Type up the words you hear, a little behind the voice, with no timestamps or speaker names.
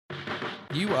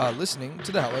You are listening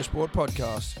to the Hello Sport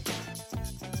Podcast.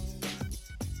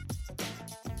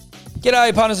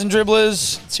 G'day, punters and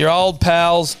dribblers. It's your old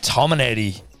pals, Tom and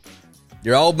Eddie.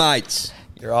 Your old mates.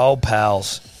 Your old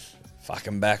pals.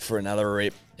 Fucking back for another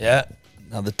rip. Yeah.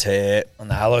 Another tear. On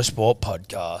the Hello Sport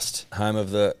Podcast. Home of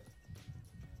the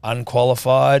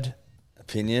Unqualified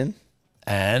opinion.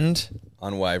 And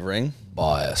Unwavering.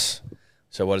 bias.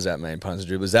 So what does that mean, punters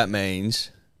and dribblers? That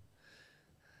means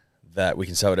that we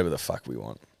can say whatever the fuck we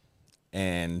want.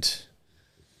 And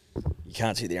you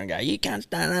can't sit there and go, you cunts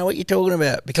don't know what you're talking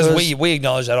about. Because we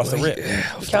acknowledge that off the rip.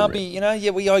 Yeah, We can't be,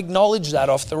 we acknowledge that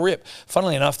off the rip.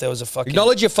 Funnily enough, there was a fucking...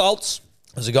 Acknowledge your faults.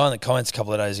 There was a guy in the comments a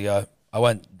couple of days ago. I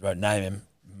won't name him,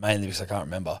 mainly because I can't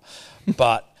remember.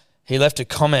 But he left a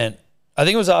comment. I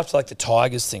think it was after like the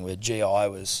Tigers thing where GI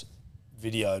was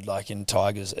videoed like in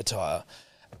Tigers attire.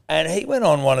 And he went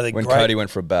on one of the When great... Cody went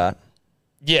for a bat.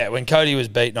 Yeah, when Cody was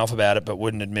beaten off about it but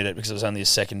wouldn't admit it because it was only his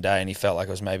second day and he felt like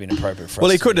it was maybe inappropriate for us. Well,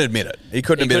 he couldn't admit it. He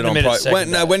couldn't admit it on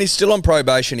probation. When he's still on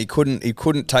probation, he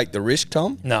couldn't take the risk,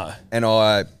 Tom. No. And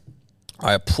I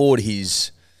applaud his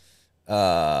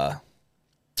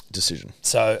decision.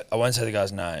 So I won't say the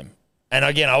guy's name. And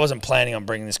again, I wasn't planning on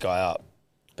bringing this guy up,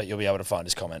 but you'll be able to find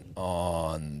his comment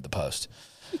on the post.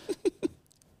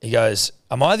 He goes,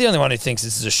 "Am I the only one who thinks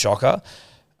this is a shocker?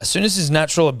 As soon as his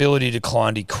natural ability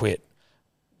declined, he quit."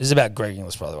 This is about Greg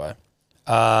Inglis, by the way.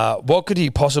 What could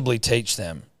he possibly teach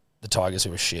them, the Tigers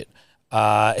who were shit?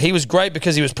 He was great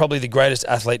because he was probably the greatest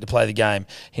athlete to play the game.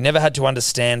 He never had to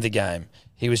understand the game.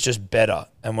 He was just better.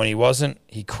 And when he wasn't,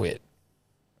 he quit.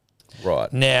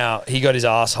 Right. Now, he got his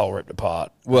asshole ripped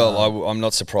apart. Well, I'm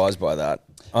not surprised by that.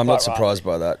 I'm not surprised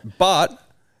by that. But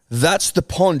that's the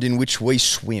pond in which we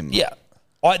swim. Yeah.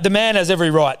 The man has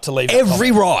every right to leave.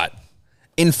 Every right.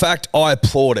 In fact, I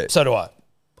applaud it. So do I.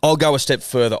 I'll go a step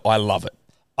further. I love it.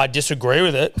 I disagree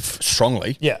with it.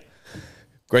 Strongly. Yeah.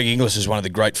 Greg Inglis is one of the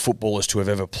great footballers to have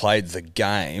ever played the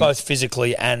game. Both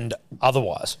physically and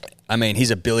otherwise. I mean,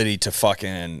 his ability to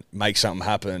fucking make something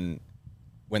happen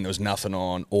when there was nothing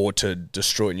on, or to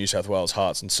destroy New South Wales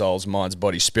hearts and souls, minds,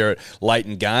 body, spirit, late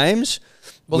in games.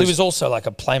 Well, he was also like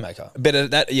a playmaker.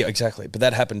 Yeah, exactly. But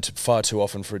that happened far too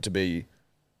often for it to be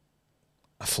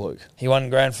a fluke. He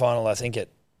won grand final, I think, at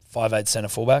 5'8" centre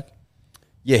fullback.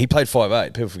 Yeah, he played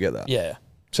 5'8". People forget that. Yeah.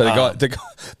 So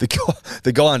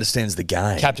the guy understands the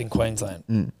game. Captain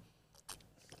Queensland.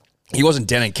 He wasn't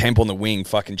Denon Kemp on the wing,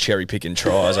 fucking cherry picking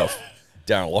tries off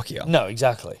Darren Lockyer. No,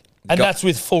 exactly. And that's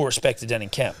with full respect to Denon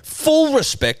Kemp, Full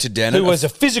respect to Denon, who was a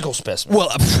physical specimen. well,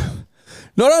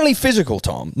 not only physical,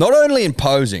 Tom, not only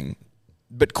imposing,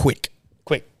 but quick,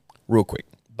 real quick,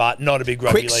 but not a big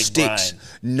rugby quick league sticks. brain.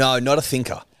 No, not a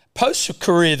thinker. Post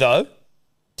career though,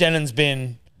 Denon's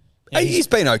been. He's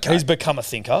been okay. He's become a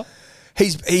thinker.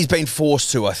 He's been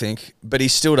forced to, I think, but he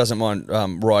still doesn't mind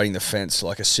riding the fence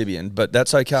like a Sibian, but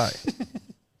that's okay.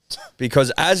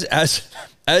 Because as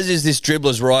is this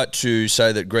dribbler's right to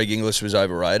say that Greg Inglis was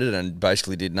overrated and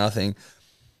basically did nothing,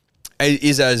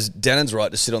 is as Denon's right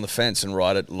to sit on the fence and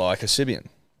ride it like a Sibian.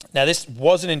 Now, this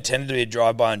wasn't intended to be a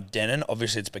drive-by on Denon.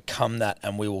 Obviously, it's become that,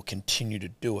 and we will continue to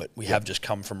do it. We have just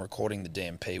come from recording the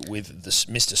DMP with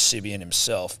Mr. Sibian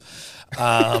himself.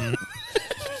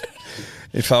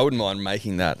 If I wouldn't mind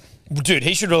making that. Dude,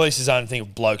 he should release his own thing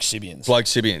of bloke Sibians. Bloke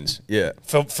Sibians, yeah.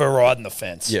 For riding the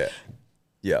fence. Yeah.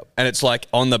 Yeah. And it's like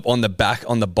on the back,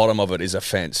 on the bottom of it is a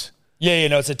fence. Yeah,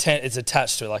 it's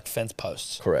attached to like fence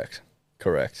posts. Correct.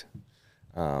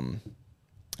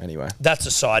 Anyway. That's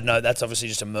a side note. That's obviously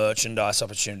just a merchandise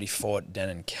opportunity for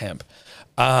Denon Kemp.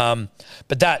 But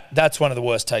that's one of the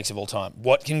worst takes of all time.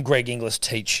 What can Greg Inglis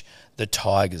teach the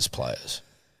Tigers players?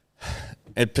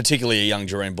 And particularly a young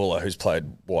Jareen Buller who's played,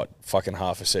 fucking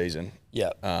half a season.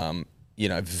 Yeah.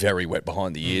 Very wet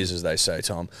behind the ears, as they say,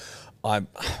 Tom. I'm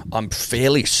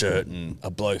fairly certain a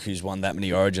bloke who's won that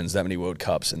many Origins, that many World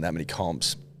Cups and that many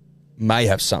comps may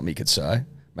have something he could say,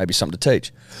 maybe something to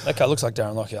teach. Okay, looks like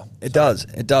Darren Lockyer. It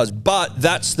does. But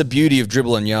that's the beauty of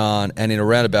Dribble and Yarn, and in a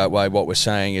roundabout way, what we're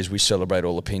saying is we celebrate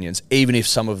all opinions, even if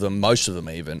some of them, most of them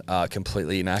even, are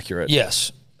completely inaccurate.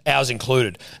 Yes, ours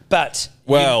included. But...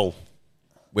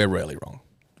 we're rarely wrong.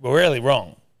 We're rarely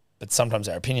wrong, but sometimes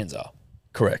our opinions are.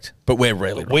 Correct. But we're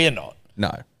rarely wrong. We're not.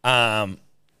 No.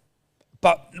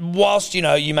 But whilst, you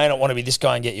may not want to be this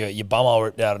guy and get your bumhole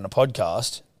ripped out on a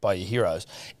podcast by your heroes,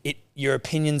 your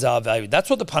opinions are valued. That's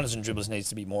what the punters and dribblers needs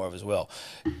to be more of as well.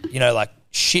 Like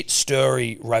shit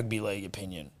stirry rugby league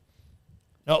opinion.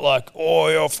 Not like, oh,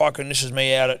 you're fucking, this is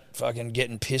me out at fucking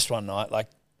getting pissed one night.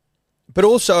 But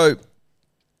also,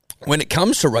 when it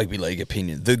comes to rugby league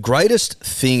opinion, the greatest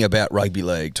thing about rugby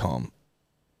league, Tom,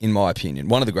 in my opinion,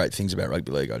 one of the great things about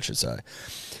rugby league, I should say,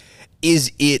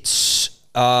 is its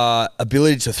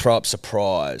ability to throw up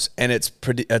surprise and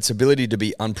its ability to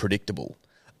be unpredictable.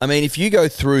 I mean, if you go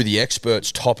through the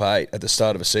experts' top 8 at the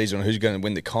start of a season on who's going to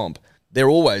win the comp, they're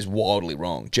always wildly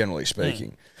wrong, generally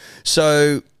speaking.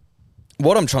 So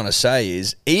what I'm trying to say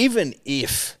is, even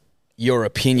if your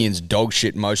opinion's dog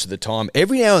shit most of the time,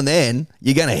 every now and then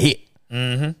you're going to hit.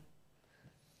 Mm-hmm.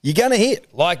 You're going to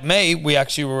hit. Like me, we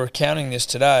actually were recounting this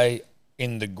today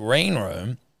in the green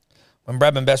room. When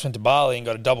Bradman Best went to Bali and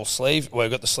got a double sleeve, well, he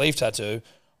got the sleeve tattoo,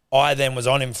 I then was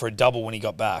on him for a double when he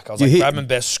got back. I was like, Bradman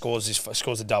Best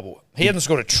scores a double. He hadn't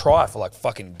scored a try for like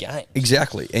fucking games.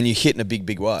 Exactly. And you hit in a big,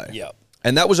 big way. Yeah.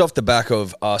 And that was off the back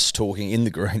of us talking in the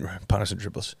green room, punters and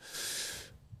dribblers,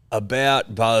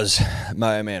 about Buzz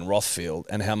Mayo Man Rothfield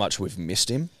and how much we've missed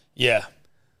him. Yeah.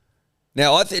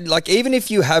 Now, I think, like, even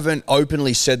if you haven't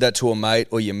openly said that to a mate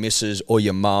or your missus or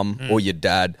your mum or your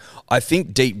dad, I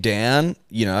think deep down,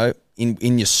 you know,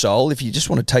 in your soul, if you just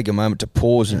want to take a moment to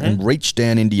pause and reach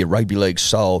down into your rugby league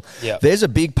soul, there's a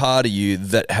big part of you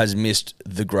that has missed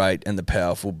the great and the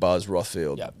powerful Buzz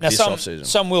Rothfield this offseason.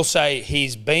 Some will say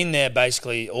he's been there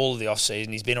basically all of the offseason.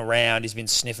 He's been around. He's been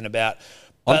sniffing about.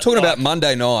 I'm talking about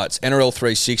Monday nights, NRL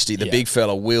 360, the big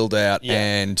fella wheeled out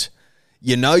and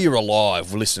you know you're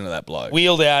alive listening to that bloke.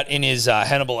 Wheeled out in his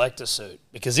Hannibal Lecter suit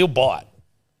because he'll bite.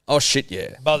 Oh, shit,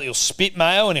 yeah. But he'll spit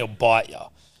mayo and he'll bite you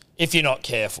if you're not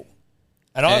careful.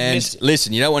 And I've missed it.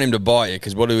 Listen, you don't want him to bite you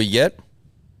because what do we get?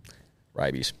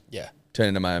 Rabies. Yeah. Turn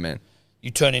into Mayo Man.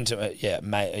 You turn into,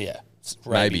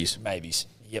 Maybes. Maybes.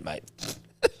 Yeah, mate.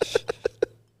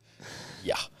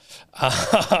 Yeah.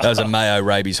 That was a mayo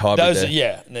rabies hybrid there.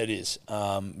 Yeah, it is.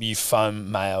 You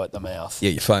foam mayo at the mouth. Yeah,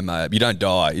 you foam mayo. You don't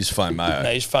die. You just foam mayo. No,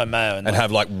 you just foam mayo. And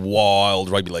have like wild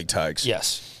rugby league takes.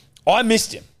 Yes. I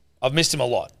missed him. I've missed him a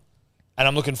lot. And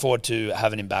I'm looking forward to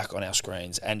having him back on our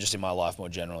screens and just in my life more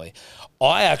generally.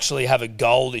 I actually have a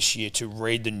goal this year to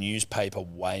read the newspaper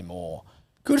way more.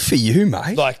 Good for you,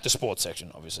 mate. Like the sports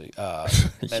section, obviously.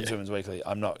 Men's, Women's Weekly.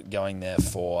 I'm not going there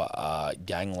for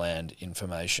gangland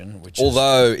information.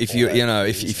 Although, if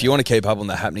you want to keep up on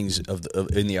the happenings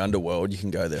in the underworld, you can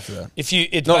go there for that.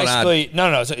 It's not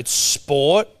basically it's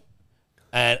sport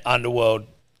and underworld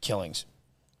killings.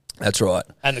 That's right.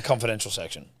 And the confidential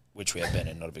section, which we have been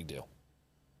in, not a big deal.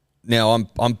 Now,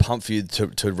 I'm pumped for you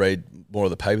to read more of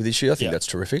the paper this year. I think that's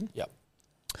terrific. Yep.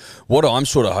 What I'm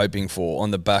sort of hoping for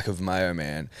on the back of Mayo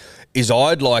Man is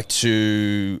I'd like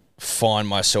to find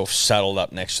myself saddled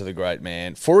up next to the great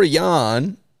man for a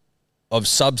yarn of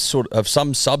some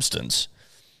substance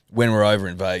when we're over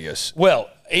in Vegas. Well,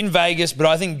 in Vegas, but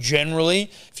I think generally,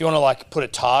 if you want to like put a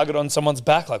target on someone's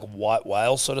back, like white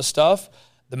whale sort of stuff,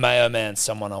 the Mayo Man's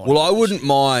someone I want. Well, I wouldn't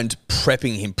mind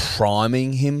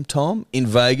priming him, Tom, in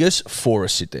Vegas for a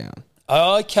sit down.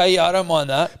 Okay, yeah, I don't mind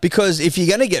that. Because if you're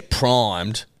going to get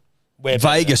primed,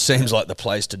 Vegas seems like the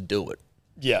place to do it.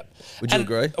 Yeah. Would you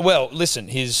agree? Well, listen,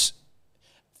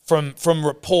 from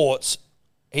reports,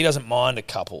 he doesn't mind a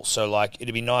couple. So, like,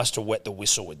 it'd be nice to wet the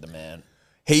whistle with the man.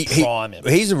 Prime him.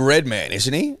 He's a red man,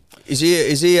 isn't he? Is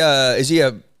he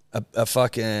a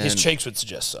fucking... His cheeks would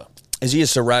suggest so. Is he a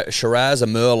Shiraz, a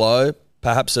Merlot,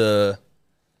 perhaps a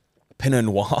Pinot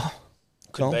Noir?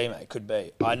 Could be, mate. Could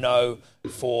be. I know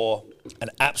for an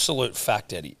absolute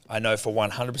fact, Eddie, I know for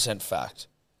 100% fact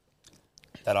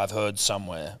that I've heard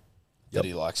somewhere that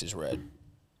he likes his red.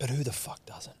 But who the fuck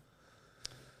doesn't?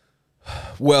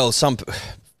 Well,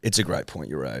 it's a great point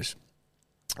you raised.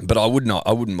 But I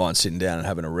wouldn't mind sitting down and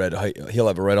having a red. He'll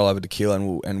have a red, I'll have a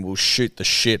tequila, and we'll shoot the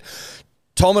shit.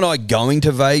 Tom and I going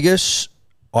to Vegas,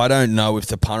 I don't know if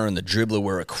the punter and the dribbler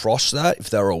were across that, if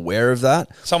they were aware of that.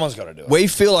 Someone's got to do it. We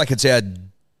feel like it's our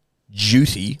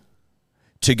duty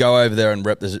to go over there and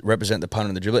represent the punter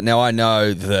and the dribbler. Now, I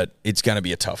know that it's going to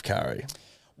be a tough carry.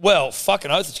 Well,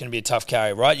 fucking oath it's going to be a tough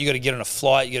carry, right? You got to get on a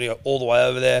flight. You got to go all the way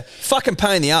over there. Fucking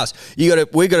pain in the ass. We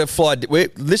got to fly.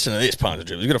 Listen to this, punter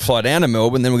dribbler. We got to fly down to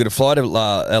Melbourne, then we're going to fly to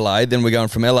LA, then we're going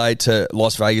from LA to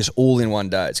Las Vegas all in one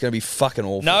day. It's going to be fucking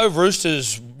awful. No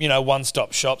Roosters,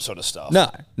 one-stop shop sort of stuff.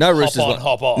 No Roosters. Hop on,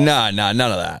 hop off. No, none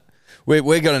of that.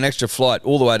 We got an extra flight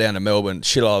all the way down to Melbourne,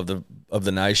 shit of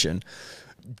the nation.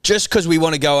 Just because we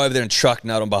want to go over there and truck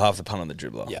nut on behalf of the punter and the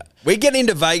dribbler. Yeah. We get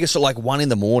into Vegas at like 1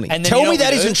 a.m. And Tell me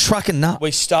that isn't trucking nut.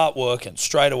 We start working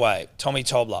straight away. Tommy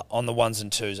Tobler on the 1s and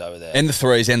 2s over there. And the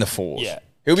 3s and the 4s. Yeah.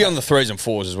 He'll be on the 3s and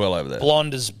 4s as well over there.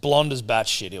 Blonde as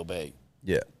batshit he'll be.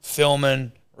 Yeah.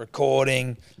 Filming,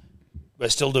 recording. We're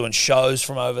still doing shows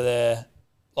from over there.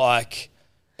 Like,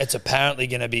 it's apparently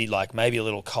going to be like maybe a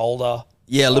little colder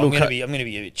Yeah, So little. I'm going to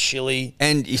be a bit chilly.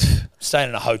 And Staying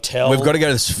in a hotel. we've got to go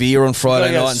to the Sphere on Friday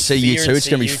Gotta go to night and see you Sphere two. and It's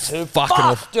going to see be U2.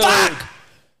 fucking Fuck, dude. fuck.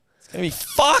 It's going to be.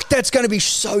 Fuck, that's going to be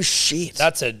so shit. We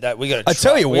got to. I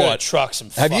tell you we gotta what, truck some.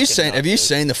 Have you fucking seen nuts,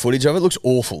 seen the footage of it? It looks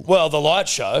awful. Well, the light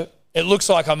show. It looks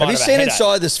like I might Have you have seen a headache.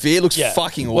 inside the Sphere? It looks Yeah.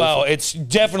 fucking awful. Well, it's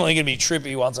definitely going to be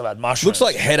trippy once I've had mushrooms. Looks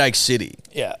like Headache City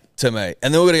Yeah. to me.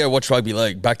 And then we're going to go watch rugby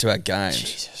league, back-to-back games.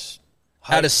 Jesus.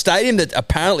 At a stadium that's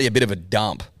apparently a bit of a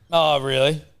dump. Oh,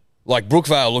 really? Like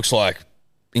Brookvale looks like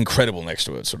incredible next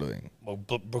to it, sort of thing. Well,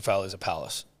 Brookvale is a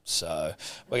palace. So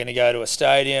we're going to go to a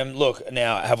stadium. Look,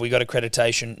 now, have we got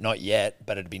accreditation? Not yet,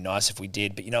 but it'd be nice if we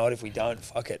did. But you know what? If we don't,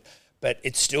 fuck it. But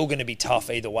it's still going to be tough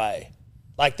either way.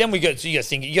 Like, then you got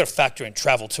to factor in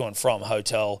travel to and from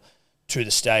hotel to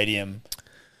the stadium.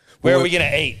 Where are we going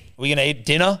to eat? Are we going to eat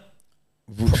dinner?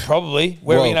 Probably.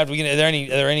 Where are we going to have?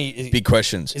 Are there any Big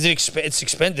questions. Is it it's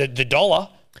expensive? The dollar?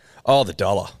 Oh, the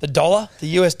dollar. The dollar? The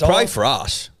US dollar? Pray for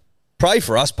us. Pray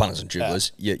for us, punters and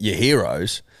dribblers. Your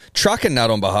heroes. Truck and nut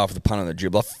on behalf of the punter and the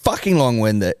dribbler. Fucking long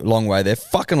way there.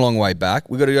 Fucking long way back.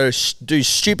 We've got to go do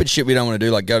stupid shit we don't want to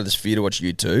do, like go to the Sphere to watch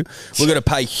U2. We've got to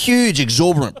pay huge,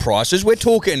 exorbitant prices. We're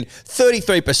talking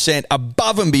 33%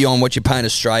 above and beyond what you pay in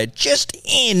Australia just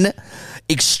in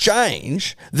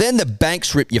exchange. Then the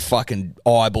banks rip your fucking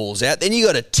eyeballs out. Then you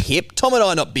got to tip. Tom and I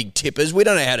are not big tippers. We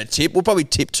don't know how to tip. We'll probably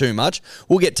tip too much.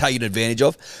 We'll get taken advantage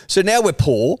of. So now we're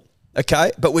poor.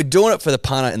 Okay, but we're doing it for the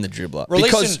punter and the dribbler.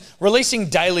 Releasing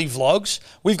daily vlogs.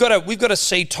 We've got to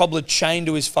see Tobler chained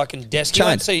to his fucking desk.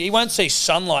 He won't see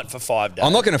sunlight for 5 days.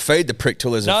 I'm not going to feed the prick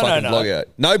till there's a fucking vlog out.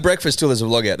 No breakfast till there's a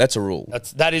vlog out. That's a rule.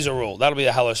 That is a rule. That'll be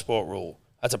a Hello Sport rule.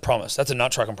 That's a promise. That's a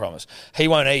nut trucking promise. He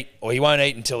won't eat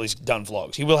until he's done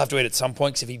vlogs. He will have to eat at some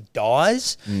point because if he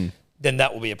dies, then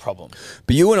that will be a problem.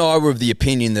 But you and I were of the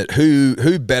opinion that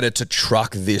who better to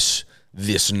truck this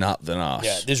nut than us?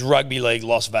 Yeah, this rugby league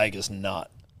Las Vegas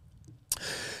nut.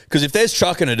 Because if there's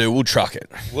trucking to do, we'll truck it.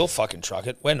 We'll fucking truck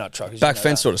it. We're nut truckers. Back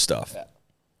fence sort of stuff. Yeah.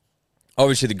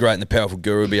 Obviously, the great and the powerful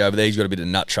guru will be over there. He's got a bit of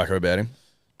nut trucker about him.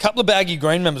 Couple of Baggy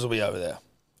Green members will be over there.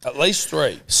 At least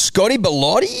 3. Scotty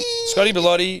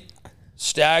Bellotti.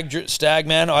 Stag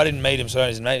man. I didn't meet him, so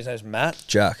his name's Matt.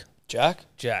 Jack. Jack.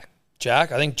 I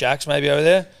think Jack's maybe over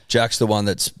there. Jack's the one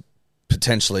that's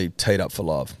potentially teed up for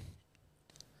love.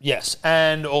 Yes,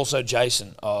 and also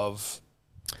Jason of...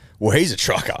 Well, he's a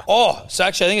trucker. Oh, so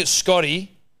actually I think it's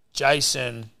Scotty,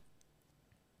 Jason,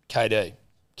 KD,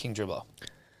 King Dribbler.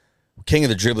 King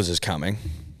of the Dribblers is coming.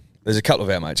 There's a couple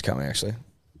of our mates coming, actually.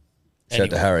 Shout out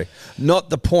to Harry. Not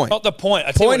the point. Not the point.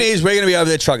 Point is, we're going to be over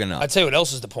there trucking nuts. I'd tell you what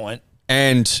else is the point.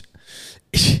 And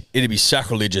it'd be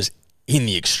sacrilegious in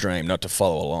the extreme not to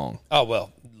follow along. Oh,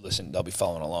 well, listen, they'll be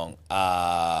following along.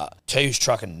 Tell you who's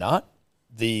trucking nut?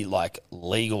 The,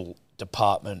 legal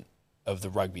department of the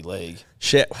rugby league.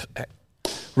 Shit.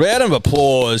 Round of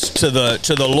applause to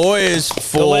the lawyers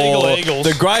for the legal Eagles.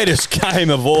 The greatest game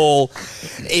of all.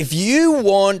 If you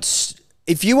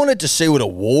wanted to see what a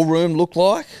war room looked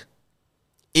like,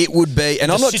 it would be,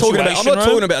 and I'm not talking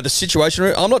about the situation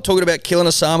room. I'm not talking about killing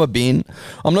Osama bin.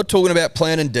 I'm not talking about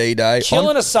planning D-Day.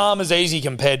 Killing Osama's easy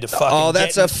compared to fucking. Oh,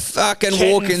 that's a fucking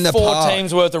walk in the 4 park.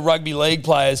 teams worth of rugby league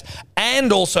players,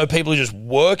 and also people who just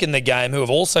work in the game who have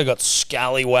also got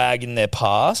scallywag in their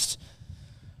past.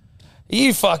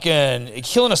 You fucking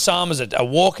killing Osama's a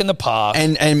walk in the park.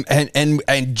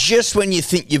 And just when you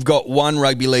think you've got one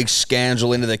rugby league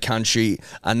scandal into the country,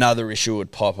 another issue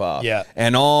would pop up. Yeah.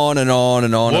 And on and on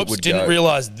and on Whoops, it would didn't go.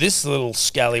 realise this little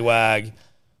scallywag,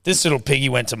 this little piggy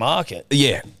went to market.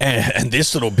 Yeah. And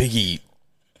this little piggy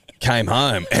came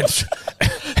home and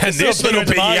this little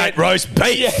piggy ate roast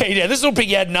beef. Yeah, this little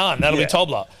piggy had none. That'll be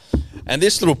Tobler. And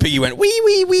this little piggy went wee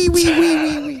wee wee wee wee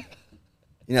wee wee.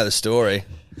 You know the story.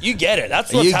 You get it.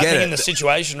 That's what's happening in the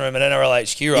situation room at NRL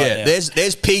HQ right now.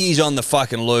 There's piggies on the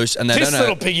fucking loose, and they this don't know.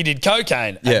 little piggy did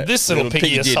cocaine. Yeah, And this little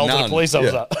piggy did assaulted none. a police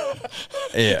officer.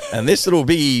 Yeah, and this little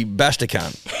piggy bashed a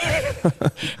cunt.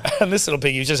 And this little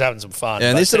piggy was just having some fun. Yeah,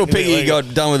 and Like, this little technically piggy illegal.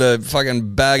 got done with a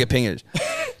fucking bag of pingers.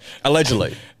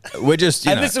 Allegedly. We're just,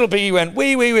 you know. this little piggy went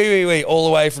wee all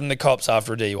the way from the cops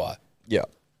after a DUI. Yeah.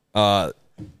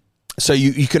 So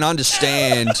you can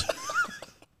understand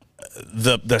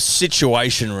the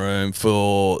situation room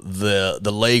for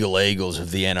the legal Eagles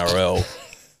of the NRL.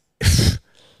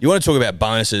 You want to talk about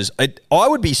bonuses? I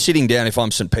would be sitting down if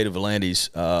I'm St. Peter Volandi's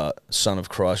son of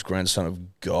Christ, grandson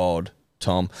of God,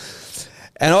 Tom.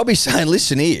 And I'll be saying,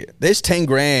 listen here, there's 10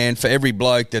 grand for every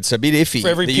bloke that's a bit iffy. For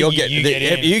every that piggy you get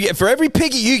in. For every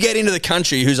piggy you get into the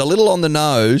country who's a little on the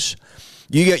nose,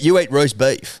 you eat roast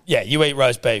beef. Yeah, you eat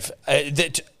roast beef.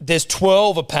 There's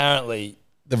 12 apparently.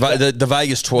 The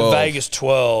Vegas 12. The Vegas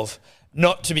 12.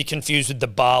 Not to be confused with the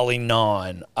Bali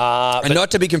 9. And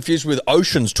not to be confused with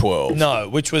Ocean's 12. No,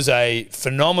 which was a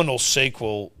phenomenal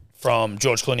sequel from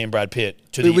George Clooney and Brad Pitt.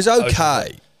 To It was Ocean's okay.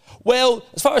 12. Well,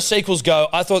 as far as sequels go,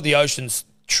 I thought the Ocean's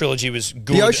trilogy was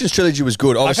good. The Ocean's trilogy was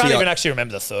good. I Obviously, can't even actually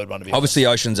remember the third one, to be honest. obviously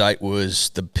Ocean's 8 was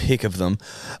the pick of them.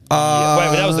 Yeah, wait,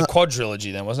 but that was the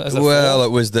quadrilogy then, wasn't it? Well,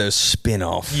 it was the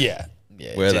spin-off. Yeah.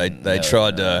 Where they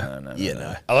tried to,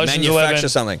 Ocean's manufacture 11,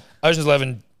 something. Ocean's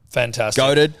 11, fantastic.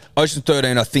 Goated. Ocean's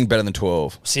 13, I think, better than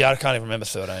 12. See, I can't even remember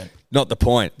 13. Not the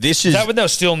point. This is Is that when they were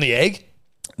still in the egg?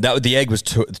 the egg was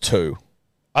two.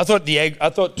 I thought two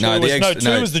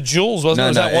was the Jules, wasn't it?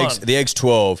 Was that one? The egg's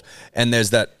 12, and there's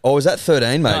that. Oh, is that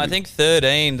 13? Maybe. No, I think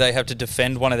 13 they have to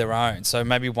defend one of their own. So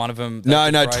maybe one of them. No,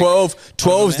 12.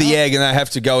 12's the out? egg, and they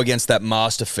have to go against that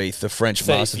master thief, the French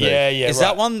master thief. Yeah, Is right.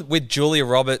 that one with Julia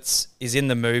Roberts is in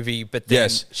the movie, but then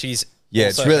Yes. she's Yeah,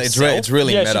 it's also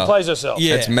really herself? meta. she plays herself.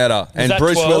 Yeah. It's meta, and that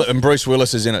Bruce 12? Bruce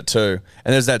Willis is in it too.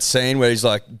 And there's that scene where he's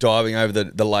like diving over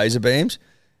the laser beams.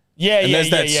 And there's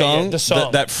that song, the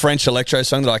song. That French electro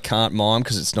song that I can't mime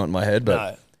because it's not in my head.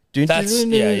 But No. That's,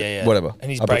 yeah. whatever. And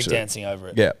he's I butchered it. breakdancing over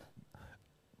it. Yeah.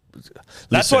 That's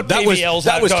Listen, what that was- PVL's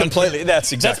that was done. completely-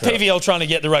 that's exactly That's PVL trying to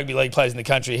get the rugby league players in the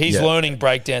country. He's Yeah. learning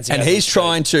breakdancing. And as he's we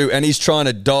speak. trying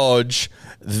to dodge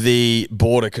the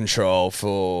border control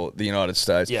for the United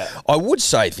States. Yeah. I would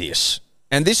say this,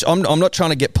 and this I'm not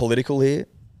trying to get political here.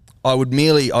 I would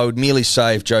merely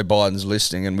say if Joe Biden's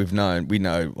listening, and we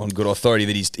know on good authority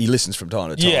that he listens from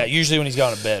time to time. Yeah, usually when he's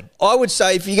going to bed. I would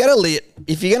say if you're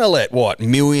gonna let what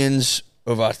millions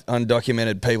of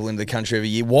undocumented people into the country every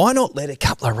year, why not let a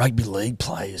couple of rugby league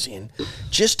players in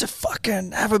just to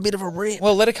fucking have a bit of a rip?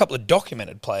 Well, let a couple of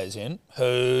documented players in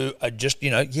who are just,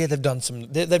 they've done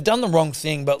the wrong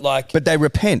thing, but But they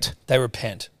repent. they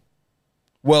repent.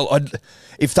 Well,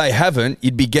 if they haven't,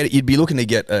 you'd be looking to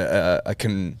get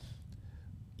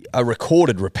a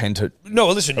recorded repentant. No,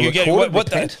 well, listen, A you get recorded what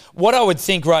repent? what I would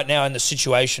think right now in the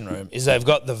Situation Room is they've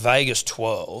got the Vegas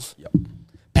 12.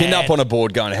 Pinned up And- on a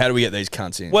board going, how do we get these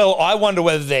cunts in? Well, I wonder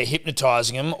whether they're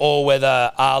hypnotising them or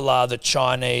whether, a la the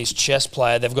Chinese chess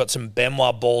player, they've got some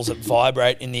Benoit balls that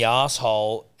vibrate in the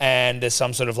asshole, and there's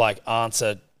some sort of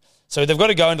answer. So they've got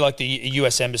to go into the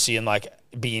US Embassy and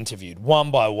be interviewed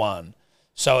one by one.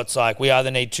 So it's we either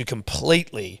need to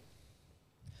completely,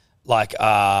 much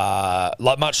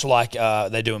like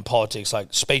they do in politics,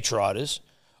 speech writers,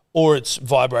 or it's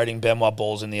vibrating Benoit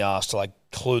balls in the ass to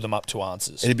clue them up to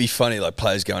answers. It'd be funny,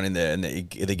 players going in there and they're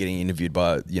getting interviewed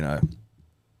by,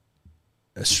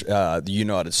 the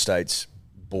United States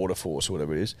Border Force or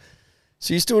whatever it is.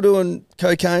 So you still doing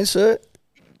cocaine, sir?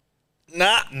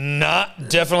 Nah,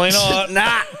 definitely not.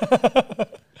 Nah.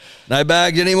 No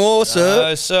bags anymore, sir.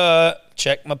 No, sir.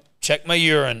 Check my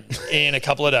urine in a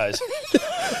couple of days.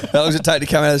 How long does it take to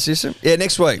come out of the system? Yeah,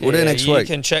 next week. We'll do it next week. You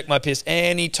can check my piss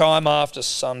any time after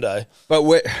Sunday. But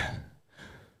we're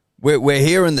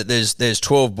hearing that there's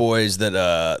 12 boys that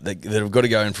have got to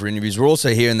go in for interviews. We're also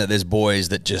hearing that there's boys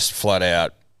that just flat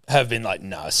out Have been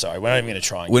no, sorry, we're not even going to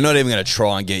try. we're not even going to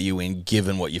try and get you in,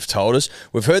 given what you've told us.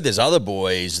 We've heard there's other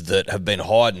boys that have been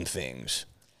hiding things.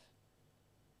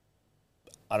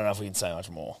 I don't know if we can say much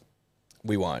more.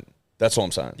 We won't. That's all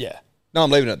I'm saying. Yeah. No, I'm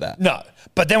leaving it at that. No,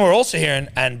 but then we're also hearing,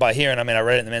 and by hearing I mean I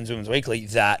read it in the Men's Women's Weekly,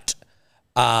 that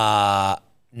not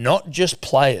just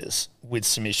players with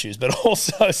some issues, but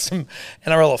also some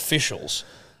NRL officials.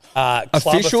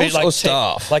 Officials or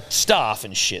staff? Staff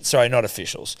and shit. Sorry, not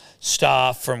officials.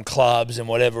 Staff from clubs and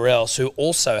whatever else who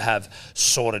also have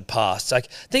sordid pasts.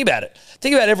 Think about it.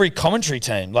 Think about every commentary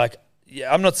team.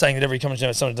 I'm not saying that every commentary team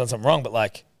has someone done something wrong,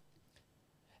 but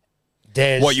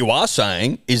there's What you are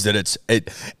saying is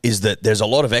that there's a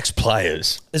lot of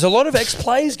ex-players there's a lot of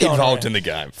ex-plays going involved around. in the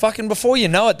game. Fucking before you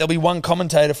know it, there'll be one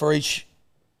commentator for each,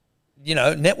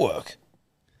 network.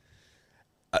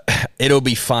 It'll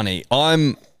be funny.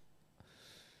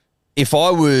 If I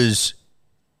was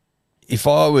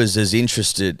as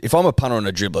interested, if I'm a punter and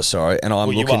a dribbler, sorry, and I'm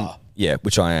Well, you looking, are. yeah,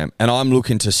 which I am, and I'm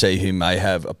looking to see who may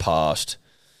have a past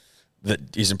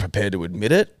that isn't prepared to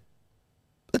admit it.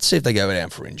 Let's see if they go down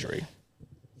for injury.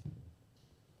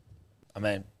 I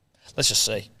mean, let's just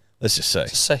see. Let's just see.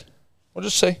 Just see. We'll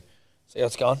just see. See how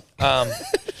it's going.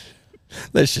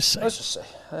 Let's just see. Let's just see.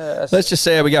 Let's just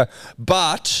see how we go.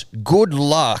 But good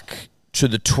luck to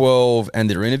the 12 and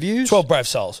their interviews. 12 brave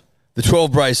souls. The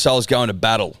 12 brave souls going to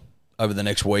battle over the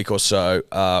next week or so.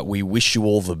 We wish you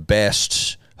all the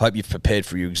best. Hope you've prepared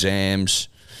for your exams.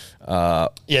 Yeah,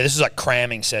 this is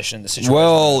cramming session. The situation.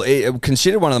 Well,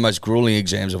 considered one of the most grueling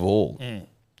exams of all,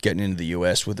 getting into the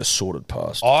US with a sorted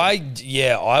past.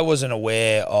 I wasn't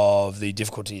aware of the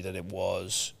difficulty that it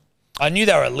was I knew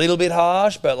they were a little bit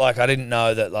harsh, but like I didn't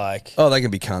know that like. Oh, they can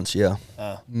be cunts, yeah.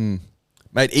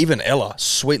 Mate, even Ella,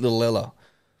 sweet little Ella,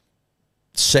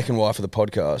 second wife of the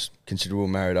podcast, considered we were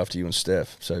married after you and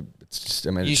Steph. So it's just,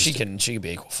 I mean, She can be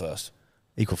equal first.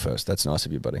 equal first. That's nice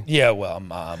of you, buddy. Yeah, well,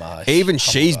 Even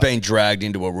she's been dragged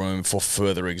into a room for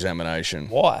further examination.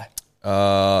 Why? They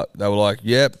were like,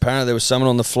 yeah, apparently there was someone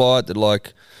on the flight that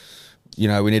like, you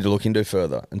know, we need to look into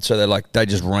further. And so they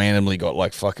just randomly got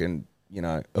like fucking, you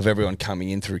know, of everyone coming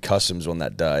in through customs on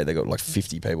that day, they got like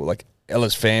 50 people. Like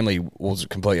Ella's family was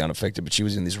completely unaffected, but she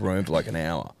was in this room for like an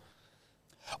hour.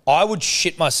 I would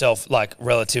shit myself like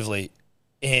relatively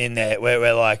in there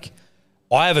where like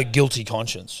I have a guilty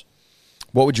conscience.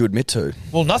 What would you admit to?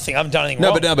 Well, nothing. I haven't done anything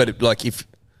wrong. But like if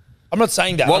I'm not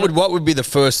saying that. what would be the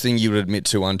first thing you would admit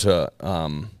to under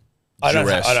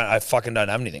duress? I fucking don't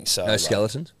have anything. So No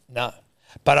skeletons? No,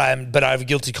 but I have a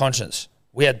guilty conscience.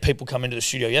 We had people come into the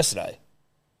studio yesterday.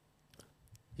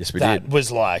 Yes, we That did.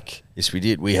 was like Yes, we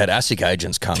did. We had ASIC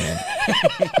agents come in.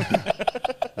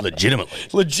 Legitimately.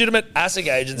 legitimate ASIC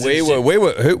agents. We were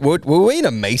we in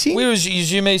a meeting? We was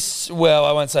Yuzume. Well,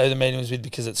 I won't say who the meeting was with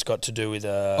because it's got to do with.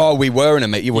 We were in a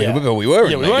meeting. We were in a we were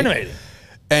in a meeting. meeting.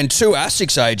 And two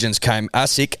ASIC agents came.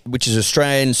 ASIC, which is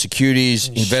Australian Securities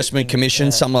Investment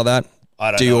Commission, something like that.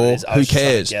 I don't know what it is. I Who was just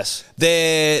trying to cares? guess.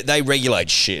 They regulate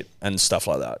shit and stuff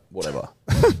like that. Whatever.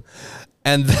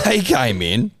 And they came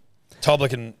in Tobler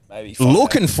can maybe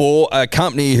looking for a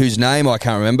company whose name I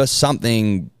can't remember.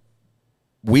 Something.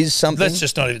 Wiz something. Let's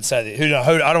just not even say that.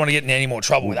 I don't want to get in any more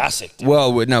trouble with ASIC.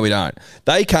 Well, no, we don't.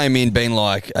 They came in being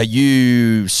like, "Are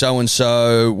you so and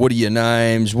so? What are your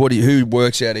names? Who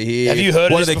works out of here? Have you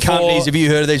heard of What are this the before? companies? Have you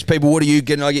heard of these people? What are you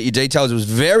getting? I get your details." It was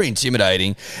very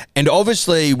intimidating. And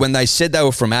obviously, when they said they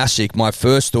were from ASIC, my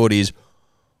first thought is,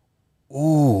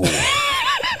 "Ooh,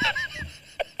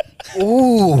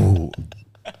 ooh."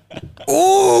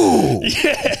 Ooh.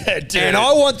 Yeah, dude. And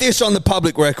I want this on the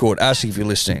public record. ASIC, if you're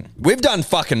listening. We've done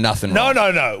fucking nothing wrong.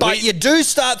 No. But you do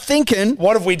start thinking,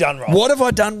 What have we done wrong? what have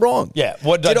I done wrong? Yeah.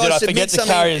 What did I submit forget to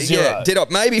something- carry a zero? Yeah. Did I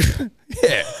maybe?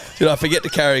 Yeah. Did I forget to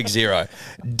carry a zero?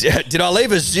 Did I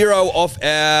leave a zero off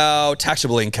our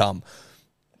taxable income?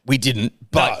 We didn't.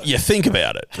 But No. you think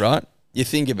about it, right? You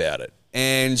think about it.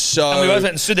 And so And we both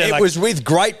went and stood there it like- was with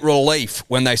great relief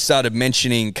when they started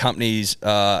mentioning companies,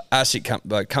 ASIC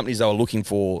companies they were looking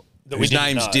for That we whose didn't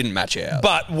names know. didn't match ours.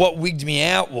 But what wigged me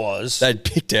out was They'd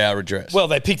picked our address. well,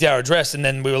 they picked our address, and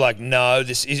then we were like, "No,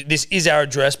 this is our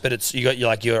address, but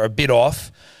you're a bit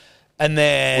off." And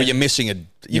then well, you're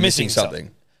missing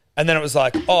something. And then it was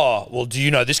like, "Oh, well, do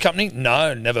you know this company?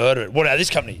 No, never heard of it. What about this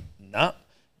company? No,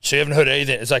 so you haven't heard of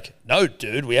either." It's like, "No,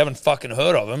 dude, we haven't fucking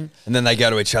heard of them." And then they go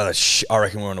to each other, I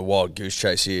reckon we're on a wild goose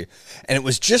chase here. And it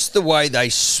was just the way they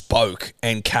spoke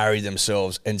and carried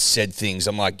themselves and said things.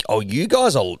 I'm like, oh, you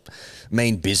guys are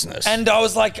mean business. And I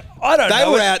was like, "I don't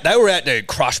know." They were out to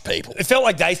crush people. It felt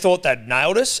like they thought they'd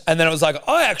nailed us, and then it was like,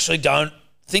 I actually don't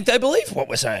think they believe what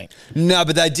we're saying. No,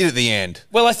 but they did at the end.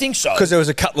 Well, I think so. Because there was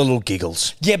a couple of little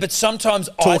giggles. Yeah, but sometimes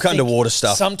Talk underwater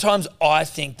stuff. Sometimes I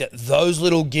think that those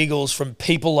little giggles from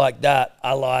people like that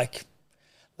are like,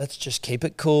 let's just keep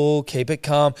it cool, keep it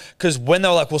calm. Because when they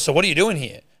were like, well, so what are you doing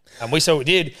here? And we said we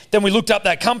did. Then we looked up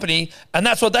that company, and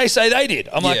that's what they say they did.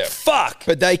 I'm like, Yeah. fuck.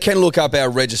 But they can look up our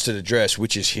registered address,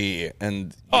 which is here.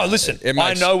 And Oh, listen, it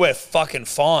makes- I know we're fucking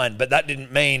fine, but that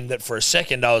didn't mean that for a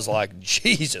second I was like,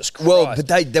 Jesus Christ. Well, but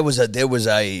there was a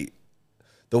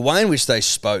the way in which they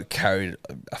spoke carried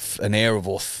an air of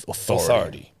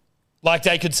authority. Like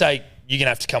they could say, you're going to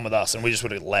have to come with us, and we just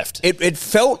would have left. It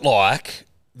felt like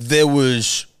there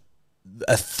was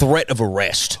a threat of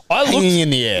arrest hanging in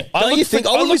the air. Don't you think?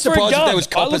 I wouldn't be surprised if there was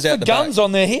coppers out the guns back.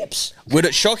 on their hips. Would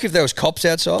it shock if there was cops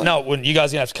outside? No, when you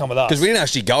guys are going to have to come with us. Because we didn't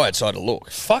actually go outside to look.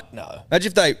 Fuck no. Imagine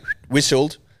if they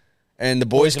whistled and the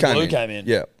boys in came blue in. came in.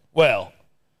 Yeah. Well,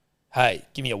 hey,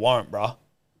 give me a warrant, bruh.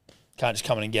 Can't just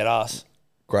come in and get us.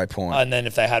 Great point. And then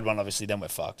if they had one, obviously, then we're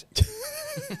fucked.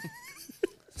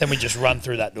 Then we just run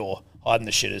through that door, hide in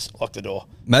the shitters, lock the door.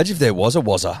 Imagine if there was a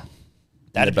wazza in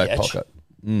That'd the be back etch. pocket.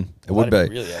 It would That'd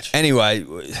be. be really etch. Anyway,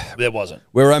 There wasn't,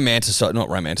 we're not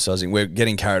romanticising. We're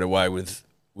getting carried away with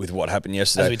what happened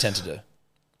yesterday. as we tend to do.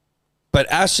 But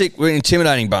ASIC, we're an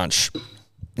intimidating bunch.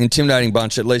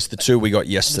 At least the two we got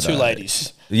yesterday. Two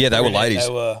ladies. Yeah, they were Really, ladies.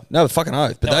 they were- No, fucking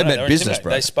oath. But No, I they know, meant they were business, intimidating.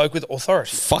 bro. They spoke with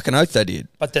authority. Fucking oath they did.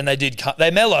 But then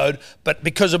they mellowed, but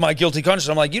because of my guilty conscience,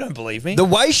 I'm like, you don't believe me. The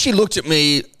way she looked at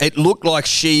me, it looked like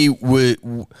she was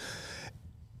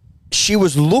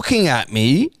looking at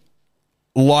me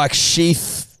like she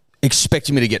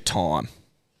expected me to get time.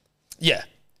 Yeah.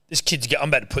 I'm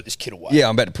about to put this kid away. Yeah,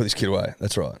 I'm about to put this kid away.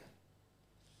 That's right.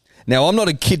 Now, I'm not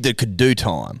a kid that could do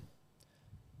time.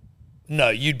 No,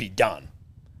 you'd be done.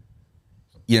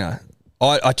 You know,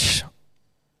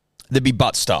 there'd be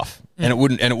butt stuff, and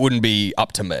it wouldn't be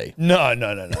up to me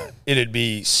No. It'd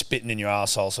be spitting in your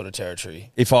arsehole sort of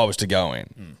territory. if I was to go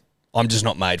in. I'm just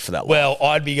not made for that. Well,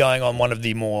 I'd be going on one of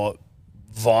the more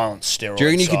violent steroids. Do you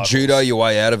reckon you could judo your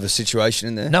way out of a situation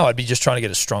in there? No, I'd be just trying to get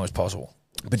as strong as possible.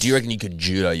 But do you reckon you could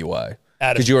judo your way?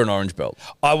 Out of- Because you're an orange belt.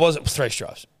 I was at 3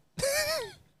 stripes.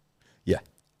 Yeah.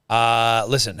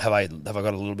 Listen, have I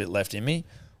got a little bit left in me?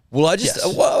 Well, I just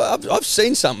Yes. I've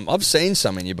seen some. I've seen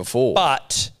some in you before.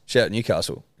 But Shout out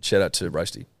Newcastle. Shout out to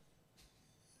Roasty.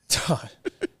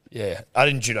 yeah, I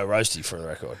didn't judo roasty for the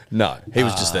record. No, he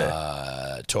was just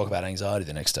there. Talk about anxiety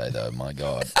the next day, though. My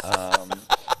God.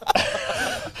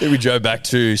 Then we drove back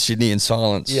to Sydney in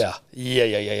silence. Yeah.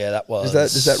 That was.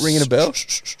 Is that ringing a bell?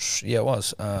 Yeah, it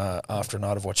was. After a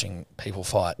night of watching people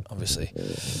fight, obviously.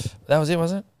 That was it,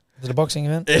 wasn't it? Was it a boxing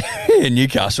event?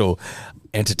 Newcastle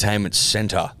Entertainment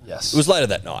Centre. Yes. It was later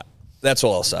that night. That's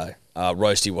all I'll say.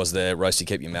 Roasty was there. Roasty,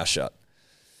 keep your mouth shut.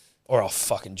 Or I'll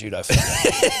fucking judo for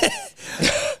you.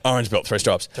 Orange belt, 3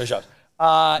 stripes. 3 shots.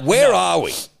 Where are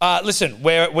we? Listen,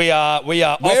 we are.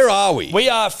 Where are we? We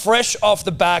are fresh off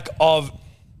the back of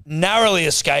narrowly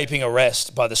escaping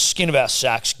arrest by the skin of our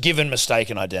sacks, given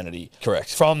mistaken identity.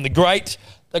 Correct. From the great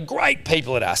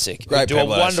people at ASIC, Great who do a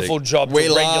people at wonderful ASIC. job to We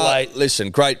regulate. Listen,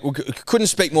 great. We couldn't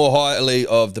speak more highly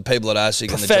of the people at ASIC and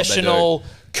the job they do. Professional,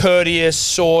 courteous,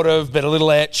 sort of, but a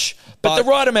little etch. But the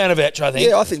right amount of etch, I think.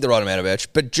 Yeah, I think the right amount of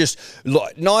etch. But just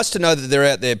nice to know that they're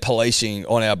out there policing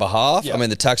on our behalf. Yeah. I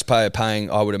mean, the taxpayer paying,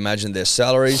 I would imagine, their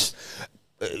salaries.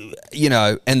 You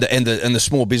know, and the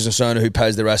small business owner who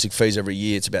pays their ASIC fees every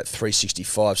year, it's about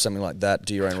 $365, something like that.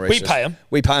 Do your own research. We pay them.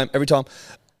 We pay them every time.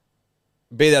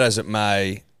 Be that as it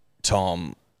may,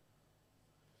 Tom.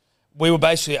 We were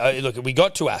basically, look, we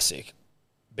got to ASIC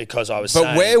because I was But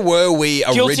saying, where were we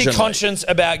originally? guilty conscience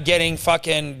about getting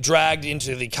fucking dragged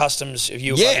into the customs of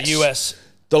Yes. the US.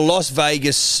 The Las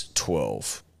Vegas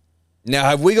 12. Now,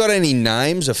 have we got any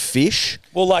names of fish?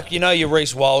 Well, like, your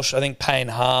Reece Walsh, I think Payne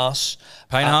Haas.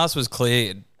 Payne Haas was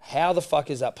cleared How the fuck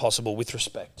is that possible with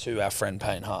respect to our friend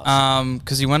Payne Haas?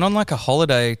 because he went on like a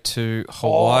holiday to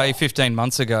Hawaii 15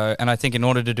 months ago, and I think in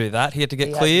order to do that, he had to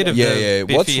get cleared of the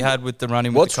beef he had with the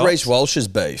running with What's the cops. Reece Walsh's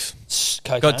beef?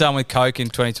 Cocaine? Got done with coke in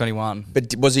 2021.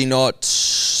 But was he not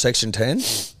Section 10?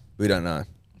 We don't know.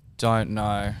 Don't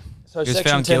know. So He was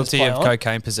Section found 10's guilty play of on?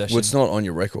 cocaine possession. Well, it's not on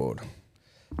your record.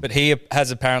 But he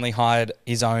has apparently hired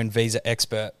his own visa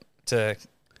expert to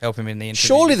help him in the interview.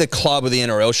 Surely the club or the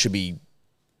NRL should be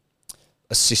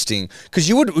assisting, because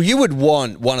you would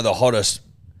want one of the hottest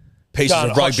pieces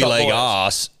Done, of rugby hotshot league boys.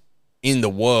 arse in the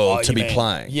world Oh, to you be mean-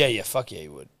 playing. Yeah, fuck yeah,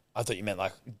 you would. I thought you meant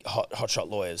like hotshot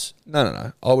lawyers.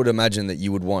 No. I would imagine that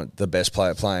you would want the best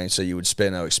player playing, so you would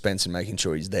spare no expense in making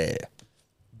sure he's there.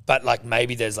 But like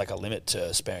maybe there's like a limit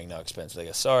to sparing no expense. They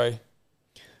go, sorry,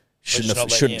 Shouldn't not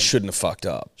have, letting shouldn't have fucked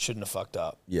up. shouldn't have fucked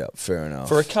up. Yeah, fair enough.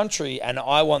 For a country, and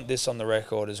I want this on the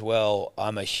record as well,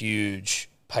 I'm a huge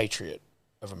patriot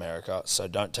of America, so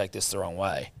don't take this the wrong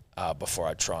way before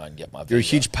I try and get my visa. You're a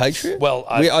huge patriot? Well,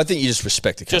 I think you just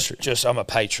respect the country. Just I'm a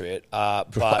patriot,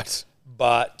 Right.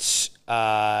 but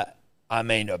I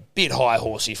mean a bit high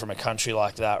horsey from a country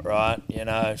like that, right?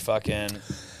 Fucking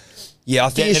Yeah, I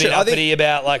think you getting a should. bit I think, uppity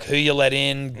about like who you let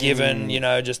in, given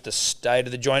just the state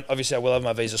of the joint. Obviously, I will have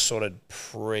my visa sorted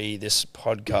pre this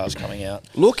podcast coming out.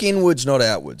 look inwards, not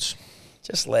outwards,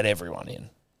 Just let everyone in.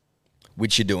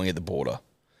 which you're doing at the border.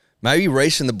 Maybe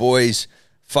Reece and the boys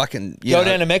fucking Go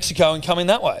down to Mexico and come in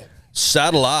that way.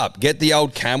 saddle up, get the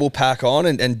old camel pack on,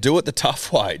 and do it the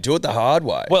tough way. Do it the hard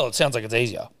way. Well, it sounds like it's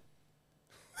easier.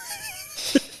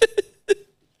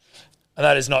 And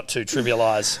that is not to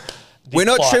trivialise. we're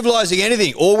not trivialising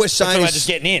anything. All we're We're saying talking about is just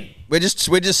getting in. we're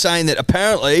just saying that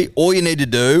apparently all you need to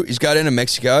do is go down to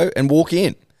Mexico and walk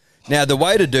in. Now, the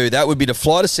way to do that would be to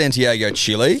fly to Santiago,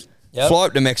 Chile, Yep. fly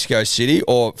up to Mexico City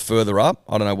or further up,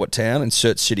 I don't know what town,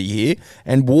 insert city here,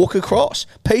 and walk across.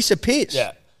 Piece of piss.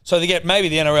 Yeah. So they get maybe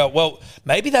the NRL. Well,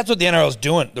 maybe that's what the NRL's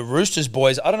doing. The Roosters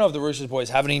boys. I don't know if the Roosters boys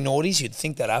have any naughties. You'd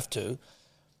think they'd have to,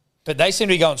 but they seem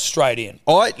to be going straight in.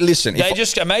 Listen. They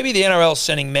just maybe the NRL's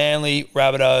sending Manly,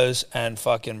 Rabbitohs, and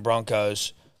fucking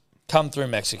Broncos come through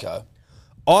Mexico.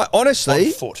 Honestly,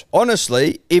 On foot.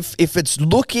 if it's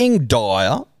looking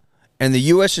dire and the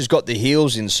US has got the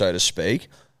heels in, so to speak,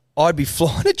 I'd be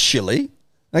flying to Chile,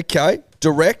 okay,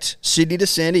 direct Sydney to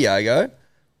San Diego,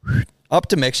 up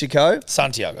to Mexico,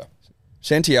 Santiago.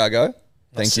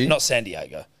 Thank you. Not San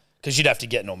Diego, because you'd have to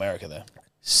get into America there.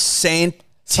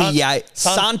 Santiago.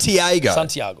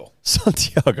 Santiago.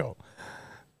 Santiago.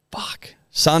 Fuck.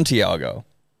 Santiago,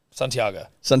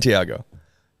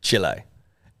 Chile,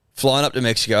 flying up to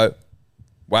Mexico,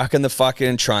 whacking the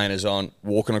fucking trainers on,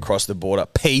 walking across the border.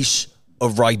 Piece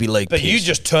of rugby league. But you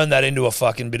just turned that into a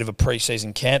fucking bit of a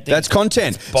preseason camp thing. That's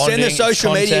content. Bonding,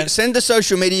 send the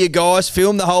social media guys,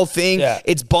 film the whole thing. Yeah.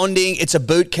 It's bonding. It's a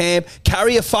boot camp.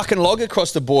 Carry a fucking log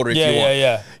across the border if you want.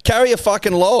 Yeah. Carry a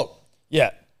fucking log. Yeah.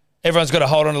 Everyone's got to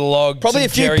hold onto the log. Probably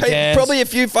a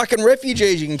few fucking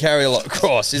refugees you can carry a lot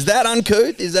across. Is that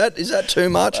uncouth? Is that too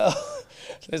much?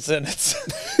 Listen,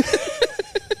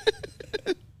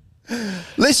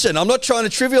 Listen, I'm not trying to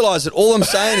trivialise it. All I'm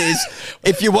saying is,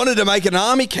 if you wanted to make an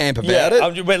army camp about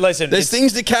it, but listen, there's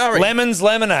things to carry. Lemons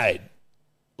lemonade,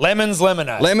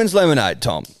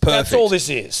 Tom. Perfect. That's all this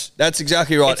is. That's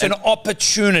exactly right. It's an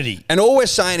opportunity. And all we're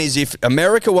saying is, if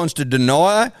America wants to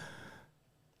deny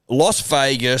Las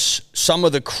Vegas some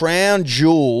of the crown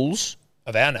jewels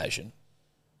of our nation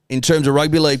in terms of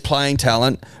rugby league playing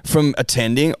talent from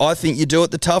attending, I think you do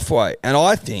it the tough way. And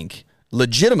I think,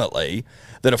 legitimately,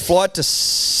 that a flight to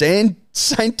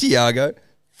Santiago,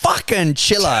 fucking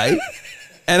Chile,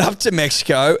 and up to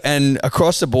Mexico and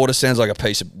across the border sounds like a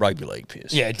piece of rugby league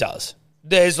piss. Yeah, it does.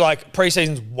 There's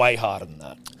preseason's way harder than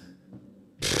that.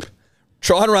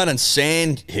 Try and run in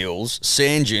sand dunes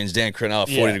down Cronulla,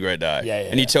 40-degree day. Yeah.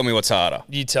 And you tell me what's harder.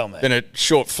 You tell me. Then a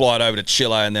short flight over to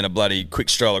Chile and then a bloody quick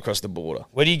stroll across the border.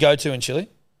 Where do you go to in Chile?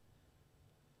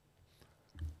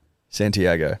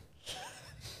 Santiago.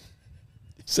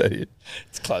 So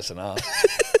it's close enough.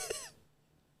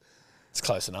 It's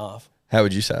close enough. How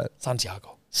would you say it?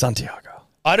 Santiago.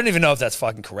 I don't even know if that's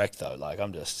fucking correct though.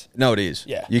 No, it is.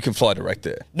 Yeah. You can fly direct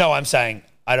there. No, I'm saying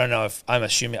I don't know if I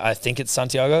think it's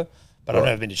Santiago, but I've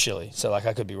never been to Chile, so I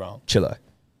could be wrong. Chile,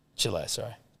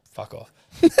 sorry. Fuck off.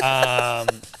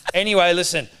 Anyway,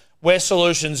 listen, we're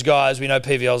solutions guys. We know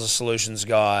PVL's a solutions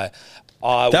guy.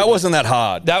 That wasn't that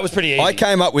hard. That was pretty easy. I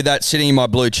came up with that sitting in my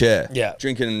blue chair. Yeah.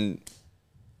 Drinking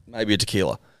maybe a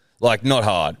tequila. Not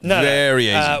hard. No, Very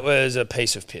easy. It was a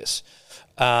piece of piss.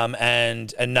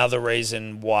 And another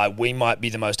reason why we might be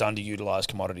the most underutilized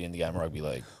commodity in the game of rugby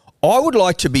league. I would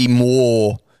like to be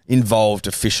more involved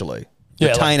officially.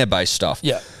 Retainer-based stuff.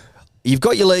 Yeah. You've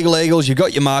got your legal eagles, you've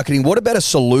got your marketing. What about a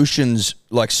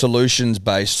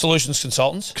solutions-based... Solutions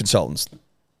consultants.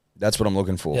 That's what I'm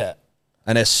looking for. Yeah.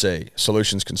 An SC,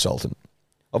 solutions consultant.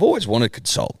 I've always wanted to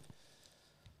consult.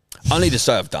 Only to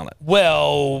say I've done it.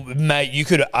 Well, mate, you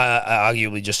could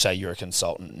arguably just say you're a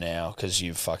consultant now because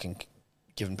you've fucking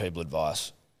given people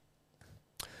advice.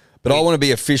 But I want to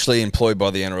be officially employed by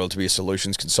the NRL to be a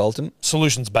solutions consultant.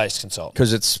 Solutions-based consultant.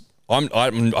 Because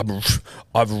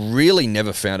I've really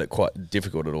never found it quite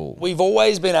difficult at all. We've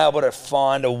always been able to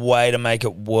find a way to make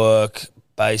it work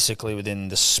basically within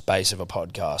the space of a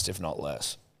podcast, if not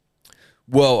less.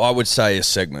 Well, I would say a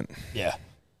segment. Yeah.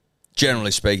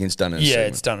 Generally speaking, it's done in a segment. Yeah,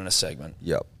 it's done in a segment.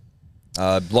 Yep.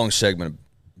 Long segment,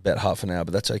 about half an hour,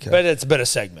 but that's okay. But it's a better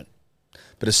segment.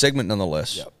 But a segment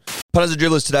nonetheless. Yep. Punters and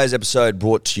Dribblers, today's episode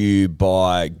brought to you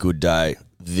by Good Day,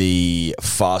 the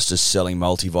fastest selling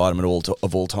multivitamin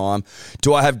of all time.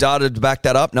 Do I have data to back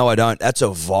that up? No, I don't. That's a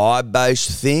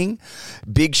vibe-based thing.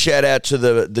 Big shout out to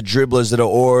the dribblers that are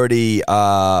already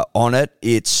on it.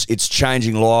 It's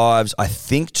changing lives. I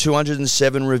think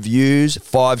 207 reviews,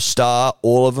 5-star,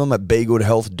 all of them at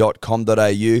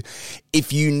begoodhealth.com.au.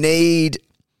 If you need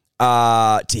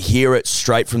to hear it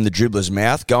straight from the dribbler's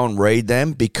mouth, go and read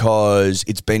them because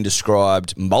it's been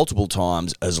described multiple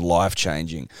times as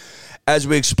life-changing. As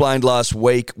we explained last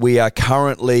week, we are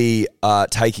currently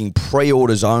taking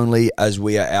pre-orders only as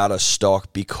we are out of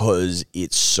stock because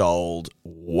it's sold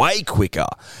way quicker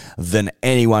than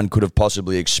anyone could have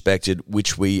possibly expected,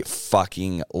 which we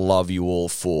fucking love you all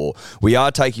for. We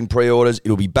are taking pre-orders.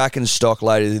 It'll be back in stock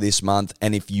later this month,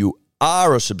 and if you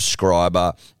are a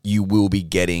subscriber, you will be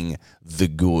getting the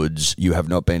goods. You have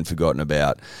not been forgotten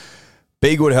about.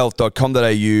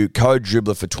 BeGoodHealth.com.au, code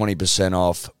Dribbler for 20%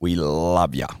 off. We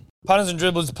love ya. Punters and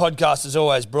Dribblers podcast is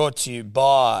always brought to you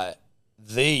by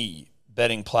the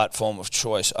betting platform of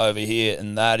choice over here,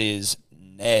 and that is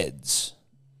Neds.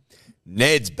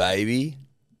 Neds, baby.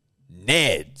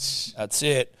 Neds. That's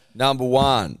it. Number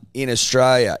one in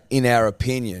Australia, in our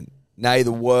opinion. Nay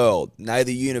the world, nay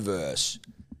the universe,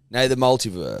 nay the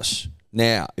multiverse.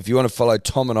 Now, if you want to follow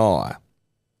Tom and I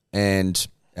and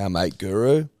our mate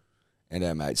Guru and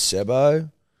our mate Sebo,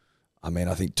 I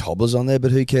think Tobler's on there, but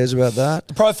who cares about that?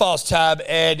 The Profiles tab,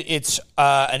 Ed, it's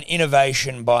an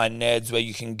innovation by Neds where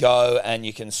you can go and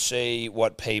you can see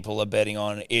what people are betting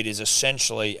on. It is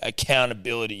essentially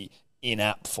accountability in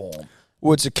app form.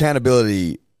 Well, it's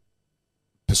accountability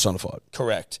personified.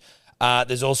 Correct.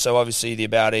 There's also obviously the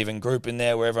About Even group in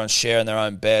there where everyone's sharing their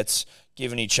own bets,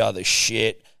 giving each other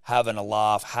shit, having a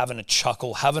laugh, having a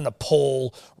chuckle, having a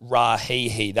Paul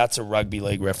Rahihi. That's a rugby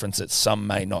league reference that some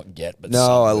may not get. But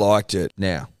no, I liked it.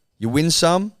 Now, you win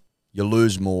some, you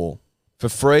lose more. For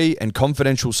free and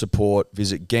confidential support,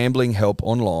 visit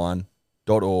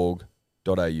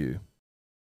gamblinghelponline.org.au.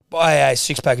 Buy a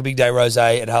 6-pack of Big Day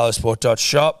Rosé at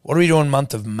hellosport.shop. What are we doing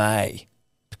month of May?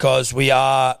 Because we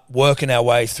are working our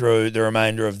way through the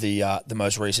remainder of the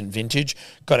most recent vintage.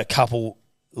 Got a couple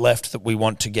left that we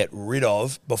want to get rid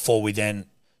of before we then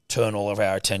turn all of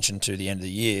our attention to the end of the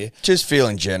year. Just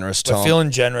feeling generous, Tom. We're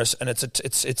feeling generous, and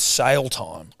it's sale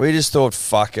time. We just thought,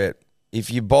 fuck it. If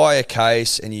you buy a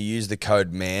case and you use the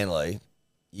code Manly,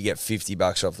 you get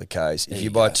 $50 off the case. If you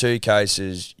buy 2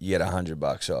 cases, you get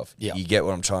 $100 off. Yep. You get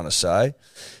what I'm trying to say?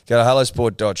 Go to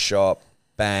hellosport.shop.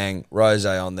 Bang,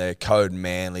 rosé on there, code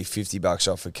Manly,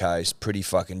 $50 off a case. Pretty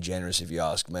fucking generous if you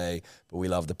ask me. But we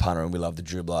love the punter and we love the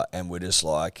dribbler, and we're just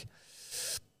like,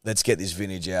 let's get this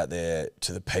vintage out there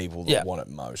to the people that want it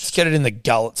most. Let's get it in the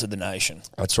gullets of the nation.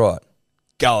 That's right.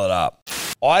 Gull it up.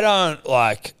 I don't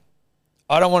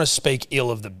want to speak ill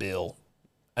of the bill,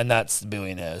 and that's the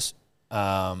billionaires,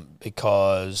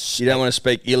 because You don't want to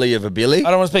speak illy of a Billy? I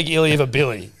don't want to speak illy of a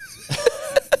Billy.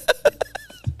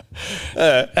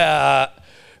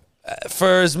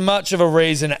 For as much of a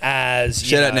reason as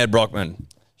Shout out Ned Brockman.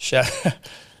 Just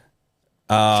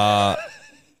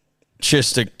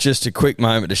a quick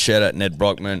moment to shout out Ned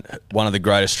Brockman, one of the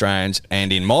great Australians,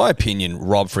 and in my opinion,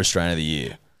 robbed for Australian of the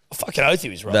Year. Fucking oath he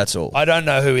was right. That's all. I don't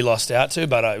know who he lost out to,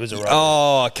 but it was a robbery.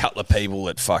 Oh, a couple of people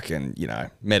at fucking,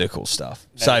 medical stuff.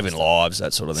 Saving lives,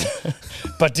 that sort of thing.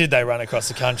 But did they run across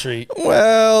the country?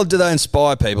 Well, do they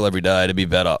inspire people every day to be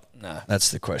better? No.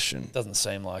 That's the question. Doesn't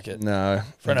seem like it. No.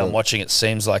 For anyone watching, it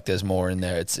seems like there's more in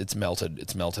there. It's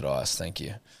melted ice. Thank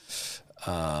you.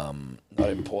 Not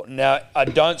important. Now, I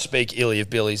don't speak illy of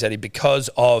Billy's, Eddie, because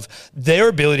of their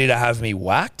ability to have me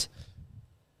whacked.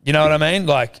 You know what I mean?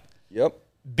 Like, Yep.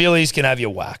 Billy's can have you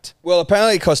whacked. Well,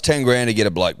 apparently it costs $10,000 to get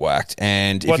a bloke whacked,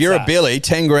 and What's if you're that? a Billy,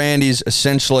 $10,000 is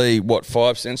essentially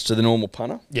 5 cents to the normal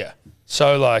punter. Yeah.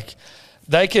 So like,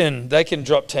 they can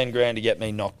drop $10,000 to get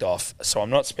me knocked off. So I'm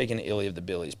not speaking illy of the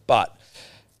Billies, but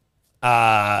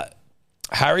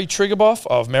Harry Triggerboff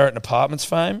of Meriton Apartments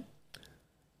fame.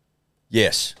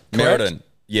 Yes, Correct? Meriton.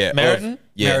 Yeah, Meriton?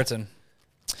 Yeah. Meriton.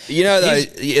 You know,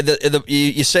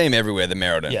 you see them everywhere. The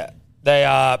Meriton. Yeah. They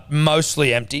are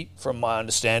mostly empty, from my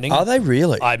understanding. Are they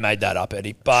really? I made that up,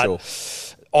 Eddie. But Sure.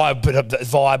 but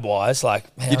vibe-wise, like...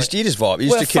 You just vibe.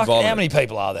 You just a kid vibe. How many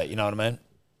people are there? You know what I mean?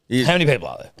 You- How many people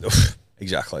are there?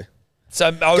 Exactly.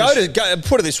 So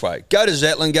Put it this way. Go to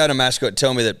Zetland, go to Mascot,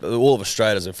 tell me that all of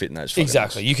Australia's are fitting those.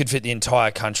 Exactly. You could fit the entire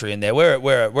country in there. We're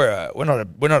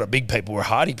not a big people. We're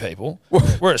hardy people.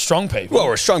 We're a strong people. Well,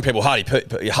 we're strong people, hardy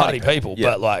people.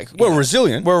 Yeah. But like we're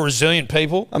resilient. We're resilient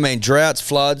people. I mean, droughts,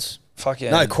 floods. Fuck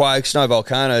yeah. No quakes, no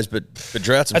volcanoes, but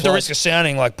droughts and At the floods. risk of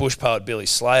sounding like bush poet Billy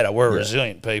Slater, we're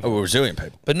resilient people. Oh, we're resilient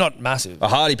people. But not massive. A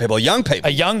hardy people, a young people.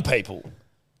 A young people.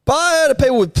 But a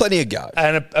people with plenty of go.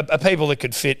 And a people that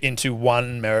could fit into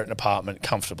one Meriton apartment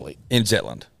comfortably. In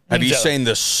Zetland. Have you seen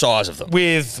the size of them?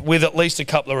 With at least a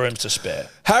couple of rooms to spare.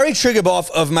 Harry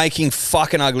Triggerboff of making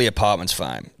fucking ugly apartments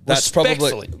fame. That's probably...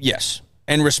 Respectfully. Yes.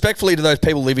 And respectfully to those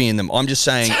people living in them, I'm just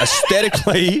saying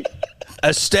aesthetically...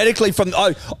 Aesthetically,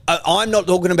 I'm not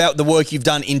talking about the work you've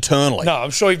done internally. No, I'm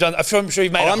sure you've made a home.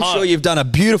 I'm sure you've done a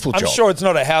beautiful job. I'm sure it's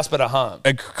not a house, but a home.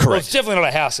 Correct. Well, it's definitely not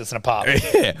a house, it's an apartment.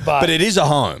 Yeah, but it is a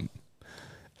home.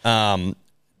 By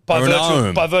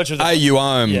virtue of the...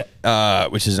 AU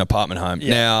which is an apartment home.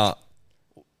 Yeah. Now,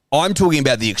 I'm talking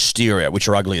about the exterior, which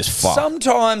are ugly as fuck.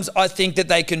 Sometimes I think that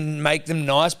they can make them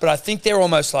nice, but I think they're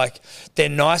almost like they're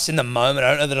nice in the moment.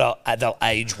 I don't know that they'll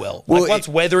age well. Like once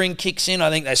weathering kicks in, I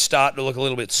think they start to look a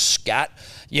little bit scat.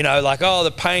 You know, like, oh,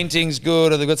 the painting's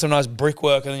good or they've got some nice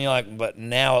brickwork, and then you're like, but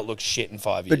now it looks shit in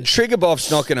 5 years. But Triggerboff's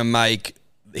not going to make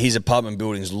his apartment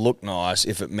buildings look nice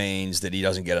if it means that he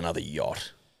doesn't get another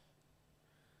yacht.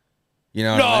 You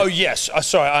know what I mean? Yes.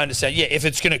 Sorry, I understand. Yeah, if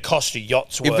it's going to cost a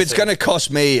yacht's worth. If it's going to cost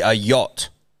me a yacht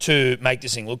to make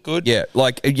this thing look good. Yeah,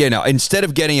 instead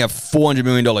of getting a $400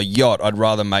 million yacht, I'd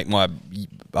rather make my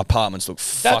apartments look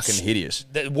fucking hideous.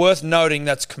 Worth noting,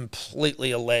 that's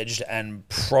completely alleged and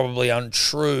probably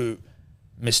untrue,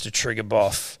 Mr.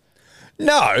 Triggerboff.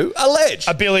 No, alleged.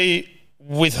 A Billy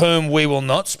with whom we will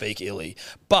not speak illy.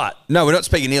 But... No, we're not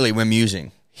speaking illy, we're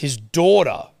musing. His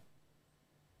daughter,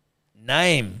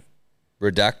 name...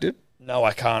 Redacted? No,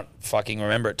 I can't fucking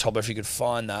remember it, Todd, if you could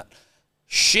find that.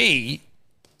 She,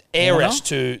 heiress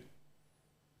to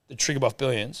the Triggerboff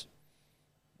Billions.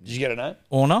 Did you get a name?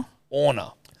 Orna?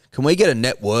 Orner. Can we get a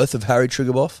net worth of Harry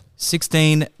Triguboff?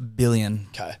 16 billion.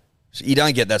 Okay. So you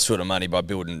don't get that sort of money by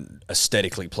building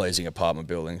aesthetically pleasing apartment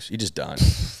buildings. You just don't.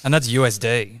 And that's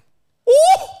USD.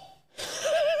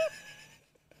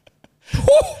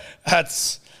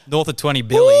 That's north of 20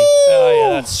 billion. Oh yeah,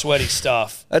 that's sweaty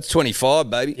stuff. That's 25,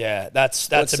 baby. Yeah, that's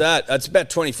What's that? That's about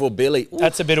 24 billy.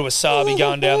 That's a bit of wasabi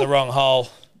going down the wrong hole.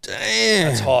 Damn.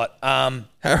 That's hot.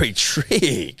 Harry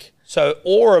Trigg. So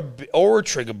Aura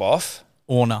Triguboff.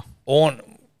 Orner.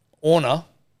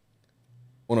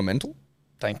 Ornamental?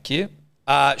 Thank you.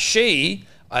 She,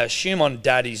 I assume on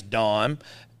Daddy's dime,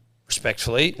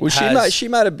 respectfully. Well, she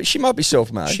might be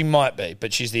self-made. She might be,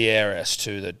 but she's the heiress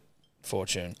to the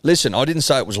fortune. Listen, I didn't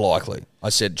say it was likely. I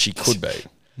said she could be.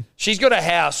 She's got a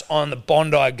house on the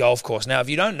Bondi Golf Course. Now, if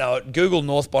you don't know it, Google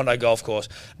North Bondi Golf Course.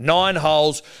 9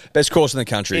 holes. Best course in the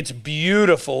country. It's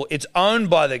beautiful. It's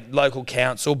owned by the local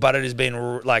council, but it has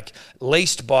been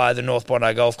leased by the North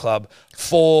Bondi Golf Club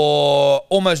for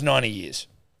almost 90 years.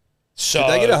 So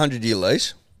did they get a 100-year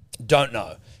lease? Don't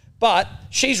know. But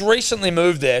she's recently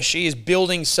moved there. She is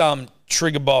building some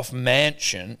Triguboff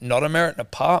mansion, not a Meriton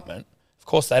apartment. Of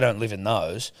course, they don't live in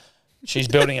those. She's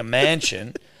building a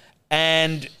mansion.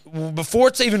 And before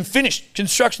it's even finished,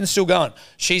 construction's still going.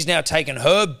 She's now taken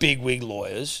her bigwig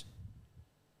lawyers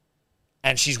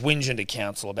and she's whinging to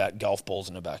council about golf balls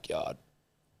in her backyard.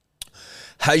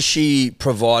 Has she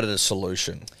provided a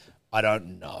solution? I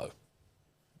don't know.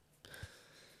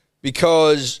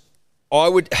 Because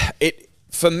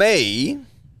for me,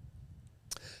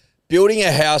 building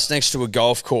a house next to a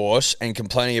golf course and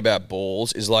complaining about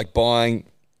balls is like buying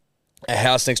a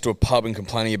house next to a pub and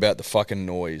complaining about the fucking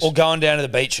noise. Or going down to the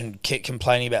beach and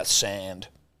complaining about sand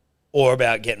or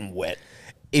about getting wet.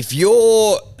 If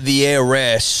you're the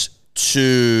heiress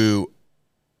to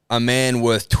a man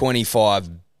worth 25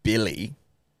 billy,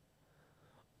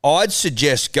 I'd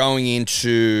suggest going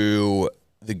into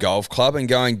the golf club and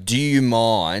going, do you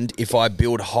mind if I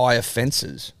build higher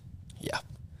fences? Yeah.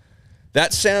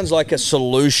 That sounds like a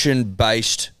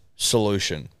solution-based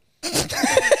solution.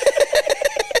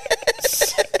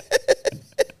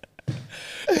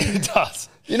 It does.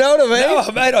 You know what I mean?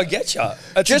 No, mate, I get you.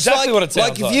 That's just exactly what it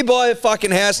sounds like. If you buy a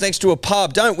fucking house next to a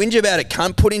pub, don't whinge about it,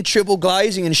 cunt. Put in triple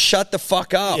glazing and shut the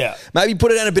fuck up. Yeah. Maybe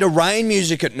put it on a bit of rain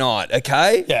music at night,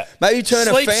 okay? Yeah. Maybe turn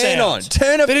Sleep a fan sounds. on.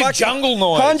 Turn a Bit of fucking jungle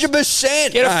noise.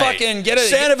 100%. Get a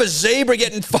sound of a zebra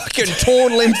getting fucking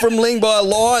torn limb from limb by a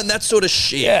lion, that sort of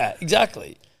shit. Yeah,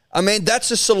 exactly. I mean, that's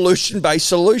a solution-based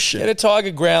solution. Get a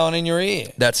tiger growling in your ear.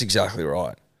 That's exactly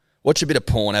right. Watch a bit of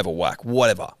porn, have a whack,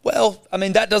 whatever. Well, I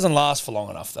mean, that doesn't last for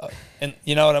long enough, though. And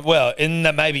you know what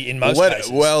maybe in most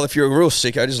cases. Well, if you're a real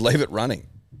sicko, just leave it running.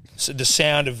 So the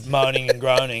sound of moaning and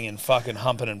groaning and fucking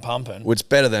humping and pumping. Well, it's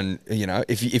better than,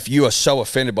 if you are so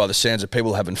offended by the sounds of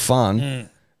people having fun.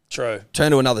 True.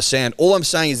 Turn to another sound. All I'm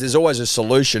saying is there's always a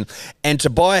solution. And to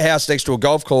buy a house next to a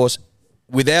golf course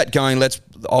without going,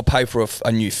 I'll pay for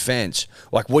a new fence.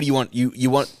 Like, what do you want? You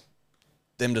want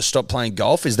them to stop playing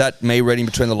golf? Is that me reading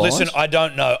between the lines? Listen, I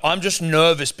don't know. I'm just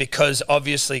nervous because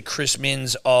obviously Chris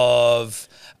Minns of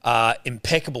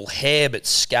impeccable hair but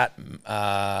scat.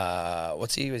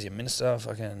 What's he? Was he a minister?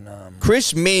 Fucking.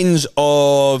 Chris Minns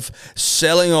of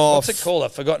selling off. What's it called?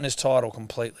 I've forgotten his title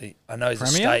completely. I know he's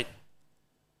Premier? a state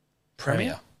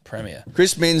Premier.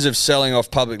 Chris Minns of selling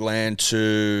off public land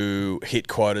to hit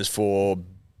quotas for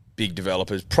big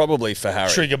developers, probably for Harry.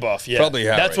 Triguboff, yeah. Probably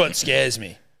Harry. That's what scares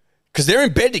me. Because they're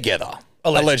in bed together,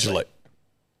 allegedly.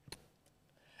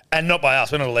 And not by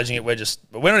us. We're not alleging it. We're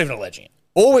not even alleging it.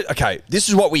 Okay, this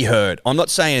is what we heard. I'm not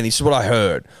saying anything. This is what I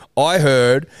heard. I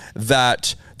heard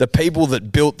that the people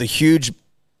that built the huge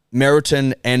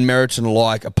Meriton and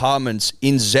Meriton-like apartments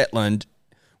in Zetland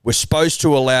were supposed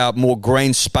to allow more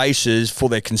green spaces for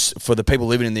the people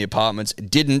living in the apartments.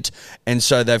 It didn't, and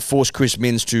so they've forced Chris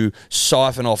Minns to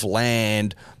siphon off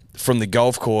land from the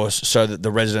golf course so that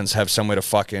the residents have somewhere to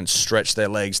fucking stretch their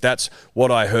legs. That's what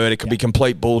I heard. It could be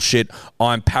complete bullshit.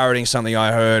 I'm parroting something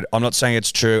I heard. I'm not saying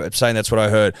it's true. I'm saying that's what I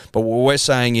heard. But what we're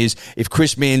saying is if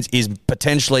Chris Minns is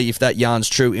potentially, if that yarn's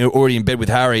true, already in bed with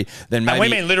Harry, then maybe...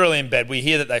 And we mean literally in bed. We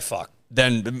hear that they fuck.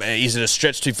 Then is it a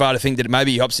stretch too far to think that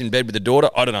maybe he hops in bed with the daughter?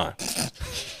 I don't know.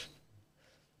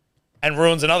 And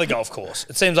ruins another golf course.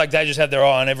 It seems like they just have their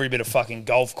eye on every bit of fucking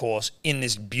golf course in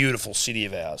this beautiful city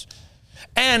of ours.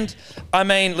 And, I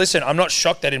mean, listen, I'm not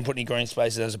shocked they didn't put any green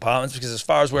spaces in those apartments because as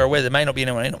far as we're aware, there may not be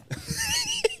anyone in them.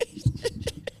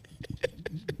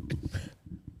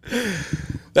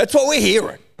 That's what we're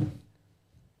hearing.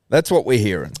 That's what we're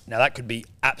hearing. Now, that could be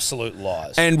absolute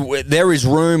lies. And there is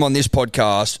room on this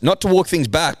podcast, not to walk things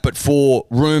back, but for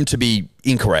room to be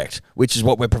incorrect, which is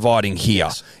what we're providing here.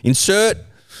 Yes. Insert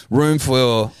room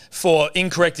for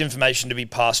incorrect information to be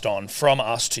passed on from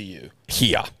us to you.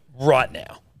 Here. Right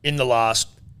now. In the last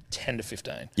 10 to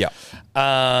 15. Yeah.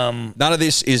 None of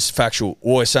this is factual.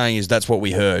 All we're saying is that's what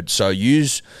we heard. So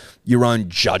use your own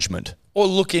judgment. Or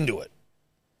look into it.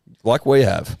 Like we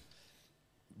have.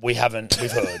 We've heard.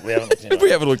 We haven't looked into it. We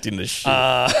haven't looked into shit.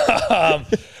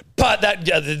 But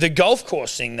the golf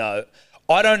course thing, though,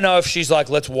 I don't know if she's like,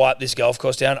 let's wipe this golf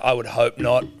course down. I would hope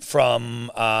not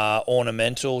from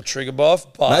Ornamental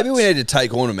Triggerboff. But maybe we need to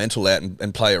take Ornamental out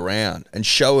and play around and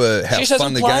show her how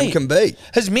fun the game can be.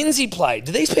 Has Minzy played?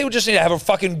 Do these people just need to have a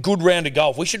fucking good round of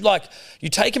golf? We should you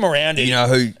take him around. You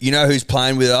know who's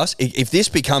playing with us? If this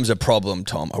becomes a problem,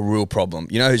 Tom, a real problem,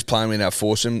 you know who's playing in our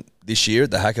foursome this year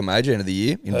at the Hacker Major end of the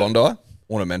year in Bondi?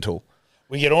 Ornamental.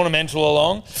 We get Ornamental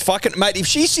along. Fucking mate, if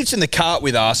she sits in the cart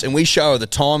with us and we show her the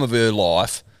time of her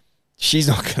life, she's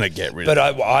not going to get rid of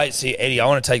it. But I see, Eddie, I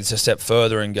want to take this a step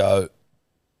further and go,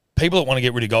 people that want to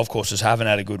get rid of golf courses haven't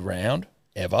had a good round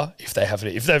ever. If they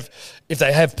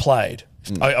have played,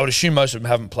 I would assume most of them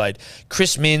haven't played.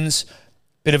 Chris Minns,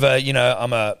 bit of a,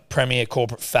 I'm a premier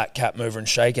corporate fat cat mover and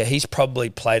shaker. He's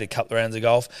probably played a couple of rounds of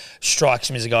golf.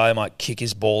 Strikes me as a guy who might kick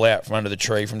his ball out from under the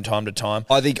tree from time to time.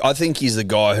 I think he's the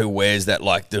guy who wears that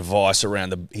device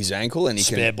around his ankle and he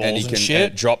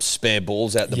can drop spare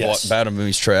balls out the bottom of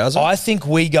his trouser. I think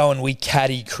we go and we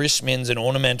caddy Chris Minns and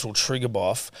Ornamental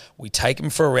Triggerboff. We take him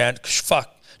for a round.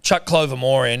 Chuck Clover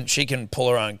Moore in. She can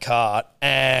pull her own cart.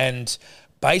 And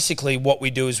basically what we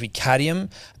do is we caddy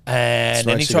him. And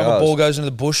anytime a ball goes into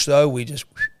the bush, though, we just...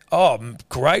 Oh,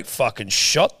 great fucking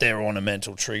shot there,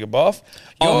 Ornamental Triggerboff.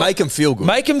 Make them feel good.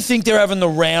 Make them think they're having the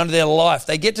round of their life.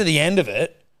 They get to the end of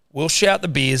it, we'll shout the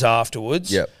beers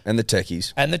afterwards. Yep, and the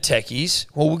techies.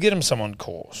 Well, we'll get them some on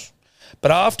course. But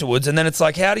afterwards, and then it's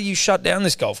like, how do you shut down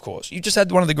this golf course? You just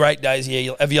had one of the great days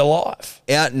of your life.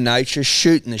 Out in nature,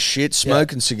 shooting the shit,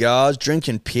 smoking cigars,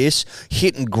 drinking piss,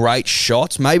 hitting great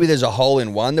shots. Maybe there's a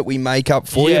hole-in-one that we make up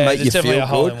for you, make you feel good. A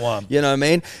hole-in-one. You know what I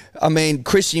mean? I mean,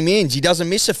 Chrissy Minns, he doesn't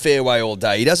miss a fairway all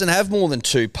day. He doesn't have more than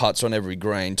 2 putts on every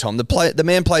green, Tom. The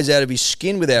man plays out of his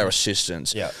skin with our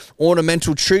assistance. Yeah.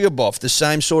 Ornamental Triggerboff, the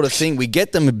same sort of thing. We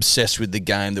get them obsessed with the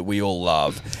game that we all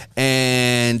love.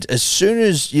 And as soon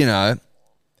as,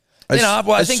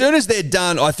 as soon as they're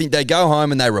done, I think they go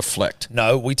home and they reflect.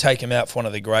 No, we take them out for one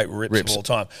of the great rips of all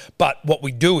time. But what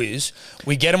we do is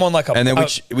we get them on and then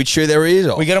we chew their ears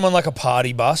off. We get them on a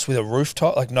party bus with a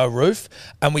rooftop, no roof,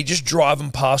 and we just drive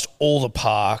them past all the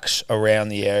parks around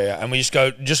the area, and we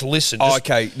just listen.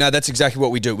 Okay, no, that's exactly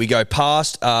what we do. We go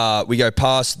past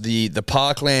the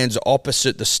parklands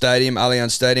opposite the stadium,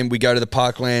 Allianz Stadium. We go to the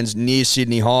parklands near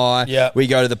Sydney High. Yeah. We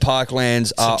go to the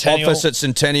parklands opposite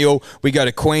Centennial. We go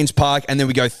to Queen's Park, and then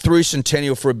we go through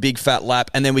Centennial for a big fat lap,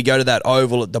 and then we go to that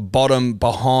oval at the bottom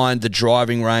behind the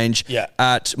driving range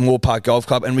at Moore Park Golf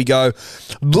Club, and we go,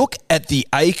 look at the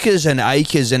acres and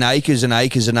acres and acres and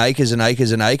acres and acres and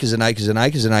acres and acres and acres and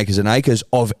acres and acres and acres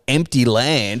of empty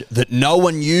land that no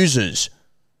one uses.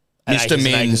 Mr.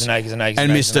 Minns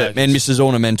and Mrs.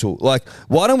 Ornamental. Like,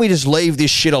 why don't we just leave this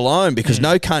shit alone? Because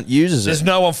no cunt uses There's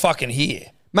no one fucking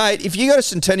here. Mate, if you go to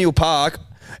Centennial Park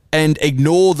and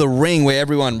ignore the ring where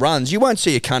everyone runs, you won't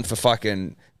see a cunt for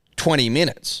fucking 20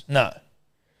 minutes. No.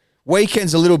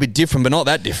 Weekend's a little bit different, but not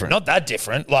that different. Not that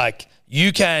different. Like,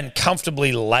 you can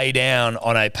comfortably lay down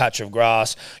on a patch of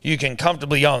grass. You can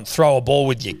comfortably go and throw a ball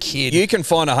with your kid. You can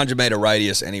find a 100-metre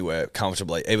radius anywhere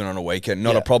comfortably, even on a weekend.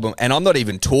 Not a problem. And I'm not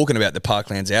even talking about the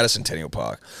parklands out of Centennial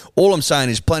Park. All I'm saying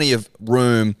is plenty of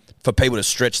room for people to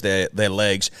stretch their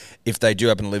legs if they do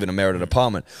happen to live in a merited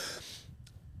apartment.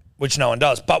 Which no one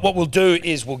does. But what we'll do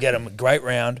is we'll get them a great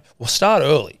round. We'll start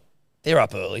early. They're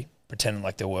up early, pretending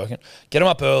like they're working. Get them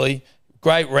up early.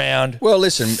 Great round. Well,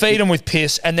 listen. Feed them with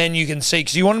piss, and then you can see,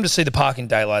 because you want them to see the park in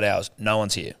daylight hours. No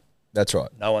one's here. That's right.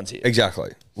 No one's here.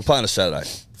 Exactly. We're playing a Saturday.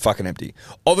 Fucking empty.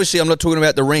 Obviously, I'm not talking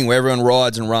about the ring where everyone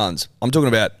rides and runs. I'm talking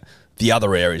about the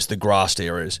other areas, the grassed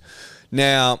areas.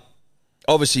 Now,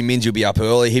 obviously, Minzy will be up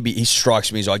early. He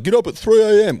strikes me. He's like, get up at 3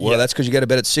 a.m. Well, that's because you go to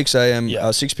bed at 6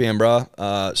 a.m., 6 p.m.,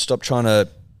 bruh. Stop trying to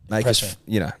make us,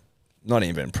 not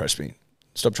even impress me.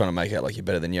 Stop trying to make out like you're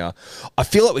better than you are. I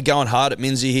feel like we're going hard at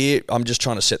Minzy here. I'm just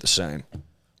trying to set the scene.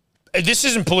 This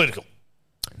isn't political.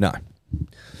 No.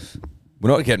 We're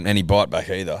not getting any bite back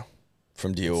either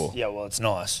from Dior. Yeah, well, it's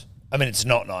nice. I mean, it's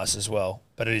not nice as well,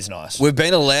 but it is nice. We've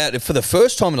been allowed, for the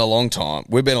first time in a long time,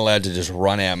 we've been allowed to just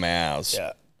run our mouths.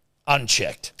 Yeah.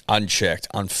 Unchecked,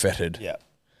 unfettered. Yeah.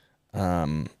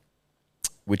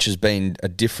 which has been a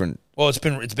different. Well, it's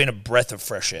been a breath of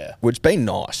fresh air. Well, it's been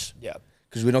nice. Yeah.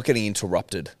 Because we're not getting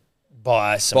interrupted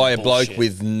By a bloke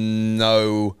with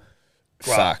no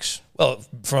facts. Well,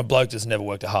 from a bloke that's never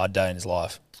worked a hard day in his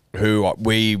life. Who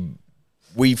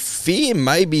we fear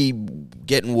may be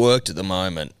getting worked at the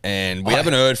moment, and we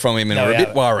haven't heard from him, and we're a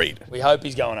bit worried. We hope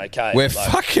he's going okay. We're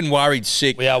fucking worried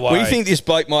sick. We are worried. We think this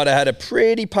bloke might have had a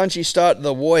pretty punchy start to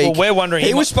the week. Well, we're wondering...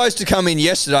 He was supposed to come in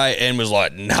yesterday and was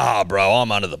like, nah, bro,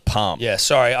 I'm under the pump. Yeah,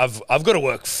 sorry, I've got to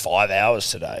work 5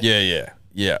 hours today.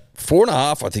 Yeah.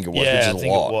 4.5, I think it was, which is a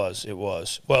lot. It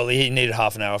was. Well, he needed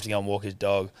half an hour off to go and walk his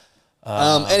dog.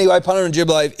 Anyway, punter and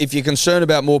dribbler, if you're concerned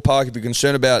about Moore Park, if you're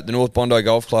concerned about the North Bondi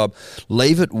Golf Club,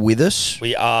 leave it with us.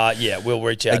 We are, we'll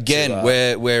reach out. Again,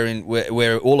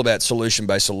 we're all about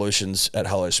solution-based solutions at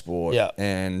Hello Sport,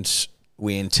 and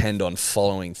we intend on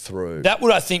following through. That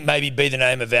would, I think, maybe be the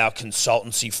name of our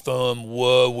consultancy firm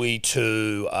were we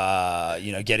to,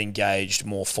 get engaged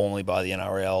more formally by the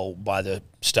NRL, by the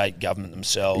state government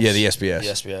themselves. Yeah, the SBS. The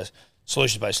SBS.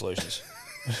 Solutions-based solutions.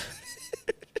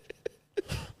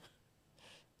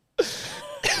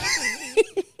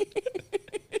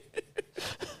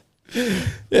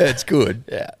 Yeah, it's good.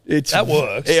 Yeah, that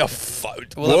works. Yeah,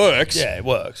 works. Yeah, it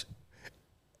works.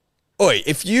 Oi,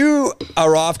 if you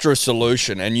are after a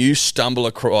solution and you stumble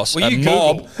across a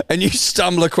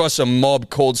mob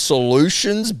called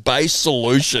Solutions-Based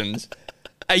Solutions,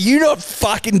 are you not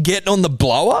fucking getting on the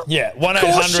blower? Yeah, 1-800. Of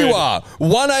course you are.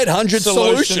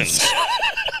 1-800-Solutions.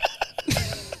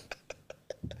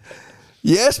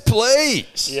 Yes,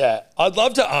 please. Yeah, I'd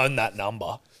love to own that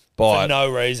number. Buy for it. No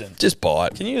reason. Just buy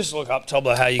it. Can you just look up,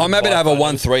 Tobler, how you I'm happy to have a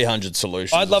 1-300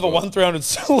 solution. I'd love a 1-300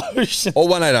 solution. Or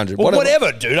 1-800. Well,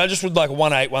 whatever, dude. I just would like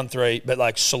 1-813, but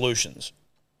like solutions.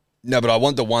 No, but I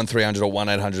want the 1-300 or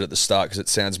 1-800 at the start because it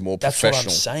sounds more professional.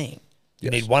 That's what I'm saying.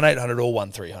 You need 1-800 or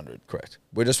 1-300. Correct.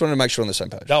 We just wanted to make sure we're on the same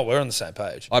page. No, we're on the same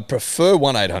page. I prefer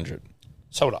 1-800.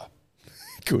 So would I.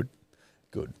 Good.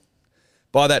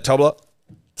 Buy that, Tobler.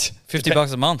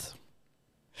 $50 a month.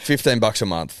 $15 a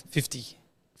month. 50.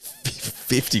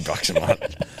 $50 a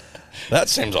month. That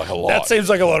seems like a lot. That seems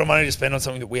like a lot of money to spend on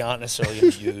something that we aren't necessarily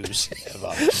going to use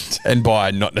ever. And buy,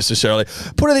 not necessarily.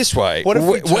 Put it this way. What if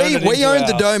we owned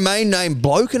the domain name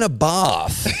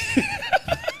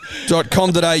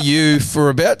blokeinabath.com.au for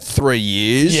about 3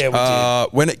 years. Yeah, we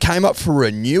did. When it came up for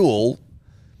renewal,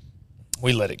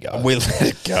 we let it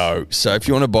go. So if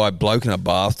you want to buy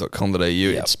blokeinabath.com.au,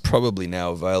 it's probably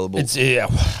now available. I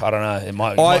don't know. It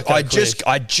might. I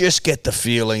just get the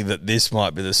feeling that this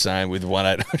might be the same with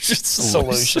 1-800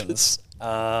 solutions.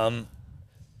 Although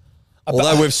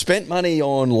we've spent money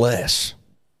on less.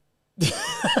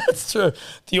 That's true.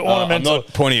 The ornamental. I'm not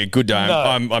pointing at Good Dome.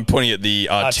 No. I'm pointing at the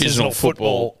artisanal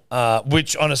football.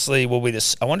 Which honestly will be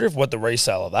this. I wonder what the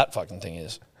resale of that fucking thing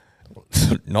is.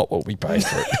 Not what we paid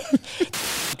for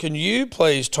it. Can you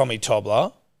please, Tommy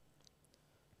Tobler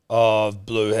of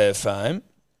Blue Hair fame,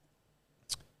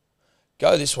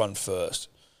 go this one first.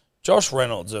 Josh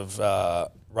Reynolds of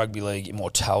Rugby League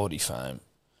Immortality fame.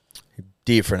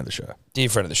 Dear friend of the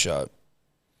show.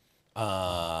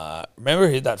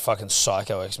 Remember that fucking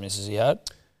psycho ex-missus he had?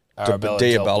 Arabella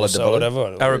Del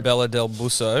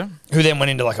Busso. Who then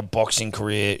went into like a boxing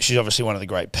career. She's obviously one of the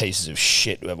great pieces of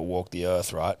shit who ever walked the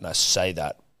earth, right? And I say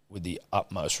that with the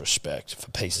utmost respect for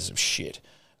pieces of shit.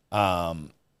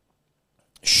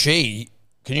 She,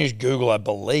 can you just Google, I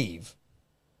believe,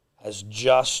 has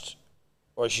just,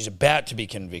 or she's about to be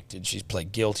convicted. She's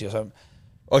pled guilty or something.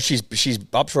 Oh, she's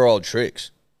up for old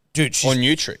tricks. Dude, she's or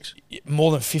new tricks.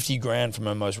 More than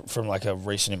 $50,000 from like a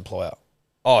recent employer.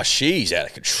 Oh, she's out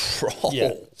of control.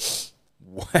 Yeah.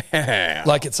 Wow.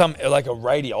 Like it's like a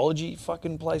radiology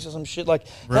fucking place or some shit. Like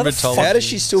how does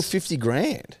she steal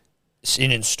 $50,000?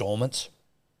 In installments.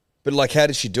 But like, how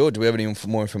did she do it? Do we have any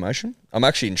more information? I'm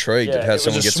actually intrigued at how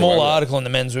someone gets away with it. It was a small article in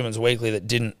the Men's Women's Weekly that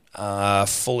didn't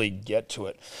fully get to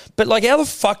it. But like, how the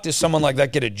fuck does someone like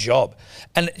that get a job?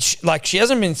 And she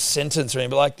hasn't been sentenced or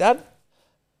anything, but like that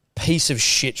piece of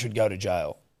shit should go to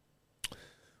jail.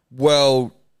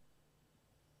 Well,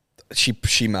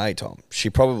 she may, Tom. She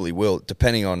probably will,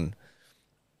 depending on,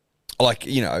 like,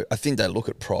 you know, I think they look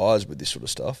at priors with this sort of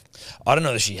stuff. I don't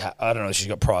know that I don't know if she's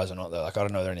got priors or not though. Like, I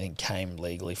don't know that anything came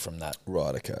legally from that.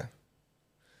 Right. Okay.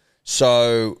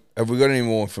 So, have we got any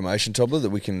more information, Tobler, that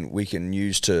we can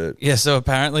use to? Yeah. So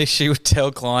apparently, she would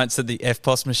tell clients that the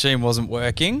FPOS machine wasn't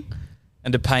working,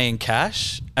 and to pay in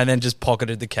cash, and then just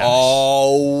pocketed the cash.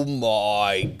 Oh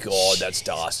my God, that's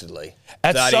dastardly.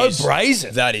 That's so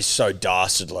brazen. That is so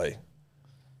dastardly.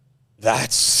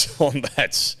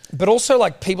 That's. But also,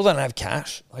 like, people don't have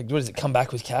cash. Like, what does it come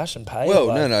back with cash and pay? Well,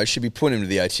 like, no. She'd be putting him to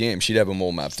the ATM. She'd have them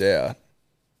all mapped out.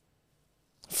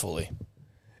 Fully.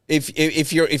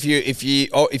 If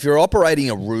you're operating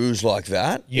a ruse like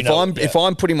that, if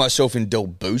I'm putting myself in Del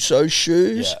Busso's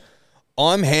shoes,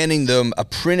 I'm handing them a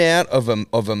printout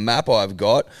of a map I've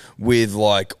got with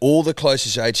like all the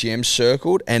closest ATMs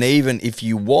circled, and even if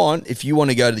you want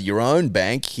to go to your own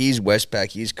bank, here's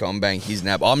Westpac, here's CommBank, here's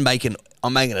NAB. I'm making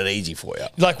it easy for you.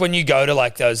 Like when you go to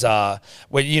like those,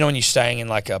 when you're staying in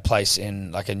like a place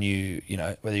in like a new,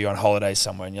 whether you're on holiday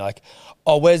somewhere, and you're like,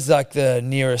 oh, where's like the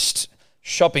nearest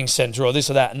shopping centre or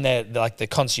this or that, and they're like the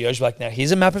concierge, like, now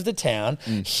here's a map of the town,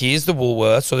 here's the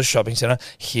Woolworths or the shopping centre,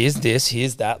 here's this,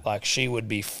 here's that. Like, she would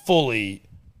be fully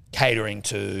catering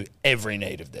to every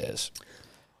need of theirs.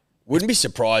 Wouldn't be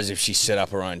surprised if she set up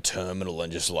her own terminal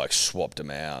and just like swapped them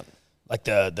out, like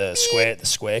the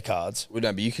square cards. Well,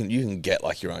 no, but you can get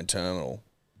like your own terminal.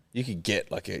 You could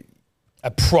get like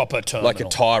a proper terminal, like a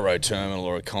Tyro terminal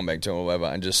or a CommBank terminal or whatever,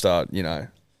 and just start,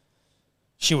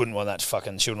 She wouldn't want that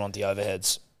she wouldn't want the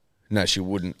overheads. No, she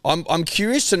wouldn't. I'm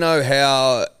curious to know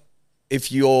how,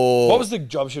 if you're... What was the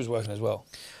job she was working as well?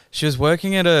 She was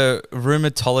working at a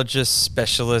rheumatologist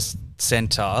specialist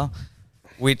centre,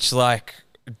 which like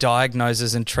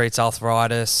diagnoses and treats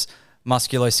arthritis,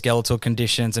 musculoskeletal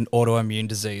conditions, and autoimmune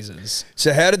diseases.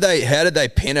 So how did they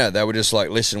pin her? They were just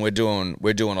like, listen, we're doing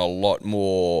a lot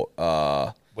more...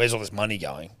 Where's all this money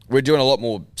going? We're doing a lot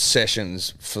more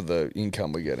sessions for the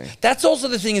income we're getting. That's also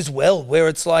the thing as well, where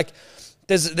it's like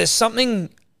there's something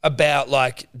about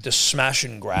like the smash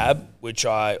and grab, which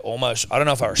I don't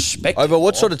know if I respect. Over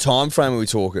what sort of time frame are we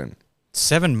talking?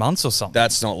 7 months or something.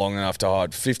 That's not long enough to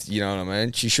hide 50. You know what I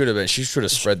mean? She should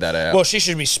have spread that out. Well, she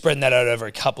should be spreading that out over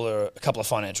a couple of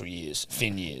financial years,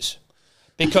 fin years.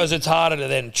 Because it's harder to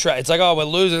then it's like, oh, we're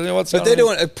losing. But they're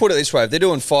doing, put it this way, if they're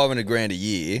doing $500,000 a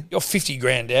year, you're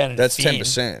 $50,000 down. That's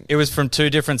 10%. It was from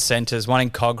two different centres, one in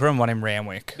Cogra and one in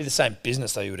Randwick. Be the same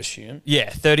business though, you would assume.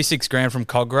 Yeah, $36,000 from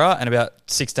Cogra and about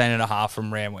 16.5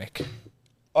 from Randwick.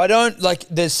 I don't like.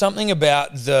 There's something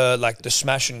about the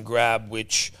smash and grab,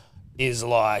 which is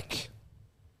like,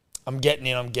 I'm getting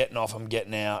in, I'm getting off, I'm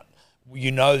getting out.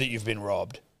 You know that you've been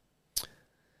robbed.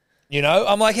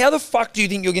 I'm like, how the fuck do you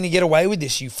think you're going to get away with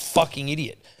this, you fucking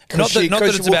idiot? Not that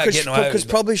it's about getting away with it. Because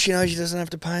probably she knows she doesn't have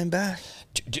to pay him back.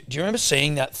 Do you remember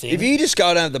seeing that thing? If you just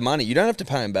go down to the money, you don't have to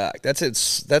pay him back. That's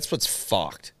what's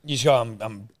fucked. You just go,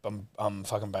 I'm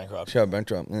fucking bankrupt. Sure,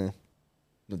 bankrupt. Yeah.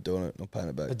 Not doing it, not paying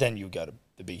it back. But then you go to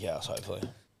the big house, hopefully.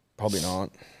 Probably not.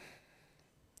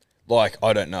 Like,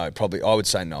 I don't know. Probably, I would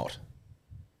say not.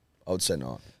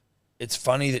 It's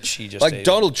funny that she just... Like,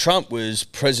 Donald Trump was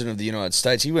president of the United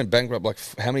States. He went bankrupt like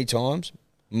how many times?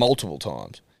 Multiple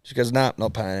times. She goes, nah,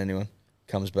 not paying anyone.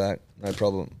 Comes back, no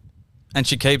problem. And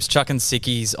she keeps chucking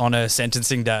sickies on her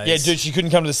sentencing days. Yeah, dude, she couldn't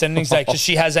come to the sentencing day because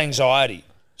she has anxiety.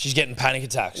 She's getting panic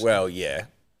attacks. Well, yeah.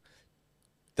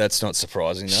 That's not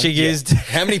surprising, though. She used...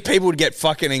 How many people would get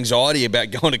fucking anxiety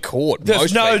about going to court?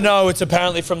 No, it's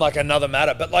apparently from like another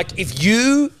matter. But like, if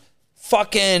you're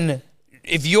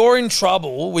in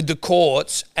trouble with the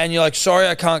courts and you're like, sorry,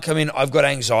 I can't come in, I've got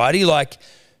anxiety, like,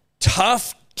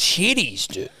 tough titties,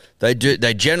 dude. They do.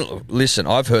 They generally... Listen,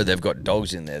 I've heard they've got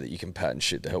dogs in there that you can pat and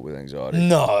shit to help with anxiety.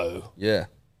 No. Yeah.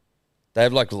 They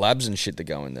have like labs and shit that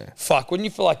go in there. Fuck, wouldn't you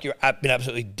feel like you've been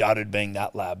absolutely dudded being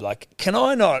that lab? Like, can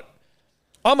I not...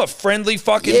 I'm a friendly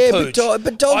fucking pooch.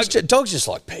 But dogs just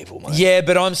like people, mate. Yeah,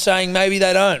 but I'm saying maybe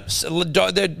they don't.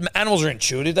 Animals are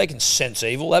intuitive. They can sense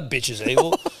evil. That bitch is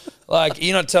evil. Like,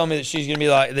 you're not telling me that she's going to be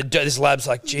like, this lab's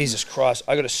like, Jesus Christ,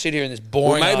 I got to sit here in this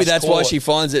boring Well, maybe that's court. why she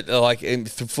finds it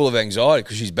full of anxiety,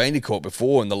 because she's been to court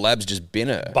before and the lab's just been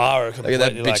her. Bar her completely.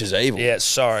 That bitch is evil. Yeah,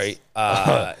 sorry.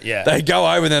 Yeah. They go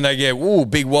over and then they get, ooh,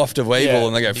 big waft of evil,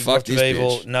 and they go, fuck this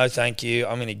bitch. No, thank you.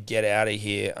 I'm going to get out of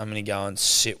here. I'm going to go and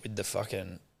sit with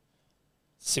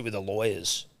the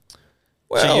lawyers.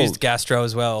 Well, she used gastro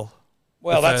as well.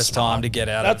 Well, that's first time to get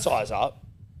out. That's eyes up.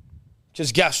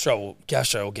 Because gastro will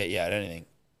get you out of anything,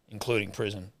 including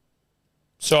prison.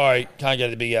 Sorry, can't get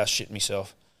to the big house shit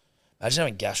myself. Imagine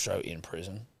having gastro in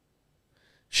prison.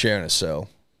 Sharing a cell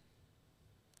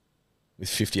with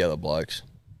 50 other blokes.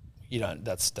 You don't.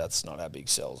 That's not how big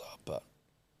cells are. But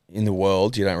in the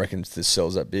world, you don't reckon the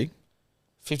cells that big?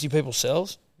 50 people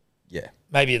cells? Yeah.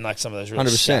 Maybe in like some of those really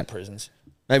 100% prisons.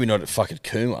 Maybe not at fucking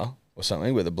Cooma or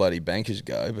something where the bloody bankers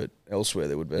go, but elsewhere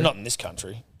there would be. Not in this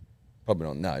country.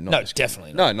 Probably not. No,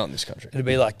 definitely not. not. No, not in this country. It'd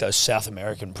be like those South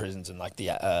American prisons and like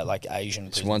the like Asian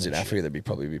prisons. The ones in Africa that'd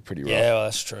probably be pretty rough. Yeah, well,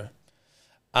 that's true.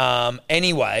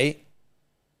 Anyway,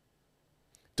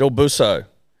 Del Busso.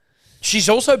 She's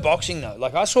also boxing though.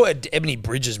 Like I saw Ebony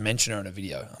Bridges mention her in a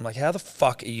video. I'm like, how the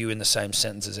fuck are you in the same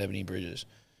sentence as Ebony Bridges,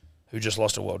 who just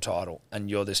lost a world title, and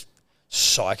you're this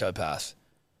psychopath?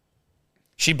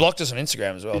 She blocked us on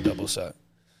Instagram as well, Double So.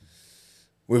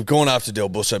 We've gone after Del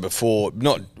Busso before.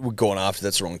 Not we've gone after.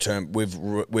 That's the wrong term. We've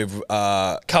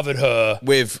Covered her.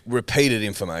 We've repeated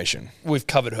information. We've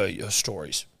covered her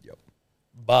stories. Yep.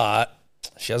 But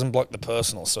she hasn't blocked the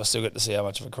personal, so I still get to see how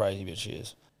much of a crazy bitch she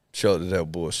is. Shout out to Del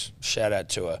Buss. Shout out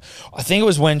to her. I think it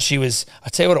was when she was, I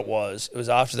tell you what it was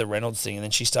after the Reynolds thing, and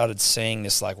then she started seeing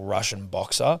this like Russian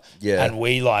boxer. Yeah. And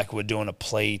we like were doing a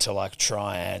plea to like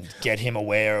try and get him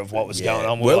aware of what was going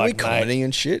on. Were like, we commenting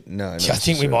and shit? No, I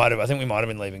think we might have. I think we might have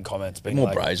been leaving comments. Being More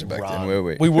like, brazen back then, run. were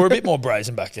we? We were a bit more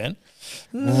brazen back then.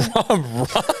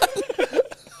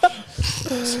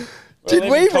 Did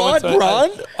we write run?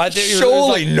 I think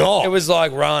Surely not. It was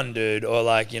like run, dude, or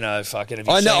like, you know, fucking. Have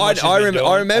you I know. seen what she's been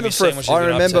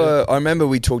doing? I remember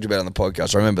we talked about it on the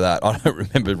podcast. I remember that. I don't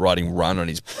remember writing run on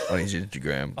his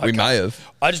Instagram. We may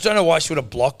have, I just don't know why she would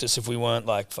have blocked us if we weren't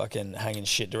like fucking hanging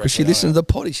shit directly. because she listened to the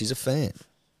potty. She's a fan.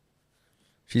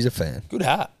 She's a fan. Good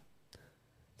hat.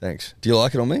 Thanks. Do you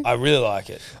like it on me? I really like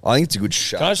it. I think it's a good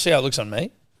shade. Can I just see how it looks on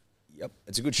me? Yep,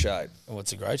 it's a good shade. Oh,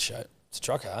 it's a great shape. It's a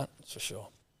trucker hat, that's for sure.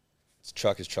 It's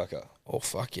trucker's trucker. Oh,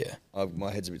 fuck yeah.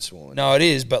 My head's a bit swollen. No, it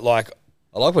is, but like,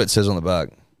 I like what it says on the back.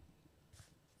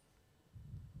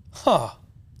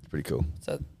 It's pretty cool. Is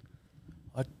that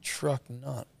a truck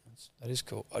nut? That is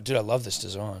cool. Oh, dude, I love this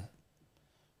design.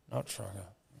 Nut trucker.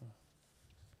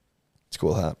 It's a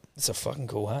cool hat. It's a fucking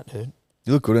cool hat, dude.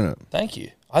 You look good in it. Thank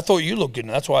you. I thought you looked good,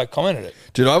 and that's why I commented it.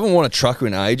 Dude, I haven't worn a trucker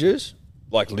in ages.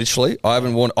 Like literally, I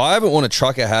haven't worn a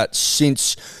trucker hat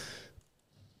since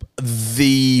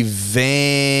the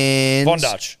Vans.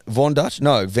 Von Dutch?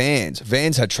 No, Vans.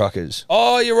 Vans had truckers.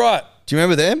 Oh, you're right. Do you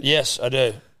remember them? Yes, I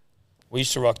do. We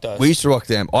used to rock those. We used to rock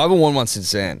them. I haven't worn one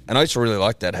since then, and I used to really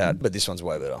like that hat, but this one's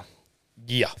way better.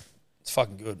 Yeah, it's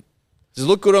fucking good. Does it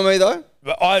look good on me though?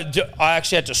 But I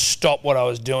actually had to stop what I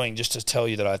was doing just to tell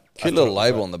you that I. Cute little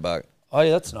label on the back. Oh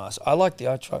yeah, that's nice. I like the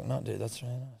iTruck nut, dude. That's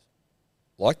really nice.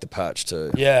 Like the patch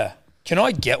too. Yeah. Can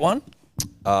I get one?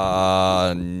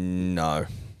 No.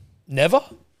 Never?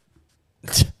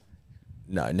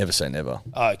 No, never say never.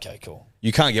 Oh, okay, cool.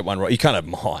 You can't get one right. You can't have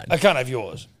mine. I can't have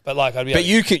yours, but like I'd be. But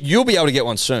you'll be able to get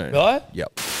one soon. Will I?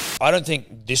 Yep. I don't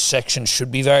think this section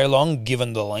should be very long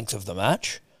given the length of the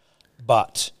match,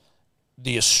 but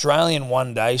the Australian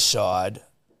one-day side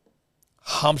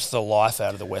humped the life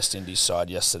out of the West Indies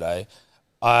side yesterday.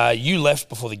 You left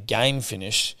before the game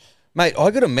finished. Mate,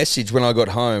 I got a message when I got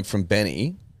home from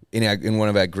Benny in one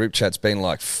of our group chats being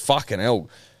like, fucking hell,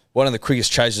 one of the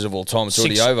quickest chases of all time. It's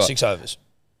already over. 6 overs.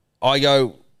 I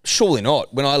go, surely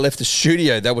not. When I left the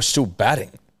studio, they were still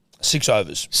batting. 6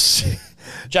 overs.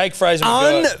 Jake Fraser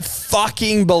McGirt.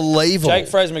 Unfucking believable. Jake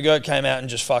Fraser McGirt came out and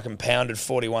just fucking pounded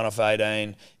 41 off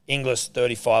 18. Inglis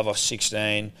 35 off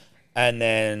 16. And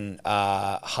then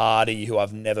Hardy, who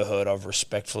I've never heard of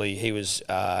respectfully, he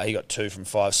got 2 from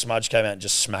 5. Smudge came out and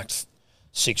just smacked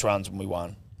 6 runs and we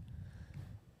won.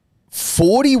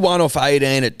 41 off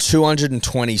 18 at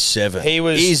 227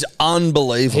 is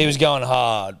unbelievable. He was going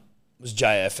hard. It was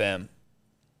JFM.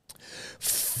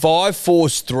 5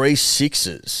 4s, 3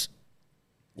 6s.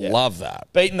 Yeah. Love that.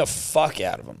 Beating the fuck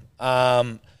out of him.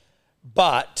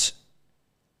 But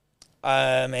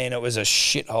I mean, it was a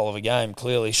shithole of a game.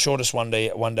 Clearly, shortest one day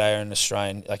in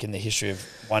Australian, like in the history of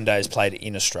one days played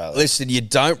in Australia. Listen, you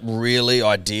don't really,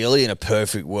 ideally, in a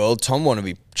perfect world, Tom, want to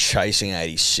be chasing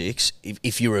 86.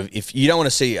 If you don't want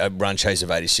to see a run chase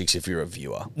of 86, if you're a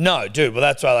viewer. No, dude. Well,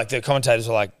 that's why. Like the commentators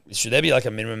are like, should there be like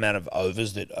a minimum amount of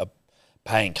overs that a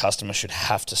paying customer should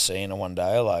have to see in a one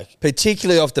day? Like,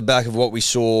 particularly off the back of what we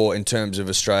saw in terms of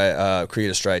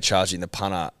Cricket Australia charging the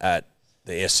punter at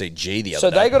the SCG the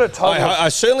other day. So they got a total. I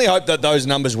certainly hope that those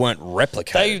numbers weren't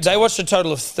replicated. They watched a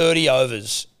total of 30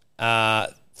 overs,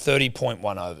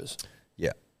 30.1 overs.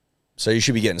 Yeah. So you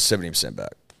should be getting 70%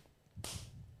 back.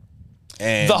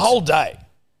 And the whole day,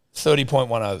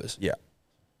 30.1 overs. Yeah.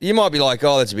 You might be like,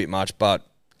 oh, that's a bit much, but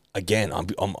again,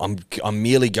 I'm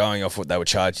merely going off what they were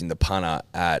charging the punter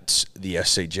at the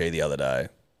SCG the other day.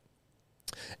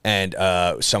 And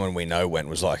someone we know went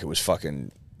was like, it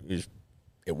wasn't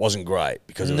great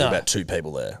because there were about 2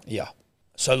 people there. Yeah.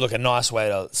 So, look, a nice way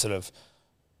to sort of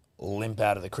limp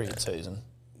out of the cricket season.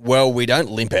 Well, we don't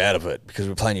limp out of it because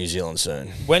we're playing New Zealand soon.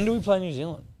 When do we play New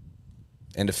Zealand?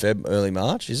 End of Feb, early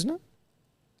March, isn't it?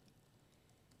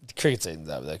 The cricket season's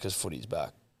over there because footy's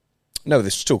back. No,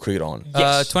 there's still cricket on.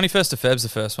 Yes. 21st of Feb's the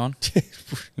first one.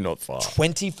 Not far.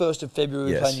 21st of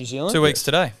February we play New Zealand? 2 weeks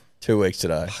today. 2 weeks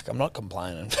today. Fuck, I'm not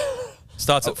complaining.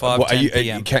 Starts at 5:10 What,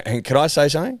 p.m. Can I say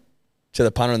something to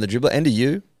the punter and the dribbler and to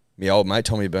you, my old mate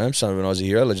Tommy Burns, son of an Aussie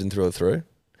hero, legend through and through?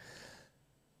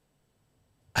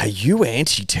 Are you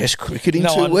anti-Test cricket in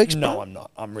 2 weeks? No, bro? I'm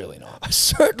not. I'm really not. I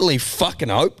certainly fucking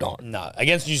hope not. No,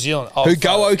 against New Zealand. Oh, Who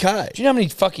go fuck. okay? Do you know how many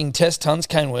fucking Test tons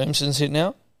Kane Williamson's hit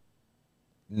now?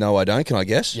 No, I don't. Can I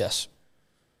guess? Yes,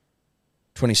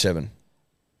 27.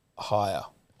 higher.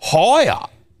 Higher.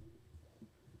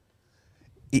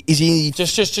 Is he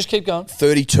Just keep going.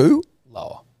 32?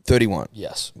 Lower. 31.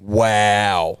 Yes.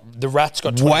 Wow. The Rats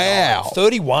got 29. Wow.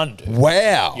 31, dude.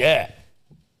 Wow. Yeah.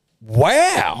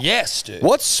 Wow. Yes, dude.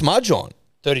 What's Smudge on?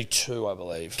 32, I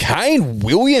believe. Kane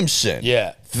Williamson.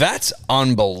 Yeah. That's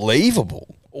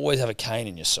unbelievable. Always have a Kane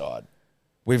in your side.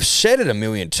 We've said it a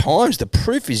million times. The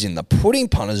proof is in the pudding,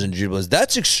 punters and dribblers.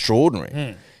 That's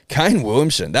extraordinary. Kane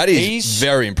Williamson, that is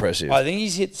very impressive. I think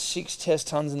he's hit 6 Test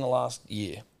tons in the last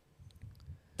year.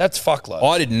 That's fuckload.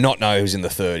 I did not know he was in the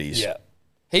 30s. Yeah.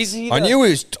 He's I knew he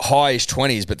was highish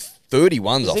 20s, but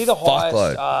 31's a Is he the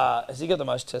fuckload. highest? Has he got the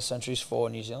most Test centuries for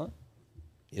New Zealand?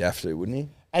 He'd have to, wouldn't he?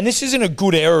 And this isn't a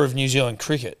good era of New Zealand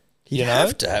cricket. He'd you know?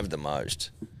 have to have the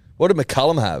most. What did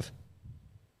McCullum have?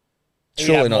 He'd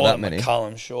Surely have not more that than many.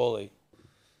 McCullum, surely.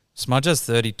 Smudge has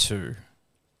 32.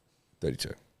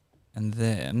 32. And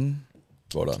then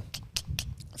Well done.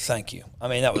 Thank you. I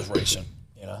mean, that was recent,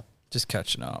 you know. just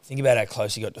catching up. Think about how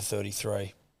close he got to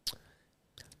 33.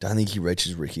 Don't think he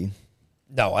reaches Ricky.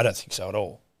 No, I don't think so at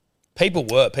all. People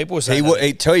were saying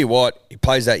He tell you what, he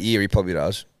plays that year, he probably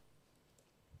does.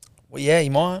 well, yeah, he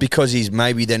might. Because he's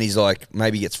maybe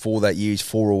gets 4 that year, he's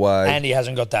 4 away. And he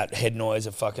hasn't got that head noise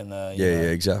of fucking... yeah,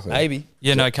 exactly. Maybe.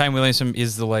 Yeah, no, Kane Williamson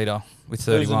is the leader with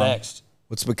Who's the 31. next?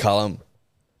 What's McCullum?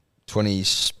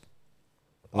 20s.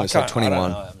 I It's like don't know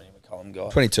 21. how many McCullum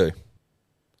got. 22.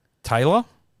 Taylor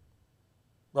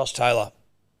Ross Taylor.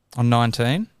 on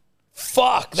 19.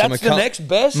 Fuck, So that's the next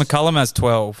best? McCullum has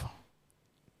 12.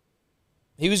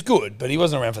 He was good, but he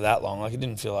wasn't around for that long. Like, it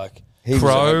didn't feel like...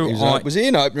 Crow Was he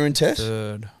an opener in Test?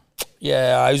 Third.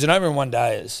 Yeah, he was an over in 1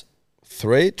 days.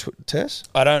 3 Test?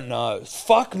 I don't know.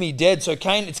 Fuck me dead. So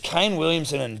it's Kane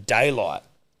Williamson and Daylight.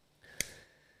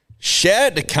 Shout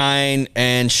out to Kane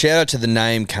and shout out to the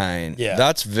name Kane. Yeah.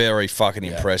 That's very fucking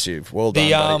impressive. Well done,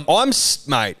 The, buddy.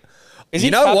 Mate. Is You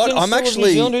he know captain what? still I'm of New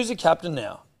actually- Zealand? Who's the captain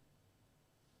now?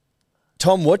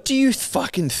 Tom, what do you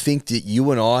fucking think that you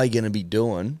and I are going to be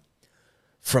doing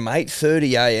from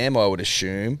 8:30 a.m., I would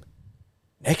assume,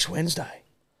 next Wednesday?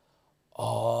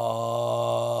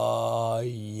 Oh,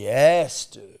 yes,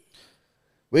 dude.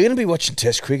 We're going to be watching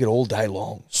Test cricket all day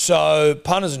long. So,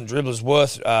 punters and dribblers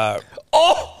worth...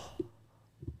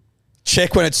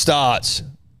 Check when it starts.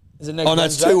 is it next Oh, no,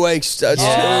 it's Wednesday? 2 weeks. That's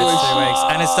Yeah, 2 it's weeks. 2 weeks.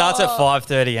 And it starts at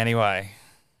 5:30 anyway.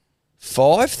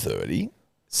 5:30?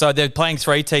 So they're playing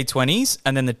 3 T20s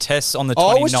and then the tests on the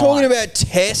 29th. I was talking about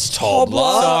Test,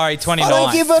 Tobler. Sorry, 29th. I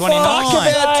don't give a 29th. fuck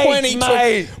about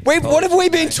Mate, 2020. What have we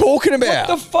been talking about?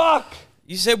 What the fuck?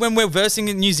 You said when we're versing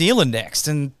in New Zealand next,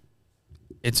 and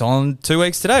it's on 2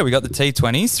 weeks today. We got the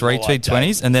T20s, 3 More like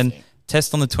T20s, Dave, and I then think.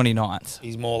 test on the 29th.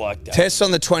 He's more like that. Test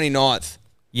on the 29th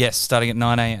Yes, starting at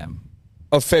 9 a.m.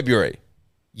 of February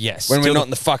Yes. when we're till not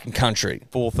in the fucking country.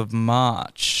 4th of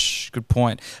March. Good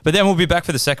point. But then we'll be back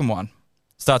for the second one.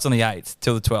 Starts on the 8th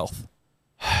till the 12th.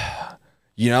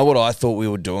 You know what I thought we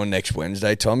were doing next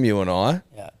Wednesday, Tom, you and I,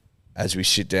 Yeah. as we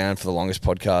sit down for the longest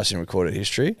podcast in recorded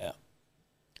history? Yeah.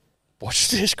 Watch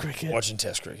Test cricket. Watching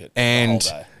Test cricket. And- the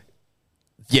whole day.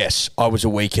 Yes, I was a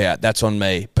week out. That's on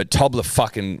me. But Tobler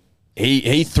fucking...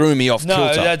 He threw me off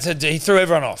No, kilter. he threw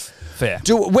everyone off. Fair.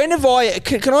 When have I...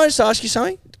 Can I just ask you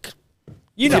something?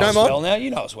 You If know you us don't mind? well now. You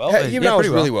know us well. You know us pretty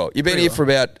well. really well. You've been here for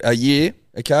about a year,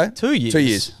 okay? 2 years. 2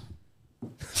 years.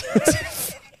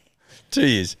 2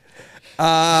 years.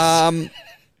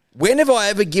 When have I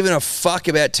ever given a fuck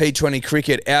about T20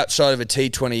 cricket outside of a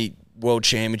T20 World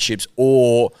Championships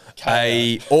or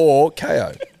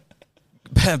KO?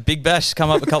 Big Bash come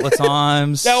up a couple of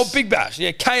times. Oh, Big Bash.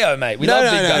 Yeah, KO, mate. We love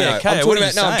Big Bash. Yeah, KO, I'm what talking are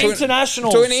you about no, I'm saying? talking-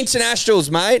 Internationals. I'm talking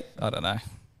internationals, mate. I don't know.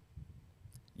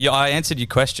 Yeah, I answered your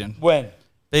question. When?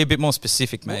 Be a bit more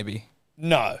specific, maybe.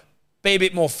 No. Be a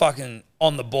bit more fucking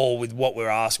on the ball with what we're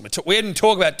asking. We didn't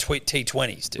talk about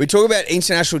T20s, dude. We talk about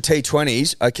international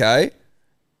T20s, okay,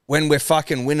 when we're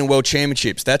fucking winning World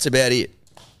Championships. That's about it.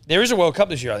 There is a World Cup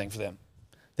this year, I think, for them.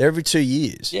 They're every 2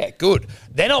 years. Yeah, good.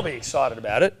 Then I'll be excited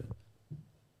about it.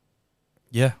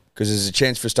 Yeah. Because there's a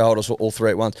chance for us to hold us all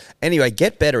three at once. Anyway,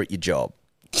 get better at your job.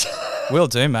 Will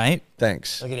do, mate.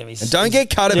 Thanks. Look at him. And don't get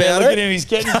cut Yeah, about look it. at him. He's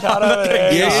getting cut over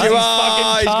there. Yes, He's you fucking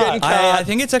are. He's cut. getting cut. I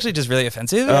think it's actually just really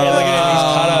offensive. Yeah, look at him. He's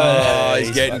cut over there. Oh,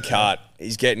 he's getting cut.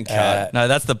 He's getting cut. No,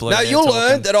 that's the blue. No, man you'll talking.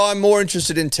 learn that I'm more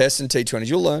interested in tests than T20s.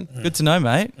 You'll learn. Good to know,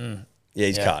 mate. Yeah,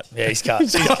 he's Yeah. cut. Yeah, he's cut.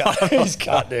 He's cut. He's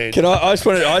cut, dude. Can I just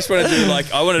want to do like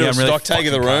I want to do Yeah, a I'm really stock take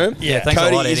of the fucking room. cut. Yeah, thanks a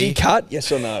Cody, lot, is he Eddie. cut?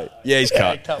 Yes or no? Yeah, he's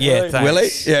cut. Yeah, thanks. Will he?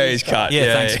 Yeah, he's cut.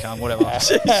 Yeah, thanks, cunt. Whatever.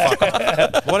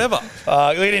 Whatever.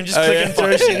 Look at him just clicking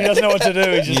through shit. He doesn't know what to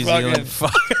do. He's just New fucking. Zealand.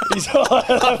 Fuck. He's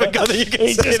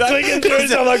just clicking through.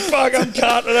 So I'm like, fuck, I'm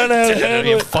cut. I don't know how to handle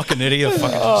You it. fucking idiot.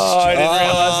 Fucking Oh, I didn't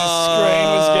realise his screen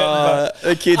was getting.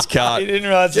 The kid's He cut. didn't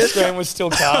realise the screen was still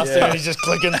casting. And he's just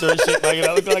clicking through shit, making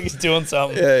it look like he's doing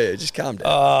something. Yeah, just calm down.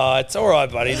 Oh, it's all right,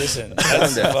 buddy. Listen,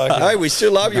 that's fucking. Hey, we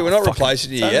still love you. We're not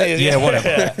replacing you yet. Yeah, whatever.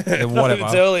 Yeah, whatever.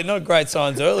 It's early. Not great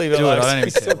signs early, but Do it, like, I don't even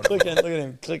he's still care, clicking. Look at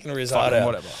him clicking his heart out.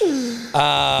 Whatever.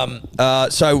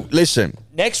 So listen.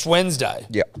 Next Wednesday,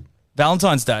 Yeah.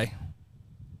 Valentine's Day.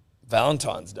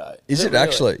 Valentine's Day. Is it really?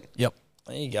 actually? Yep.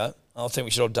 There you go. I think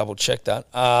we should all double check that.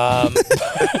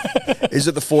 Is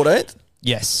it the 14th?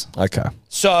 Yes. Okay.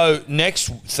 So next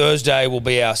Thursday will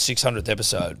be our 600th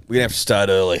episode. We're gonna have to start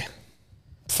early.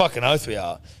 Fucking oath we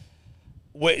are.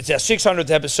 It's our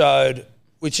 600th episode,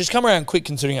 which has come around quick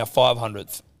considering our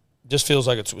 500th. Just feels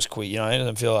like it was quick, you know. It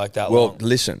doesn't feel like that Well, long.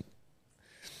 listen.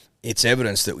 It's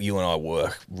evidence that you and I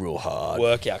work real hard.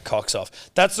 Work our cocks off.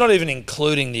 That's not even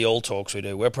including the all talks we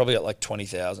do. We're probably at like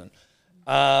 20,000.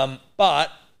 But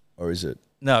Or is it?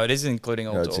 No, it is including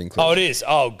all No, it's talk. included. oh, it is.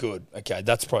 Oh, good. Okay,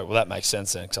 that's probably well. That makes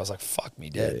sense then, because I was like, "Fuck me,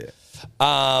 dead."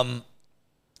 Yeah.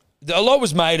 A lot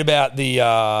was made about the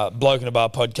Bloke in a Bar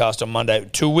podcast on Monday,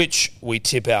 to which we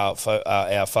tip our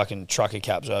fucking trucker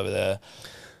caps over there.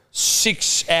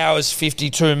 6 hours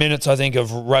 52 minutes, I think,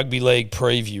 of rugby league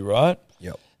preview. Right?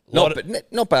 Yep. Lot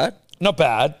Not bad. Not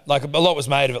bad. Like, a lot was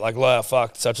made of it. Like, oh,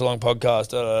 fuck, such a long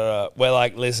podcast. We're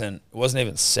like, listen, it wasn't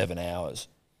even 7 hours.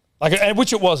 Like, and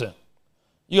which it wasn't.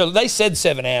 They said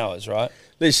 7 hours, right?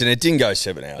 Listen, it didn't go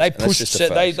 7 hours. They That's pushed just a it.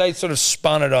 fact. They sort of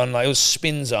spun it on, like, it was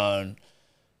spin zone.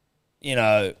 You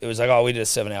know, it was like, oh, we did a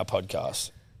 7 hour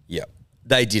podcast. Yeah.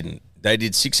 They didn't. They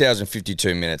did 6 hours and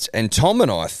 52 minutes. And Tom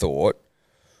and I thought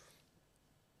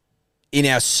in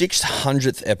our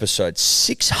 600th episode,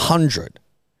 600,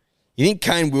 you think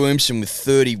Kane Williamson with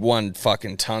 31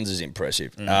 fucking tons is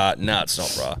impressive? No, it's not,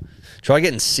 bruh. Try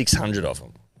getting 600 of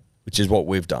them, which is what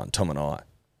we've done, Tom and I.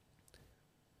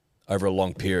 Over a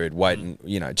long period,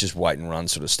 just wait and run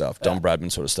sort of stuff, Don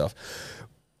Bradman sort of stuff.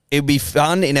 It'd be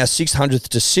fun in our 600th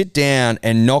to sit down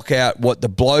and knock out what the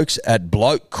blokes at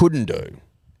Bloke couldn't do,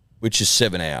 which is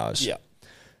 7 hours. Yeah.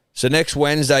 So next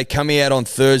Wednesday, coming out on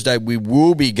Thursday, we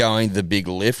will be going the big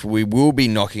lift. We will be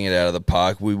knocking it out of the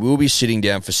park. We will be sitting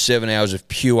down for 7 hours of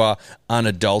pure,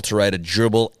 unadulterated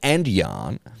dribble and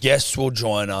yarn. Guests will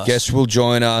join us. Guests will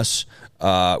join us.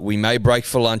 We may break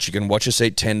for lunch. You can watch us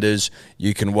eat tenders.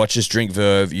 You can watch us drink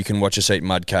Verve. You can watch us eat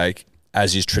mud cake,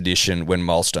 as is tradition when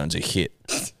milestones are hit.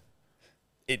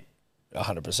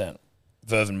 100%.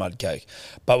 Verve and mud cake.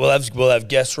 But we'll have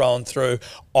guests rolling through.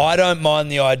 I don't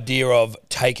mind the idea of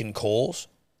taking calls.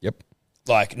 Yep.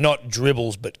 Like, not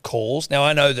dribbles, but calls. Now,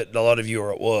 I know that a lot of you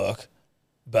are at work,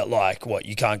 but like, what,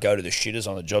 you can't go to the shitters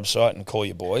on the job site and call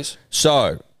your boys?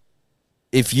 So,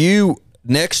 if you,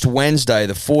 next Wednesday,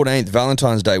 the 14th,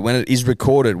 Valentine's Day, when it is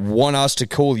recorded, want us to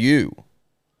call you,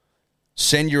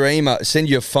 send your email, send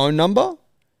your phone number.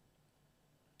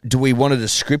 Do we want a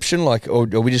description, or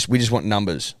we just want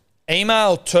numbers?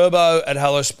 Email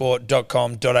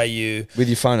turbo@hellosport.com.au With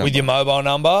your phone number. with your mobile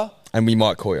number And we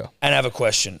might call you. and have a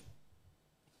question.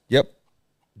 Yep.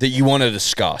 That you want to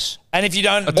discuss. And if you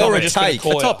don't, Or we're a just going to take.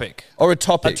 call A you. topic. Or a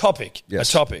topic. A topic. Yes.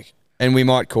 A topic. And we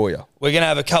might call you. We're going to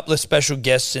have a couple of special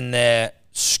guests in there.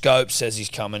 Scope says he's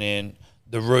coming in.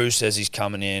 The Roo says he's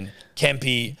coming in.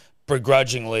 Kempy,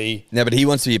 begrudgingly, No, but he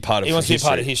wants to be a part of he wants to be a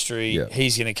part of history. history. Yeah.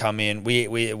 He's going to come in.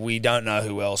 We don't know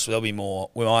who else. There'll be more.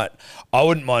 I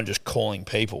wouldn't mind just calling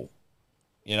people.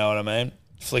 You know what I mean?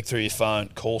 Flick through your phone,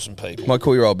 call some people. Might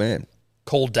call your old man.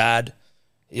 Call dad.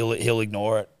 He'll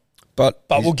ignore it. But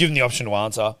We'll give him the option to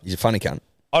answer. he's a funny cunt.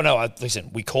 Oh, no, listen,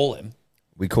 we call him.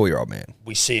 We call your old man.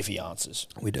 We see if he answers.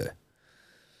 We do.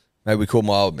 Maybe we call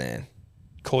my old man.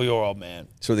 Call your old man.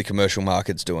 That's what the commercial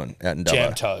market's doing out in Dubbo.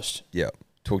 Jam toast. Yeah.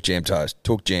 Talk jam toast.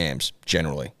 Talk jams,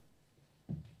 generally.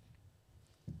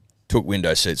 Took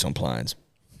window seats on planes.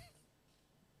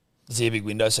 Is he a big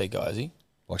window seat guy, is he?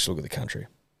 Likes to look at the country.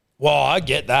 Well, I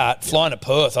get that. Flying to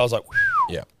Perth, I was like,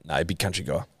 Yeah. No, big country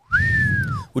guy.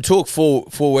 We'll talk four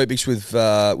Weet-Bix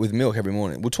with milk every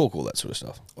morning. We'll talk all that sort of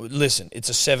stuff. listen, it's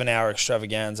a 7 hour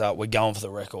extravaganza. We're going for the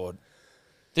record.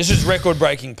 This is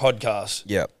record-breaking podcast.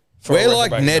 Yeah. For a We're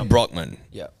like record-breaking Ned number. Brockman,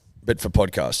 Yeah. but for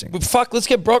podcasting. But fuck, let's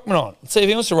get Brockman on. Let's see if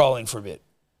he wants to roll in for a bit.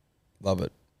 Love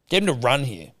it. Get him to run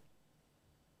here.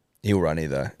 He'll run here,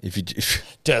 though. If Dude,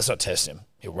 let's not test him.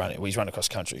 He'll run it. Well, he's run across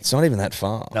country. it's not even that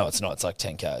far. No, it's not. It's like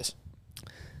 10 Ks.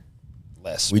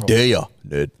 Less. We probably. dare you,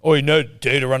 Ned. Oh, you know,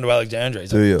 dare to run to Alexandria.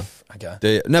 He's Do like, you? "Pff, okay.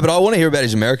 Dare you? No, but I want to hear about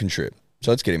his American trip.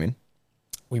 So let's get him in.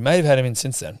 We may have had him in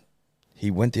since then.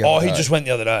 He went the Oh, other he day. just went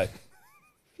the other day.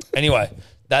 Anyway,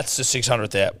 that's the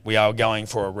 600th app. We are going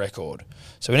for a record.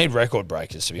 So we need record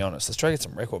breakers, to be honest. Let's try to get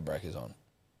some record breakers on.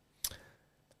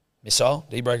 Missile,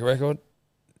 did he break a record?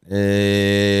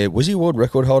 Was he a world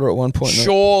record holder at one point? No?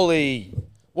 Surely.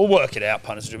 We'll work it out,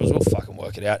 punters and dribblers. We'll fucking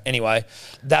work it out. Anyway,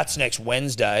 that's next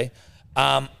Wednesday.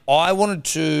 I wanted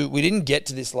to, we didn't get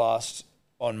to this last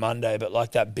on Monday, but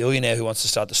like that billionaire who wants to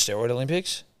start the steroid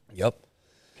Olympics. Yep.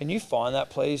 Can you find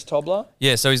that, please, Tobler?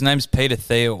 Yeah, so his name's Peter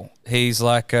Thiel. He's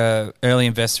like a early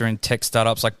investor in tech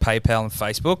startups like PayPal and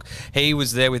Facebook. He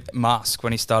was there with Musk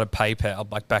when he started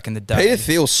PayPal, like back in the day. Peter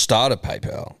Thiel started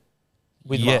PayPal.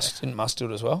 With Yeah. Musk. Didn't Musk do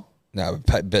it as well? No,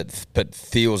 but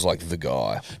Thiel's like the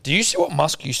guy. Do you see what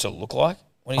Musk used to look like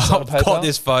when he I've started PayPal? got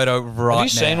this photo right now. Have you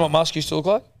seen what Musk used to look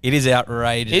like? It is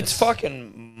outrageous. It's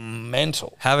fucking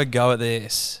mental. Have a go at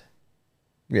this.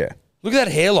 Yeah. Look at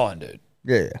that hairline, dude.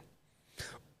 Yeah.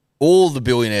 All the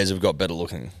billionaires have got better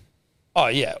looking. Oh,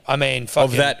 yeah. I mean,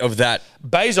 fucking Of that.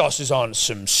 Bezos is on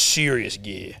some serious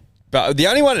gear. But the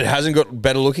only one that hasn't got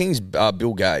better looking is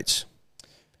Bill Gates.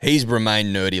 He's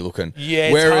remained nerdy looking. Yeah,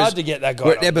 it's hard to get that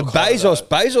guy to Yeah, but look like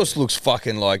Bezos looks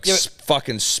fucking like Yeah,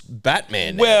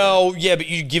 Batman. now. Well, yeah, but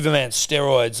you give a man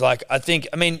steroids. Like,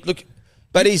 look,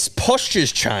 But his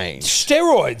posture's changed.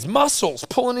 steroids, muscles,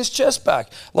 pulling his chest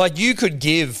back. Like, you could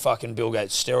give fucking Bill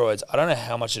Gates steroids. I don't know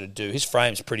how much it'd do. His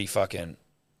frame's pretty fucking...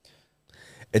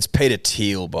 It's Peter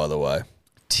Thiel, by the way.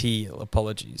 Teal,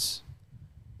 apologies.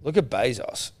 Look at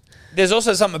Bezos. There's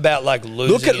also something about, like,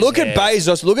 losing Look his at hair.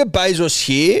 Bezos. Look at Bezos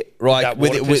here, right? That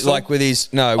water With pistol? like with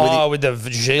his no, With the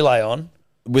gilet on.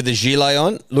 with the gilet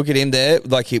on. Look at him there,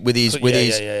 like with his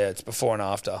Yeah. It's before and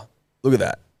after. Look at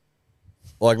that.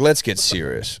 Like, let's get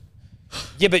serious.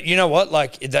 Yeah, but you know what?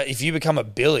 Like, if you become a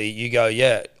Billy, you go,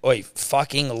 yeah, oi,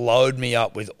 fucking load me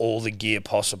up with all the gear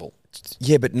possible.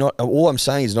 Yeah, but not all I'm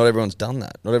saying is not everyone's done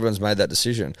that. Not everyone's made that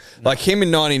decision. Like him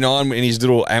in '99 in his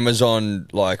little Amazon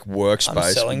like I'm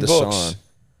workspace selling with the books. sign.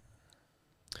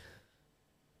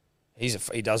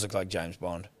 He does look like James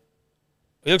Bond.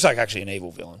 He looks like actually an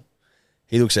evil villain.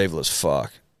 He looks evil as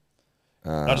fuck.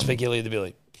 Not to speak illy of the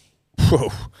Billy. Whoa.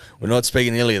 We're not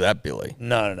speaking nearly of that, Billy.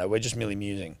 No. We're just merely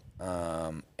musing.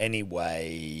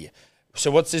 Anyway,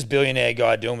 so what's this billionaire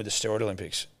guy doing with the steroid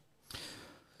Olympics?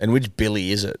 And which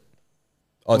Billy is it?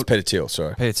 Oh, it's Peter Thiel.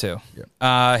 Sorry. Peter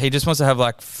Thiel. He just wants to have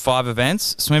like 5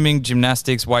 events: swimming,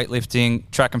 gymnastics, weightlifting,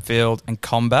 track and field, and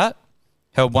combat,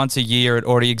 held once a year at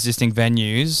already existing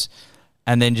venues,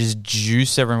 and then just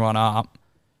juice everyone up,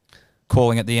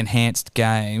 calling it the Enhanced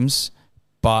Games.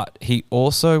 But he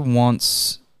also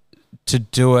wants to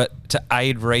do it to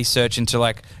aid research into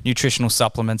like nutritional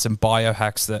supplements and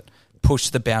biohacks that push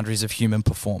the boundaries of human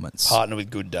performance. Partner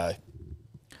with Good Day.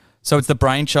 So it's the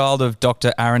brainchild of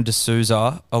Dr. Aaron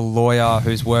D'Souza, a lawyer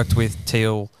who's worked with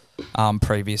Thiel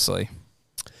previously.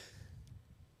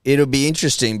 It'll be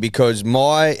interesting because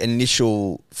my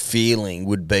initial feeling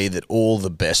would be that all the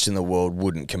best in the world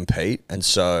wouldn't compete, and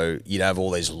so you'd have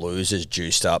all these losers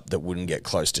juiced up that wouldn't get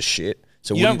close to shit.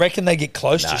 So You don't reckon they get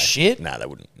close to shit? No, they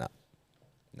wouldn't.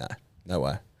 No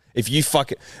way. If you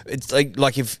fuck it, it's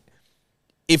like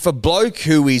if a bloke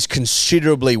who is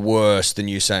considerably worse than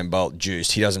Usain Bolt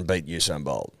juiced, he doesn't beat Usain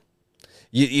Bolt.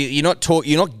 You're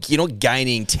not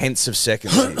gaining tenths of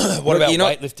seconds. What about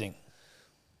weightlifting?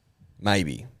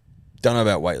 Maybe. Don't know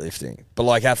about weightlifting, but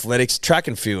like athletics, track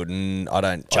and field, I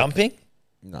don't. Jumping?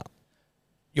 No.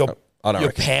 You're I don't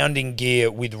reckon. pounding gear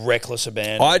with reckless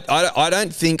abandon. I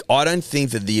don't think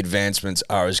that the advancements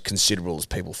are as considerable as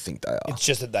people think they are. It's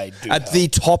just that they do. At the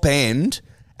top end,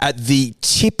 at the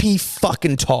tippy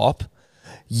fucking top,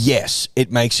 yes,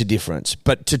 it makes a difference.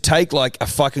 But to take like a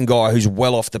fucking guy who's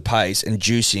well off the pace and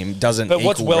juice him doesn't. But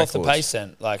what's equal well off the records. pace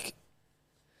then? Like,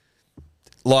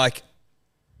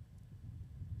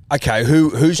 okay,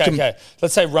 who's Okay.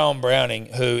 Let's say Rowan Browning,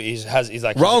 who is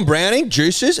like Rowan Browning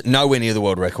juices nowhere near the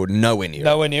world record. Nowhere near.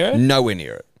 Nowhere near it? Nowhere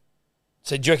near it.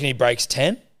 So do you reckon he breaks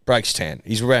 10? Breaks 10.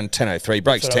 He's around 10:03.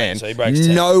 Breaks That's what I 10. mean, so he breaks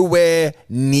 10. Nowhere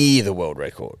near the world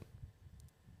record.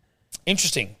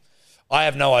 Interesting. I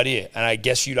have no idea, and I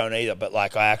guess you don't either. But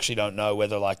like, I actually don't know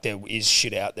whether like there is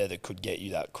shit out there that could get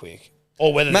you that quick.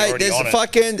 or whether they're Mate, already there's on it.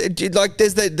 fucking like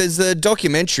there's the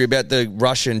documentary about the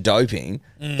Russian doping.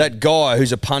 That guy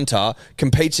who's a punter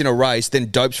competes in a race, then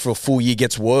dopes for a full year,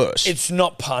 gets worse. It's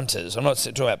not punters. I'm not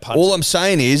talking about punters. All I'm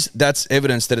saying is that's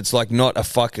evidence that it's like not a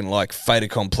fucking like fait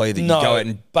accompli that you go out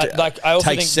and but like I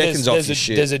also take think seconds off your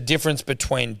shit. There's a difference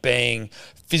between being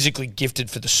physically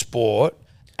gifted for the sport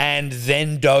and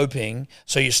then doping,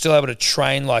 so you're still able to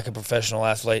train like a professional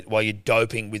athlete while you're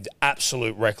doping with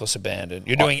absolute reckless abandon.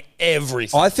 You're doing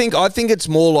everything. I think it's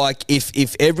more like if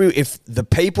the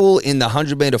people in the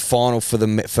 100-meter final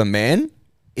for men,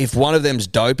 if one of them's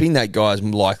doping, that guy's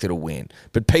likely to win.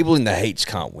 But people in the heats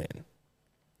can't win.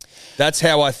 That's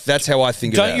how I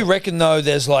think. Don't you reckon though?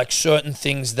 There's like certain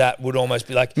things that would almost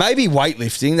be like maybe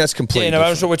weightlifting. That's completely. Yeah, no,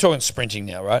 different. we're talking sprinting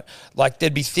now, right? Like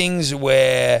there'd be things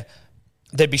where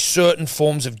there'd be certain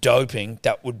forms of doping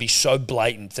that would be so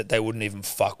blatant that they wouldn't even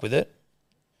fuck with it.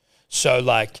 So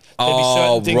like there'd be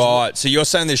certain things. Right. So you're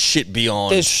saying there's shit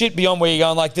beyond. There's shit beyond where you're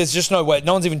going. Like there's just no way.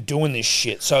 No one's even doing this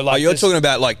shit. So like you're talking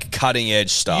about like cutting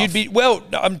edge stuff.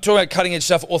 I'm talking about cutting edge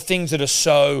stuff or things that are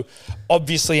so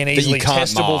obviously and easily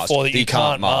testable for that you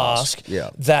can't mask.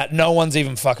 Yeah. That no one's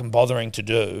even fucking bothering to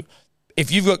do.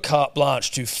 If you've got carte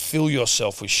blanche to fill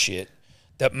yourself with shit,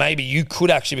 that maybe you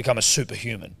could actually become a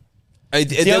superhuman.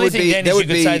 The only thing then is you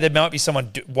could say there might be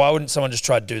someone. Why wouldn't someone just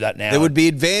try to do that now? There would be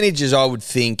advantages, I would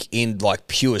think, in like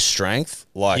pure strength,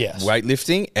 like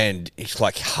weightlifting, and it's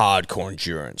like hardcore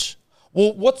endurance.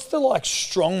 Well, what's the like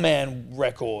strongman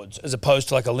records as opposed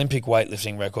to like Olympic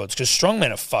weightlifting records? Because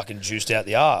strongmen are fucking juiced out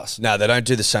the arse. No, they don't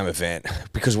do the same event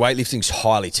because weightlifting's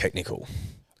highly technical.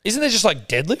 Isn't there just like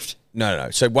deadlift? No.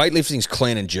 So weightlifting's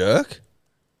clean and jerk,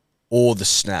 or the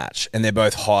snatch, and they're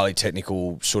both highly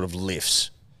technical sort of lifts.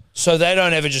 So they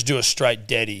don't ever just do a straight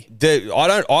deady.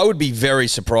 I would be very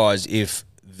surprised if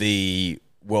the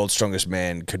world's strongest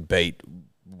man could beat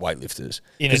weightlifters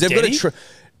In a deady?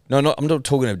 I'm not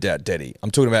talking about deady.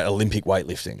 I'm talking about Olympic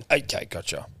weightlifting Okay,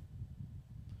 gotcha.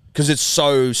 because it's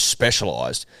so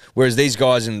specialized. Whereas these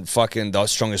guys in fucking the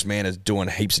strongest man are doing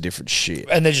heaps of different shit.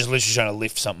 And they're just literally trying to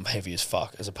lift something heavy as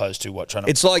fuck, as opposed to what trying to.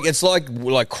 It's like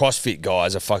CrossFit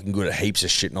guys are fucking good at heaps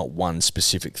of shit, not one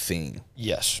specific thing.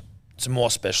 Yes, it's more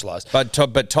specialized. But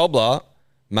Tobler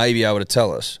may be able to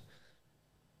tell us.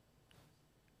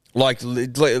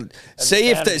 See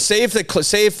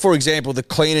if for example the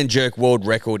clean and jerk world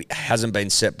record hasn't been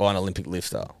set by an Olympic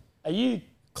lifter. Are you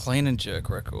Clean and jerk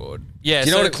record? Yeah. Do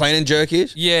you know what a clean and jerk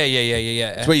is? Yeah.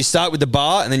 It's where you start with the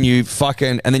bar and then you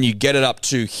get it up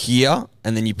to here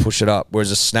and then you push it up.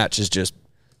 Whereas a snatch is just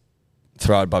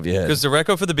throw it above your head. Because the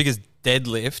record for the biggest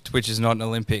deadlift, which is not an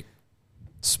Olympic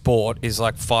sport, is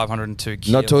like 502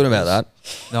 kilos. Not talking about that.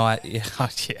 No,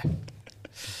 yeah.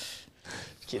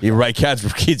 Your Ray kids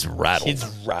rattled. kids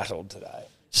rattled today?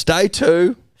 Stay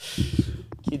 2.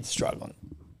 Kids struggling.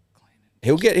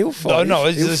 He'll find.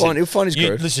 He'll find his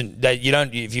groove. Listen, you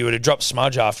don't. If you were to drop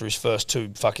Smudge after his first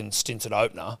 2 fucking stints at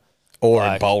opener, Or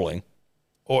in bowling.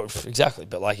 or exactly,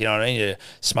 but like you know what I mean. Yeah,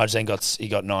 Smudge then got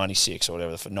 96 or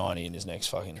whatever for 90 in his next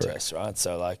fucking test, right?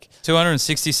 So like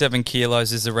 267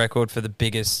 kilos is the record for the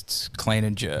biggest clean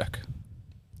and jerk.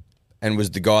 And was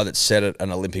the guy that set it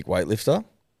an Olympic weightlifter?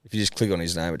 If you just click on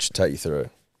his name, it should take you through.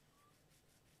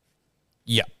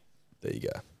 Yeah. There you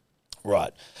go.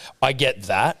 right, I get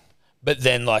that, but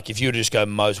then like if you were to just go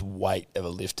most weight ever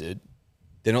lifted.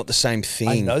 They're not the same thing.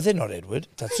 I know they're not, Edward.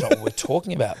 That's not what we're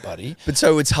talking about, buddy. But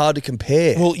so it's hard to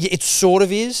compare. Well, yeah, it sort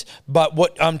of is, but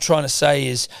what I'm trying to say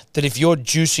is that if you're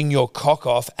juicing your cock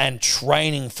off and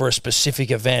training for a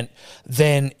specific event,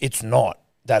 then it's not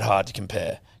that hard to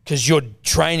compare because you're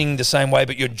training the same way,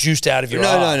 but you're juiced out of your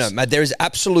arse. No, mate. There is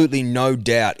absolutely no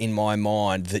doubt in my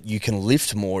mind that you can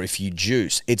lift more if you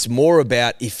juice. It's more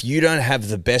about if you don't have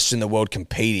the best in the world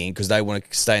competing because they want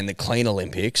to stay in the clean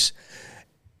Olympics.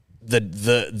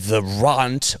 The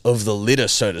runt of the litter,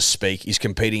 so to speak, is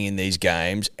competing in these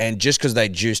games, and just because they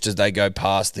juiced as they go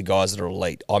past the guys that are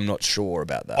elite, I'm not sure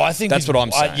about that. I think that's what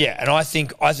I'm saying. And I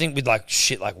think with like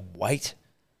shit like weight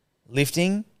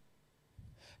lifting.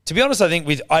 To be honest,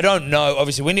 I don't know.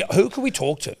 Obviously, who could we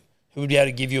talk to? Who would be able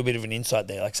to give you a bit of an insight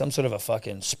there, like some sort of a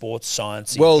fucking sports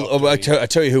science? Well, I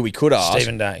tell you who we could ask.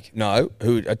 Stephen Dank. No,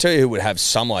 I tell you who would have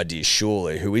some idea.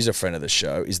 Surely, who is a friend of the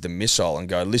show, is the Missile, and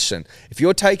go listen. If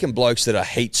you're taking blokes that are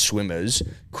heat swimmers,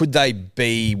 could they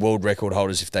be world record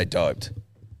holders if they doped?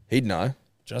 He'd know. Do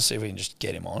you want to see if we can just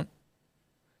get him on?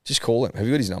 Just call him. Have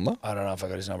you got his number? I don't know if I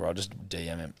got his number. I'll just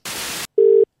DM him.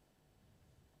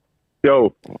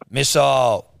 Yo.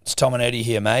 Missile, it's Tom and Eddie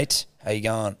here, mate. How you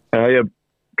going? How you?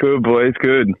 Good, boys.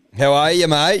 Good. How are you,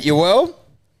 mate? You well?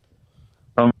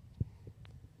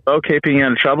 Well, keeping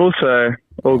out of trouble, so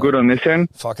All good on this end?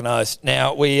 Fucking oath.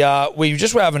 Now, we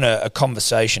just were having a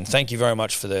conversation. Thank you very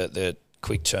much for the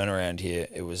quick turnaround here.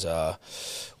 It was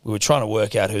we were trying to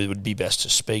work out who would be best to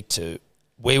speak to.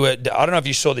 I don't know if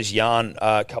you saw this yarn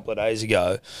a couple of days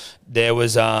ago. There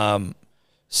was so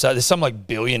there's some like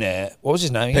billionaire. What was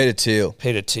his name again?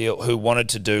 Peter Thiel, who wanted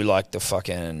to do like the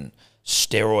fucking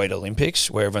steroid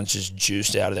Olympics where everyone's just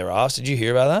juiced out of their ass. Did you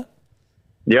hear about that?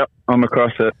 Yep, I'm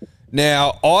across it.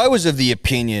 Now, I was of the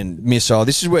opinion, Missile,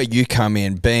 this is where you come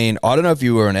in, being, I don't know if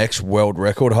you were an ex-world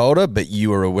record holder, but you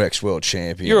were a ex-world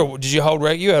champion. Did you hold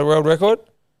you had a world record?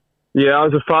 Yeah, I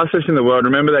was the fastest in the world.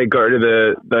 Remember they got rid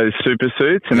of those super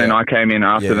suits, and then I came in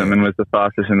after them and was the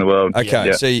fastest in the world. Okay,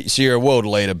 Yeah. so you're a world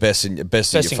leader, best in your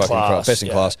fucking class. Best in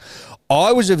yeah. class.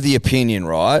 I was of the opinion,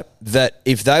 right, that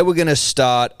if they were going to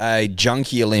start a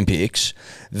junkie Olympics,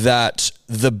 that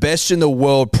the best in the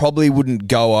world probably wouldn't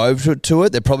go over to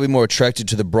it. They're probably more attracted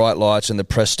to the bright lights and the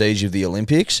prestige of the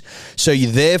Olympics. So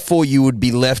therefore you would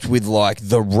be left with like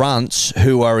the runts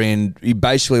who are in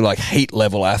basically like heat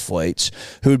level athletes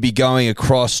who would be going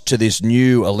across to this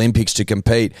new Olympics to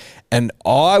compete. And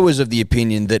I was of the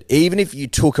opinion that even if you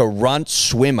took a runt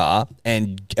swimmer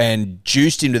and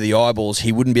juiced him to the eyeballs,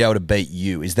 he wouldn't be able to beat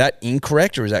you. Is that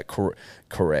incorrect or is that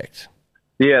correct?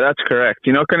 Yeah, that's correct.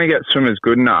 You're not going to get swimmers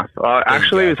good enough. I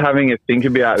actually was having a think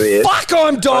about this. Fuck,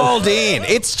 I'm dialed in.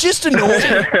 It's just annoying.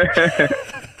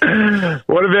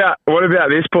 What about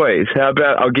this, boys? How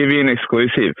about I'll give you an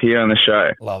exclusive here on the show.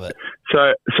 Love it.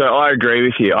 So I agree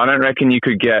with you. I don't reckon you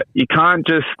can't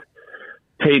just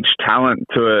teach talent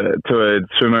to a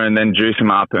swimmer and then juice them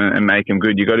up and make them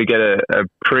good. You got to get a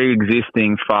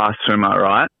pre-existing fast swimmer,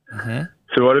 right? Mm-hmm.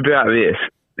 So what about this?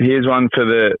 Here's one for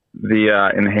the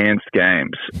enhanced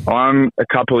games. I'm a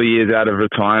couple of years out of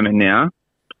retirement now,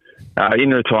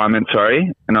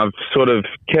 and I've sort of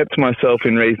kept myself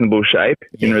in reasonable shape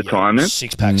in retirement.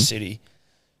 Six-pack city.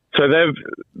 So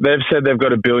they've said they've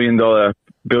got a billion dollar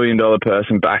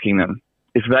person backing them.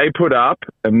 If they put up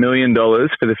 $1 million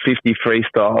for the 50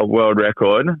 freestyle world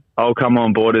record, I'll come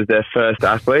on board as their first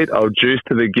athlete. I'll juice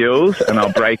to the gills and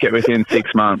I'll break it within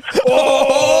 6 months.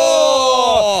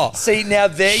 Oh! See, now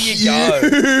there you go.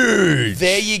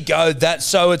 There you go.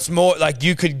 So it's more like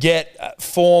you could get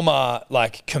former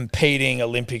like competing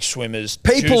Olympic swimmers.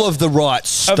 People of the right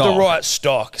stock. Of the right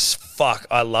stocks. Fuck,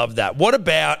 I love that. What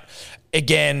about,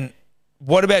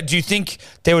 do you think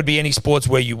there would be any sports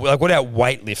where what about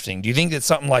weightlifting? Do you think that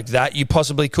something like that you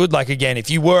possibly could? Like, again, if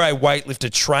you were a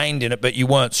weightlifter trained in it, but you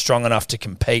weren't strong enough to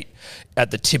compete at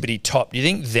the tippity top, do you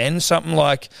think then something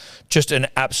like just an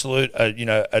absolute,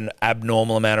 an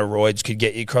abnormal amount of roids could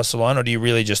get you across the line? Or do you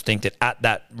really just think that at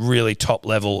that really top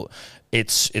level,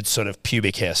 it's sort of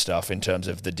pubic hair stuff in terms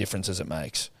of the differences it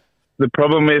makes? The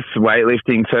problem with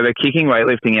weightlifting, so they're kicking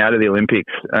weightlifting out of the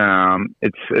Olympics.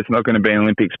 It's not going to be an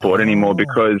Olympic sport anymore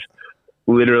because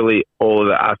literally all of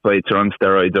the athletes are on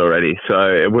steroids already.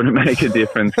 So it wouldn't make a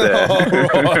difference there.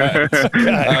 Okay.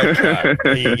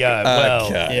 There you go.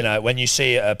 Well, when you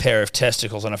see a pair of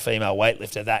testicles on a female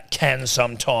weightlifter, that can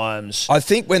sometimes... I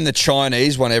think when the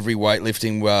Chinese won every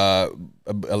weightlifting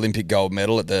Olympic gold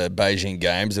medal at the Beijing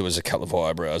Games, there was a couple of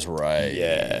eyebrows raised.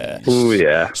 Yeah. Oh,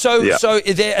 yeah. So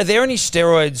are there any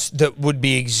steroids that would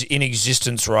be in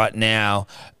existence right now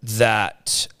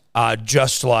that are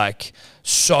just like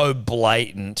so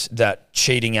blatant that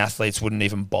cheating athletes wouldn't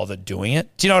even bother doing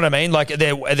it? Do you know what I mean? Like, are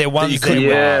there ones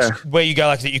where you go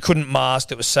like that you couldn't mask,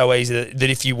 that was so easy that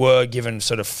if you were given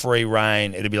sort of free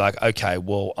reign, it'd be like, okay,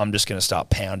 well, I'm just going to start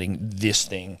pounding this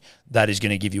thing that is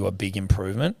going to give you a big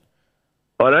improvement?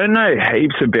 I don't know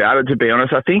heaps about it, to be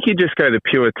honest. I think you just go the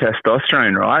pure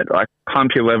testosterone, right? Like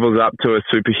pump your levels up to a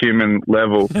superhuman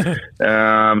level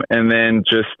and then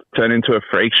just turn into a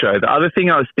freak show. The other thing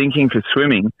I was thinking for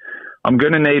swimming, I'm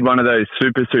going to need one of those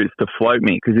super suits to float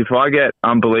me, because if I get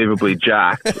unbelievably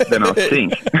jacked, then I'll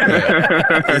sink.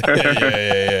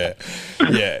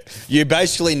 Yeah. You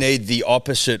basically need the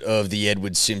opposite of the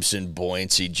Edward Simpson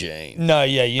buoyancy gene. No,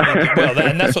 yeah, you need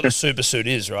and that's what the super suit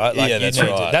is, right? Like, yeah, that's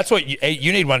right. That's what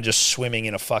you need, one just swimming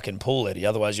in a fucking pool, Eddie.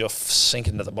 Otherwise, you're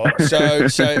sinking to the bottom. So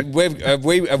have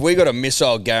we got a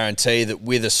missile guarantee that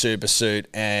with a super suit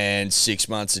and 6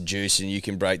 months of juicing, you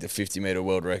can break the 50-meter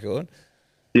world record?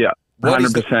 Yeah.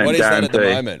 100% what is that at the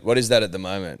guarantee. moment? What is that at the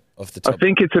moment off the top? I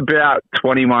think it's about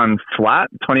 21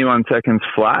 seconds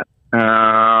flat.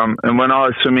 And when I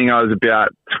was swimming, I was about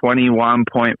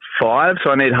 21.5, so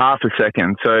I need half a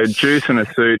second. So juice in a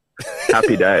suit,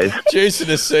 happy days. Juice in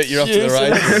a suit, you're off to the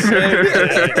races.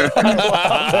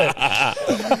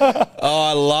 Oh,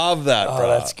 I love that, bro. Oh,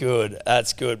 that's good.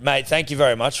 That's good. Mate, thank you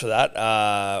very much for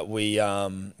that. We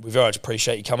very much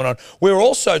appreciate you coming on. We were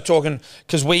also talking,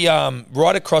 because we,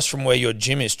 right across from where your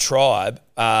gym is, Tribe,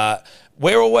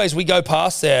 we go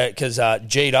past there because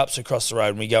G'd Up's across the road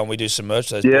and we go and we do some merch.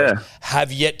 Those boys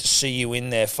have yet to see you in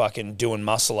there fucking doing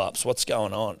muscle ups. What's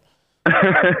going on?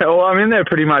 Well, I'm in there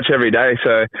pretty much every day,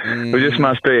 so we just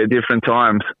must be at different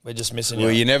times. We're just missing you.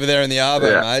 Well, you're never there in the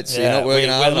arvo, mate, so you're not working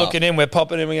hard We're enough. looking in, we're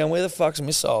popping in, we're going, where the fuck's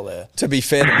Missile there? To be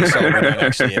fair to Missile, we don't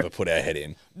actually ever put our head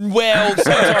in. Well,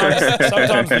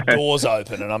 sometimes the door's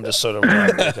open and I'm just sort of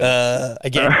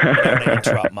again, we don't want to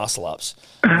interrupt muscle ups.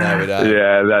 No, we don't.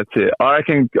 Yeah, that's it. I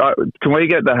reckon, can we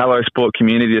get the Hello Sport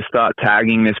community to start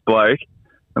tagging this bloke?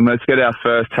 And let's get our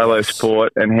first Hello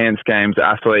Sport Enhanced Games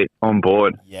athlete on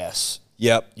board. Yes.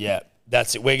 Yep. Yeah.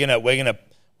 That's it. We're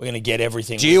gonna get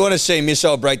everything. Do you want to see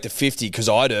Missile break the 50? Because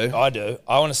I do. I do.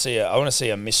 I want to see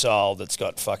a Missile that's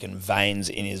got fucking veins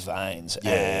in his veins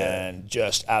and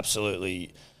just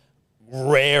absolutely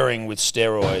raring with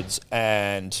steroids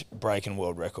and breaking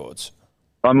world records.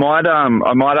 I might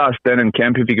ask Ben and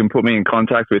Kemp if he can put me in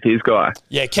contact with his guy.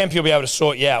 Yeah, Kemp, you'll be able to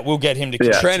sort you out. We'll get him to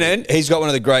Trennan, he's got one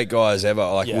of the great guys ever.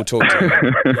 We'll talk to him.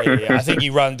 Yeah. I think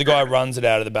the guy runs it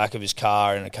out of the back of his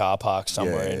car in a car park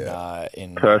somewhere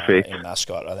in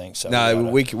Mascot, I think. So no,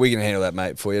 we can handle that,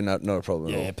 mate, for you. Not a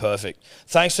problem at all. Yeah, perfect.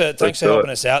 Thanks for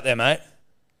helping us out there, mate.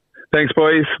 Thanks,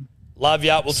 boys. Love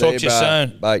you. We'll talk to you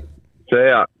soon. Bye. See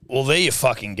ya. Well, there you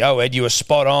fucking go, Ed. You were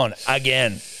spot on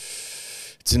again.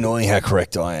 It's annoying how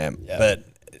correct I am. Yeah. But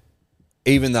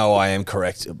even though I am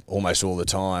correct almost all the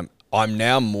time, I'm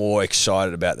now more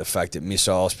excited about the fact that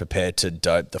Missile's prepared to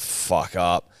dope the fuck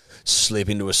up, slip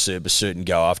into a super suit and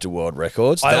go after world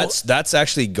records. That's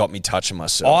actually got me touching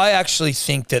myself. I actually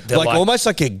think that they're almost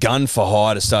like a gun for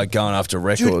hire to start going after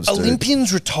records. Dude,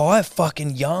 Olympians retire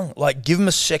fucking young. Like, give them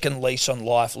a second lease on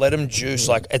life. Let them juice.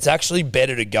 Like, it's actually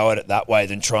better to go at it that way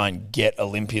than try and get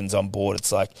Olympians on board.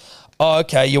 It's like, oh,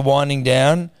 okay, you're winding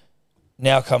down.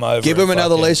 Now come over. Give him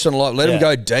another lease on life. Let him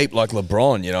go deep like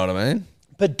LeBron, you know what I mean?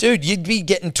 But, dude, you'd be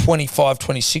getting 25,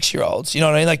 26-year-olds. You know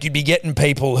what I mean? Like, you'd be getting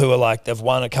people who are like, they've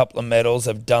won a couple of medals,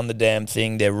 they've done the damn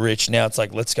thing, they're rich. Now it's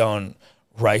like, let's go and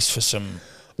race for some...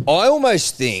 I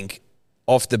almost think,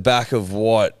 off the back of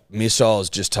what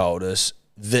Missile's just told us,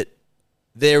 that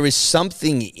there is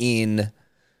something in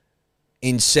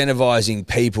incentivizing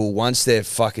people once they're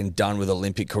fucking done with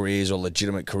Olympic careers or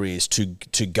legitimate careers to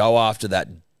go after that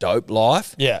dope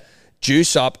life. Yeah.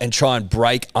 Juice up and try and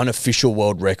break unofficial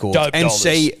world records Dope and dollars.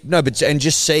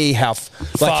 just see how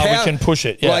far we can push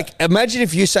it. Yeah. Like, imagine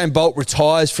if Usain Bolt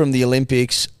retires from the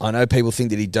Olympics. I know people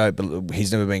think that he don't, but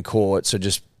he's never been caught, so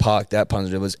just park that,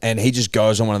 puns and dribblers, and he just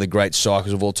goes on one of the great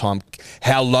cycles of all time.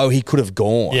 How low he could have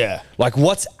gone. Yeah. Like,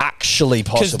 what's actually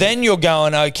possible? Because then you're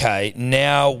going, okay,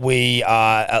 now we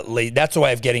are at least... That's a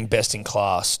way of getting best in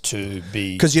class to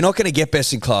be... Because you're not going to get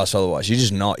best in class otherwise. You're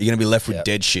just not. You're going to be left with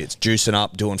dead shits, juicing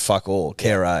up, doing fuck all.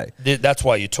 That's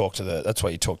why you talk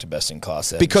to best in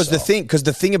class there. Because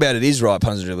the thing about it is, right,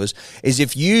 puns and dribblers, is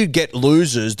if you get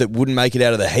losers that wouldn't make it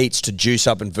out of the heats to juice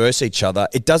up and verse each other,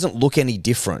 it doesn't look any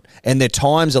different. And their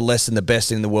times are less than the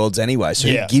best in the worlds anyway. So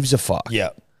who gives a fuck? Yeah.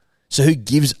 So who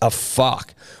gives a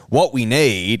fuck? What we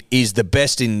need is the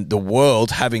best in the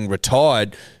world having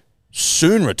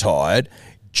soon retired,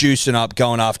 juicing up,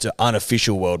 going after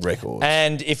unofficial world records.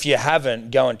 And if you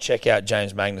haven't, go and check out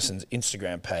James Magnuson's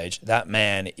Instagram page. That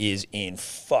man is in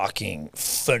fucking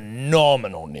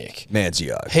phenomenal nick.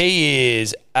 Manzio. He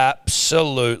is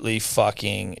absolutely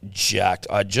fucking jacked.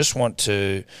 I just want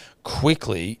to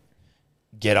quickly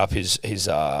get up his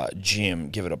gym,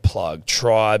 give it a plug.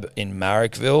 Tribe in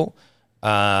Marrickville.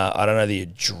 I don't know the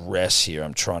address here.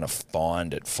 I'm trying to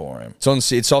find it for him.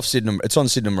 It's off Sydenham. It's on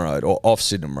Sydenham Road or off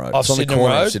Sydenham Road. Off it's on Sydenham the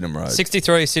corner Road? of Sydenham Road.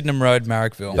 63 Sydenham Road,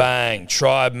 Marrickville. Bang.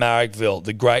 Tribe Marrickville,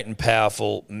 the great and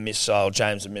powerful Missile,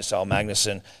 James and Missile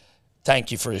Magnuson.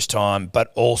 Thank you for his time,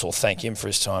 but also thank him for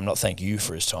his time. Not thank you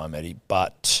for his time, Eddie,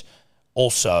 but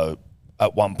also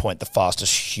at one point the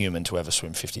fastest human to ever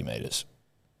swim 50 metres.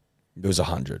 It was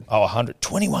 100. Oh, 100.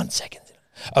 21 seconds.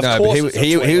 But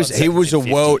he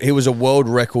was a world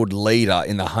record leader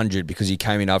in the 100 because he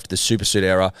came in after the supersuit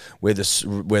era where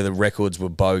the records were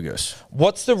bogus.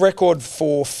 What's the record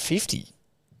for 50?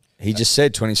 He just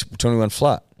said 21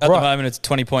 flat. At the moment, it's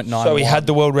 20.9. So he had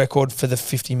the world record for the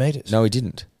 50 metres. No, he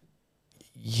didn't.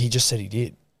 He just said he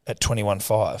did. at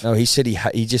 21.5. No, he said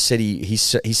he just said he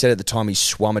said at the time he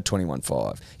swum at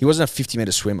 21.5. He wasn't a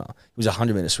 50-meter swimmer. He was a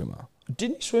 100-meter swimmer.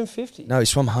 Didn't he swim 50? No, he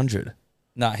swam 100.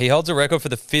 No, he holds a record for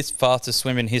the 5th fastest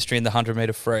swim in history in the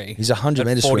 100-meter free. He's a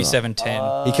 100-meter swimmer.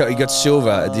 47.10. He got silver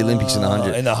at the Olympics in the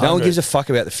 100. in the No one 100. gives a fuck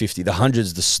about the 50. The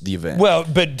 100's the event. Well,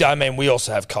 but I mean, we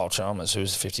also have Kyle Chalmers,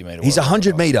 who's a 50-meter. He's a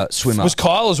 100-meter swimmer. Was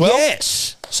Kyle as well?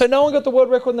 Yes. So no one got the world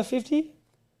record in the 50?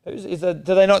 Do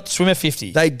they not swim a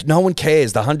 50? No one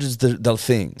cares. The 100's the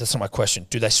thing. That's not my question.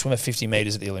 Do they swim a 50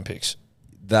 meters at the Olympics?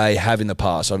 They have in the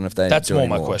past. I don't know if they That's do more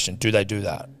anymore. my question. Do they do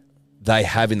that? They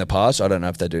have in the past. I don't know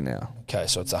if they do now. Okay,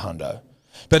 so it's a hundo.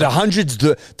 But the 100's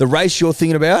the race you're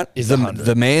thinking about Is the 100.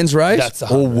 the man's race That's the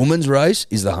or 100. woman's race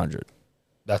is the 100.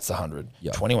 That's the 100.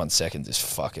 Yeah. 21 seconds is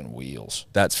fucking wheels.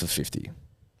 That's for 50. I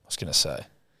was going to say.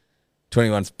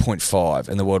 21.5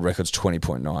 and the world record's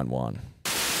 20.91.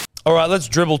 All right, let's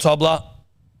dribble, Tobler.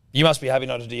 You must be happy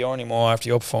not to Dior anymore after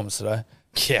your performance today.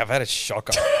 Yeah, I've had a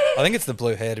shocker. I think it's the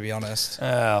blue hair, to be honest.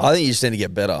 I think you just need to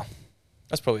get better.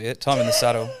 That's probably it. Time in the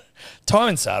saddle. Time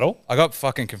in saddle. I got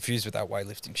fucking confused with that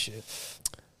weightlifting shit.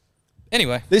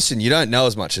 Anyway. Listen, you don't know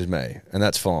as much as me, and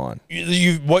that's fine.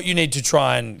 What you need to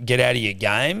try and get out of your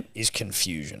game is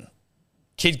confusion.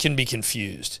 Kid can be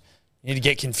confused. You need to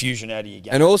get confusion out of your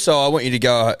game. And also, I want you to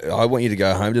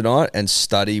go home tonight and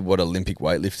study what Olympic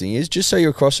weightlifting is, just so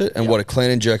you're across it, and what a clean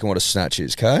and jerk and what a snatch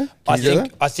is. Okay?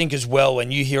 I think as well,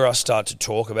 when you hear us start to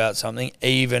talk about something,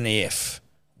 even if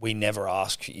we never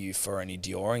ask you for any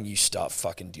Dioring, you start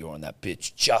fucking Dioring that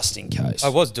bitch just in case. I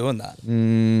was doing that.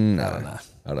 No, I don't know.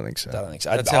 I don't think so. I don't think so.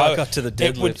 That's how I got to the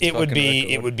deadlift It would fucking be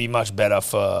record. it would be much better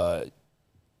for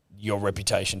your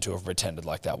reputation to have pretended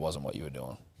like that wasn't what you were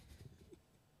doing.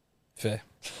 Fair.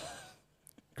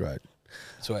 Great.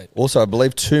 Sweet. Also, I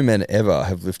believe 2 men ever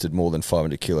have lifted more than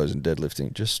 500 kilos in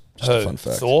deadlifting. Just a fun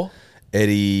fact. Thor?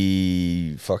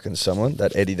 Eddie fucking someone.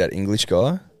 That English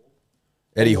guy.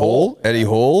 Eddie Hall.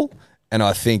 And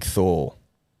I think Thor.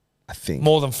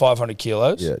 More than 500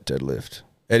 kilos? Yeah, deadlift.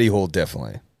 Eddie Hall,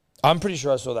 definitely. I'm pretty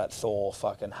sure I saw that Thor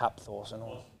fucking Hap Thorson.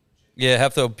 Yeah,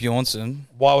 Hafthor Bjornsson.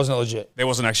 Why wasn't it legit? There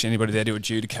wasn't actually anybody there to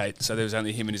adjudicate, so there was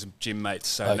only him and his gym mates.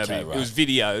 So Okay, nobody, right. it was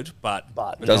videoed, but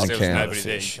Doesn't there was count. nobody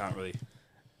there. You can't really.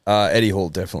 Eddie Hall,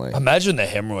 definitely. Imagine the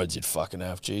hemorrhoids you'd fucking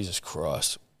have. Jesus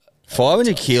Christ.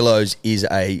 500 kilos is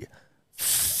a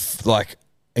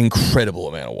incredible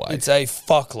amount of weight. It's a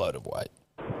fuckload of weight.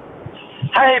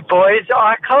 Hey boys,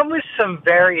 I come with some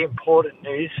very important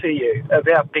news for you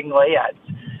about Bing Lee ads.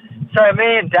 So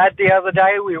me and Dad the other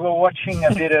day, we were watching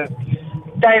a bit of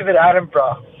David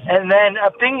Attenborough, and then a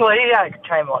Bing Lee ad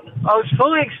came on. I was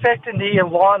fully expecting to hear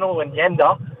Lionel and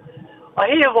Yenda. I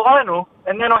hear Lionel,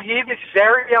 and then I hear this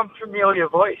very unfamiliar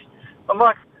voice. I'm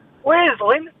like, where's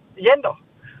Yenda?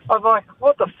 I'm like,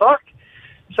 what the fuck?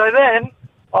 So then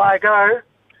I go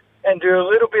and do a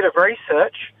little bit of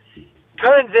research.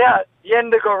 Turns out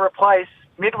Yenda got replaced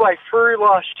midway through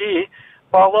last year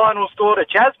by Lionel's daughter,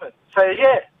 Jasmine. So,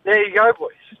 yeah, there you go,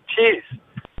 boys. Cheers.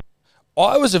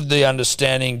 I was of the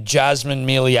understanding Jasmine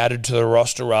merely added to the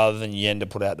roster rather than Yenda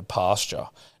put out to pasture.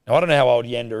 Now, I don't know how old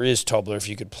Yenda is, Tobler, if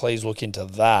you could please look into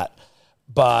that.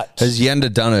 But Has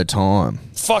Yenda done her time?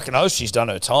 fucking oh, she's done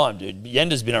her time, dude.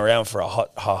 Yenda's been around for a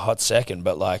hot second,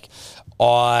 but like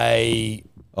a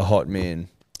hot man.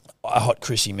 hot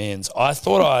Chrissy Mans. I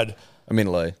thought I'd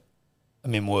Lee.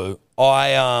 Minwoo.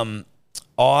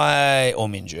 Or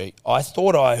Minji. I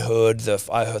thought I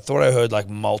heard like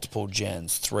multiple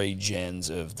gens, 3 gens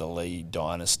of the Lee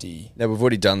dynasty. No, we've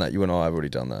already done that. You and I have already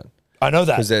done that. I know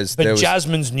that, 'Cause but there was-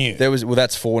 Jasmine's new.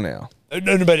 That's 4 now.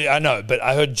 No, but I know, but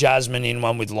I heard Jasmine in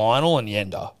one with Lionel and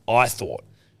Yenda. I thought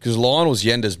Because Lionel's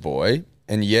Yenda's boy,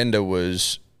 and Yenda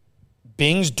was...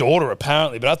 Bing's daughter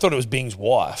apparently, but I thought it was Bing's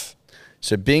wife.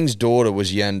 So Bing's daughter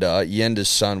was Yenda, Yenda's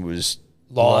son was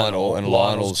Lionel, and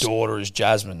Lionel's daughter is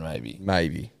Jasmine, maybe.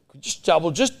 Maybe. Just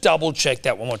double check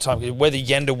that one more time. Whether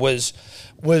Yenda was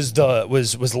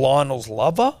Lionel's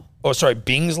lover, or sorry,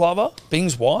 Bing's lover,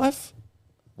 Bing's wife.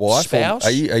 Wife? Spouse?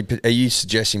 Are you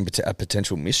suggesting a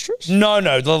potential mistress? No.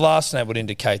 The last name would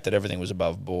indicate that everything was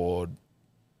above board.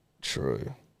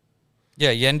 True.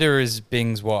 Yeah, Yenda is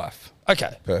Bing's wife.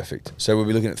 Okay, Perfect. So we'll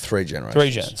be looking at 3 generations.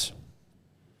 3 gens.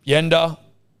 Yenda,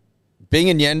 Bing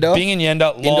and Yenda.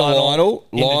 Lionel,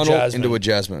 Lionel Jasmine. into a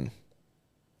Jasmine.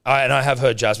 And I have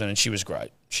heard Jasmine, and she was great.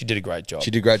 She did a great job.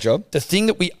 She did a great job. The thing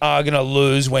that we are going to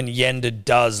lose when Yenda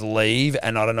does leave,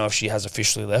 and I don't know if she has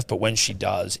officially left, but when she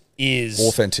does, is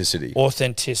Authenticity.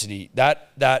 That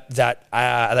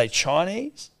are they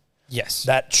Chinese? Yes.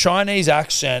 That Chinese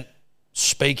accent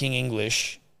speaking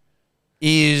English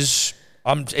is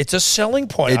It's a selling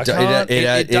point. It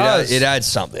does. adds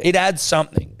something. It adds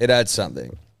something. It adds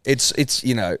something. It's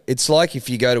you know, it's like if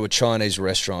you go to a Chinese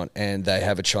restaurant and they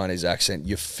have a Chinese accent,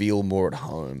 you feel more at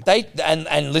home.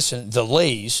 And listen, the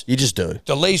Lees. You just do.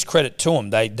 The Lees, credit to them,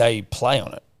 they play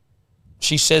on it.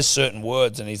 She says certain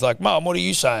words, and he's like, "Mum, what are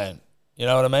you saying?" You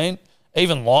know what I mean?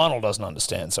 Even Lionel doesn't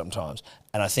understand sometimes,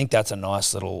 and I think that's a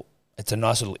nice little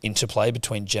interplay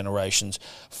between generations,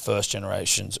 first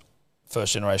generation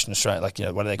Australian, like, you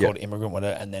know, what are they called, immigrant,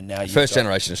 whatever, and then now First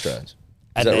generation Australians.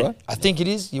 Is that right? I think it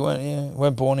is. You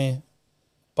weren't born here,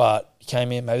 but you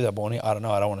came here. Maybe they're born here. I don't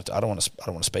know. I don't want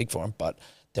to speak for them, but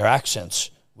their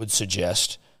accents would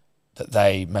suggest that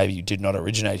they maybe did not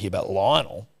originate here. But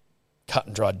Lionel, cut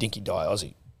and dried, dinky die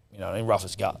Aussie. You know what I mean? Rough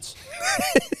as guts.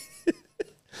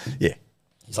 Yeah.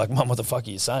 He's like, "Mum, what the fuck are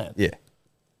you saying?" Yeah.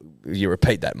 You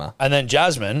repeat that, Ma. And then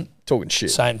Jasmine, talking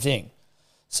shit. Same thing.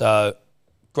 So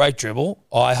great dribble.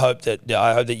 I hope that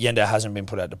Yenda hasn't been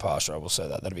put out to pasture. I will say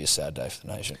that. That'd be a sad day for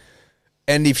the nation.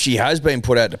 And if she has been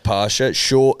put out to pasture,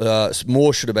 sure,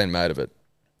 more should have been made of it.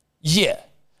 Yeah.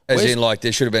 As in, like,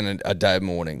 there should have been a day of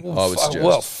mourning, I would suggest.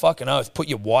 Well, fucking oath. Put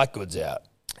your white goods out.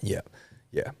 Yeah.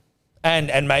 Yeah.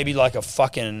 And maybe like a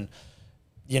fucking,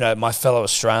 you know, my fellow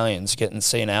Australians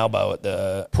see an elbow at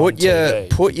the Put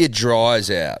your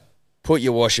dryers out. Put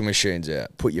your washing machines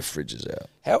out. Put your fridges out.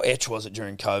 How etch was it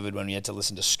during COVID when we had to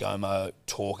listen to ScoMo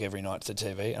talk every night to the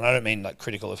TV? And I don't mean like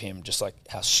critical of him, just like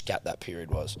how scat that period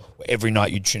was. Where every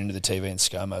night you'd tune into the TV and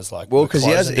ScoMo's like, well, because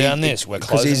we're closing down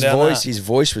that. His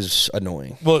voice was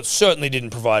annoying. Well, it certainly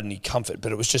didn't provide any comfort,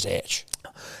 but it was just etch.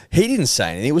 He didn't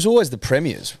say anything. It was always the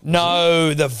premiers.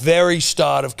 No, the very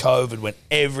start of COVID when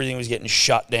everything was getting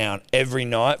shut down every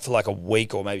night for like a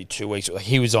week or maybe 2 weeks.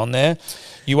 He was on there.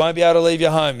 You won't be able to leave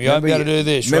your home. You won't be able to do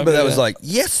this. Remember that was like,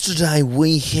 yesterday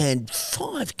we had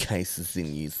 5 cases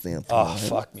in New South Wales. Oh,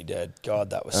 fuck me, Dad. God,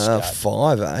 that was scat.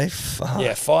 5, eh? Fuck.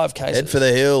 Yeah, 5 cases. Head for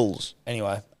the hills.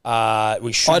 Anyway,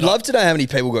 we should I'd love to know how many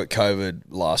people got COVID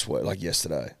last week, like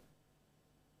yesterday.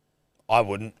 I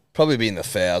wouldn't. Probably be in the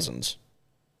thousands.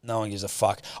 No one gives a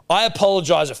fuck. I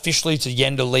apologise officially to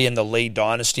Yenda Lee and the Lee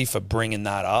dynasty for bringing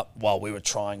that up while we were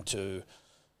trying to,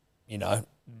 you know,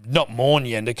 not mourn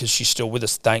Yenda because she's still with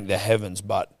us, thank the heavens,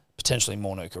 but potentially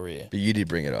mourn her career. But you did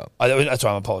bring it up. That's why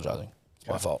I'm apologising. It's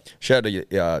my fault. Shout out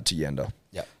to Yenda.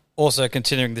 Yeah. Also,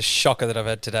 continuing the shocker that I've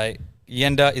had today,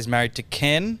 Yenda is married to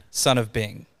Ken, son of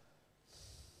Bing.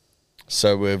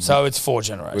 So it's 4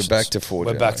 generations. We're back to 4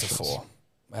 We're generations. back to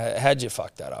 4. How'd you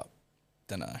fuck that up?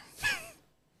 Don't know.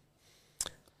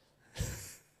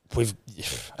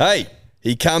 Hey,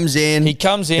 he comes in. He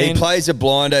plays a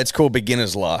blinder. It's called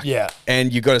beginner's luck. Yeah.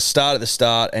 And you've got to start at the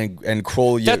start and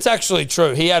crawl your... That's actually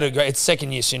true. He had it's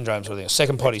second year syndrome sort of thing.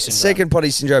 Second potty syndrome. Second potty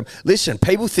syndrome. Listen,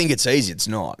 people think it's easy. It's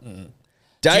not.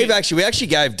 Dave, we actually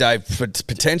gave Dave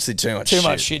potentially too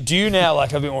much shit. Do you now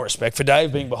like have a bit more respect for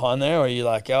Dave being behind there, or are you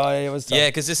like, oh, it was tough? Yeah,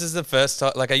 because this is the first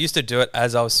time. Like, I used to do it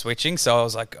as I was switching, so I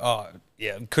was like, oh,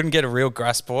 yeah, couldn't get a real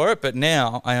grasp for it. But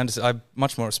now I understand. I have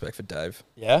much more respect for Dave.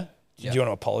 Yeah? Do you want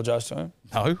to apologise to him?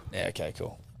 No. Yeah, okay,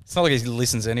 cool. It's not like he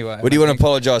listens anyway. What do you want to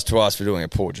apologise to us for doing a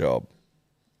poor job?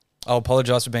 I'll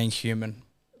apologise for being human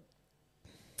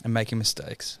and making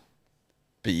mistakes.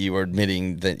 But you were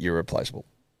admitting that you're replaceable.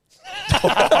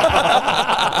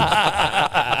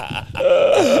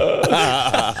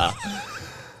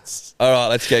 All right,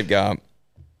 let's keep going.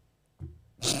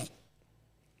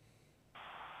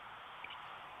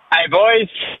 Hey, boys.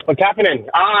 What's happening?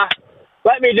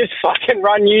 Let me just fucking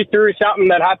run you through something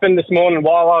that happened this morning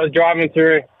while I was driving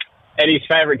through Eddie's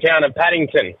favourite town of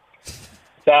Paddington.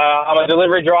 So I'm a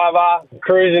delivery driver,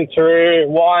 cruising through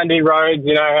windy roads,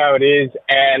 you know how it is,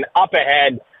 and up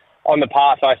ahead on the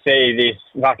path I see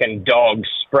this fucking dog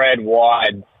spread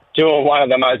wide doing one of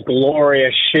the most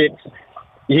glorious shits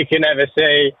you can ever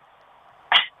see.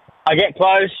 I get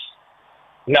close.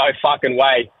 No fucking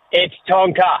way. It's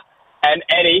Tonka. And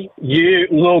Eddie, you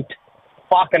looked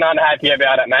fucking unhappy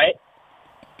about it, mate.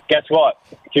 Guess what?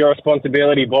 It's your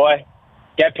responsibility, boy.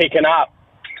 Get picking up.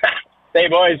 See you,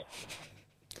 boys.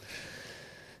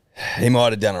 He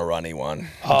might have done a runny one,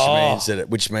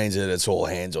 which means that it's all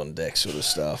hands on deck sort of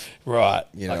stuff. Right.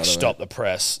 You know like stop the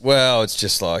press. Well, it's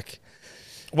just like...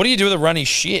 What do you do with a runny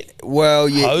shit? Well,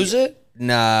 hose it?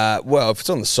 Nah. Well, if it's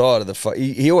on the side of the...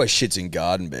 He always shits in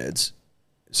garden beds.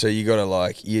 So you got to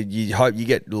like... You hope you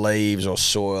get leaves or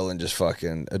soil and just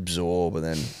fucking absorb and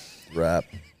then wrap,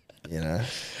 you know?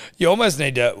 You almost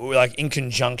need to, like, in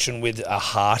conjunction with a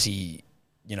hearty...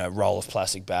 roll of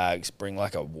plastic bags, bring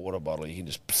like a water bottle. You can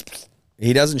just...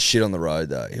 He doesn't shit on the road,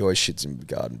 though. He always shits in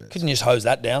garden beds. Couldn't you just hose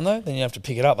that down, though? Then you have to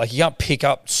pick it up. Like, you can't pick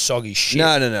up soggy shit.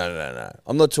 No.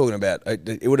 I'm not talking about...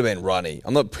 It would have been runny.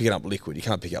 I'm not picking up liquid. You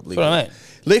can't pick up liquid. That's what I mean.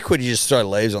 Liquid, you just throw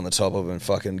leaves on the top of it and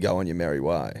fucking go on your merry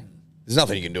way. There's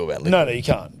nothing you can do about liquid. No, you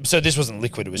can't. So this wasn't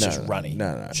liquid. It was just runny.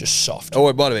 No. It's just soft.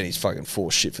 Or it might have been his fucking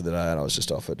forced shit for the day and I was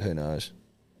just off it. Who knows?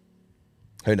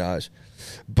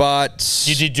 But...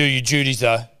 You did do your duties,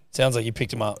 though. Sounds like you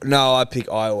picked them up. No,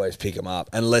 I always pick them up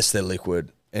unless they're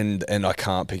liquid and I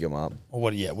can't pick them up. Well,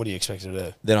 what do you expect to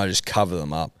do? Then I just cover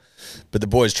them up. But the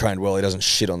boy's trained well. He doesn't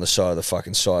shit on the side of the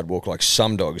fucking sidewalk like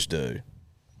some dogs do.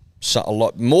 So, a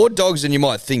lot more dogs than you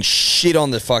might think shit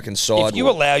on the fucking sidewalk. If you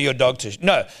allow your dog to...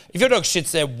 No, if your dog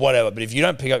shits there, whatever. But if you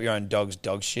don't pick up your own dog's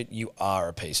dog shit, you are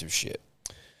a piece of shit.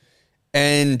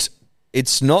 And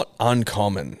it's not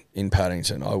uncommon in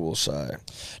Paddington, I will say.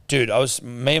 Dude,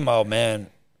 me and my old man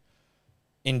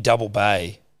in Double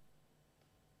Bay,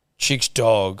 chick's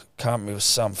dog, can't remember,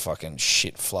 some fucking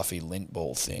shit fluffy lint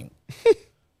ball thing.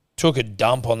 Took a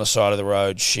dump on the side of the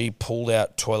road. She pulled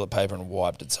out toilet paper and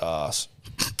wiped its ass.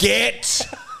 Get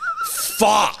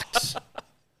fucked.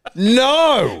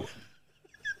 No.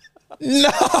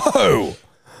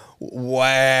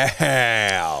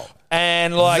 Wow.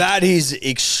 And like that is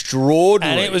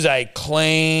extraordinary. And it was a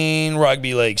clean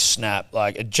rugby league snap,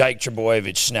 like a Jake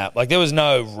Trebojevic snap. Like there was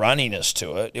no runniness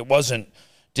to it. It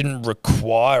didn't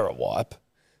require a wipe.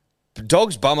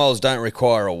 Dogs' bumholes don't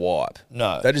require a wipe.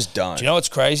 No. They just don't. Do you know what's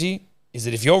crazy? Is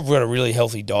that if you've got a really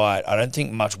healthy diet, I don't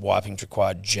think much wiping's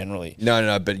required generally.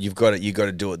 No, but you got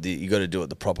to do it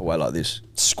the proper way like this.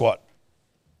 Squat.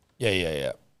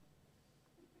 Yeah.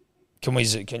 Are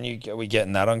we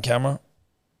getting that on camera?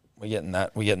 We're getting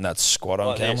that squat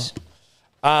on camera. This.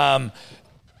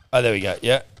 There we go.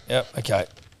 Yeah. Okay.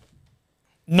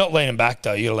 Not leaning back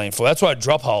though. You got to lean forward. That's why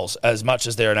drop holes, as much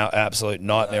as they're an absolute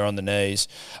nightmare on the knees.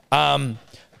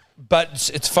 But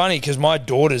it's funny because my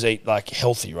daughters eat like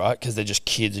healthy, right? Because they're just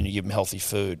kids and you give them healthy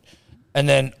food. And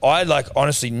then I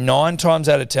honestly 9 times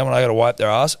out of 10 when I got to wipe their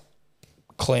ass,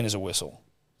 clean as a whistle.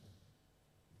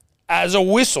 As a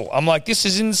whistle. I'm like, this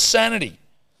is insanity.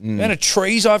 The amount of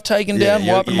trees I've taken down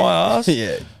wiping my ass.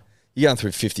 Yeah. You're going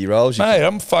through 50 rolls. Mate,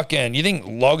 I'm fucking... You think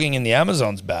logging in the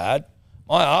Amazon's bad?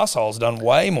 My asshole's done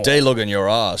way more. De-logging your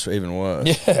ass, even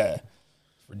worse. Yeah.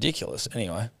 Ridiculous.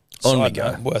 Anyway. On we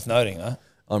go. Worth noting, though.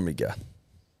 On we go.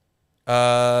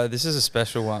 This is a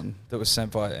special one that was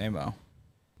sent via email.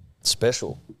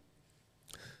 Special.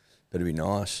 Better be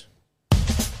nice.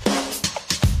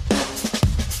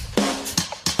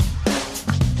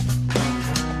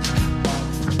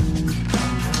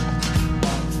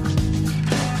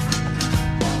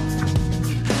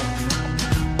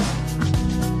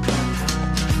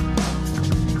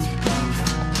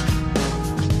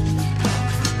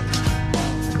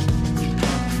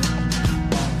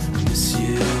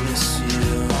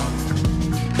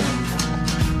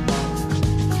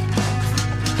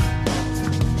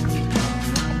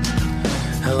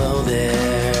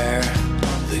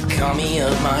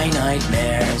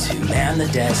 The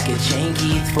desk at Shane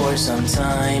Keith for some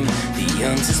time. The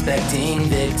unsuspecting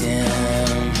victim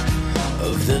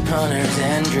of the punters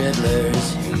and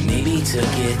dribblers who maybe took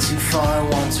it too far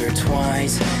once or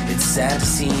twice. It's sad to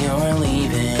see you're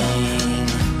leaving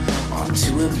on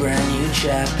to a brand new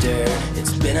chapter.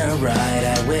 It's been a ride,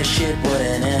 I wish it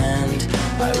wouldn't end.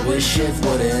 I wish it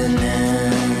wouldn't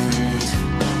end.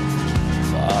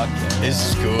 Fuck yeah. This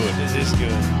is good. This is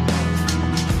good.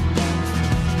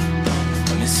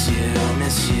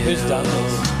 Miss you. Who's done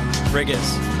this?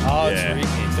 Riggers. Oh, it's Ricky.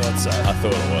 Thought so. I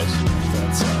thought it was.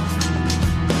 Thought so.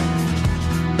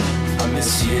 I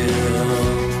miss you.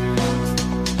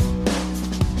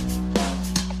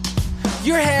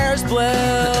 Your hair's blue,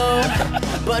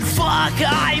 but fuck,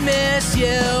 I miss you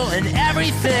and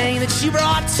everything that you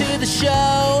brought to the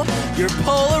show. Your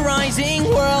polarizing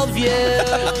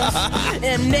worldviews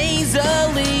and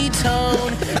nasally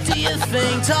tone. Do you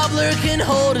think Tobler can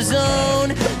hold his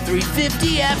own?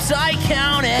 350 F's I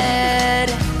counted.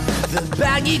 The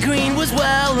baggy green was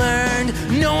well earned.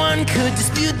 No one could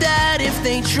dispute that if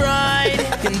they tried.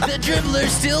 Can the dribblers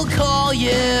still call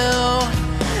you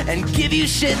and give you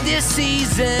shit this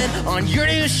season on your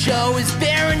new show? Is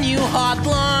there a new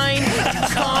hotline? You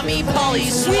call me Polly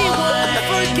Swine. We won't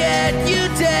forget you,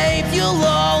 Dave. You'll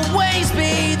always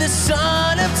be the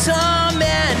son of Tom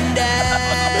and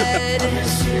Ed.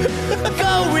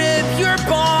 Go rip your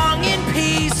bong in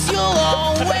peace. You'll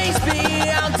always be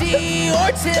out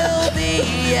or till the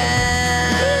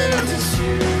end.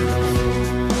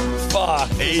 Fuck.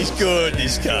 He's good,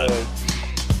 this cunt.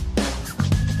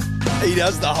 He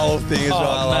does the whole thing as well.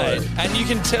 I love mate. it. And you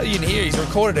can tell, you can hear he's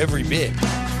recorded every bit.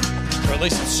 Or at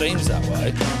least it seems that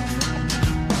way.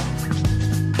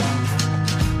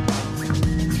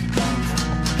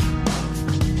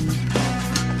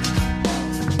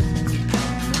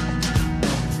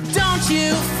 Don't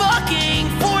you fucking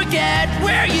forget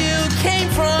where you came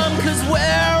from, 'cause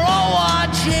we're all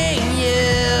watching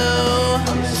you.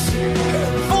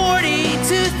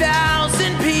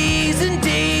 42,000 P's and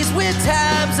D's with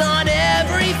tabs on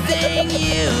everything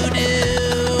you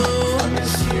do.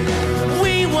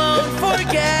 We won't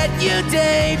forget you,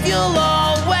 Dave. You'll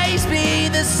always be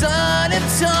the son of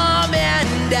Tom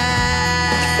and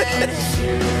Dad.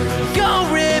 Go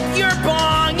rip your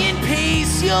bong in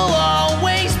peace. You'll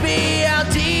always be out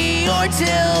D or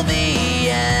till the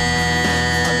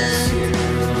end.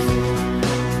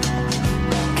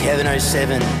 Kevin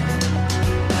 07,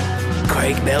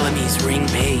 Craig Bellamy's ring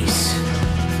piece,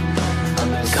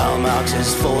 Karl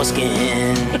Marx's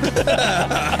foreskin,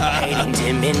 hating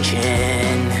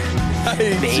dimension,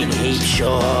 being heap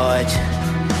short,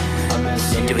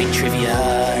 then doing trivia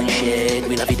and shit.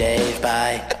 We love you, Dave.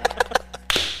 Bye.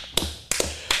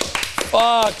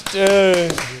 Fuck,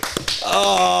 dude.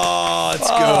 Oh, it's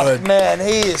Fuck, good. man,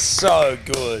 he is so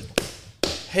good.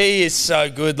 He is so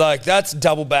good. Like, that's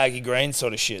double baggy green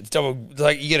sort of shit. It's double,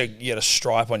 like, you get a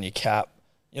stripe on your cap.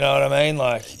 You know what I mean?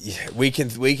 Like, Yeah, we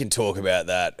can talk about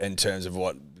that in terms of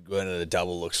what going to the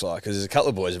double looks like, because there's a couple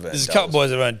of boys have there's a couple boys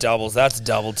that run doubles. That's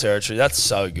double territory. That's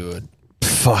so good.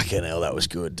 Fucking hell, that was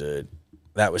good, dude.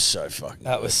 That was so fucking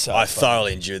That good. was so I fucking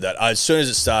thoroughly enjoyed that. As soon as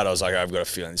it started, I was like, I've got a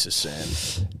feeling this is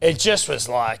Sam. It just was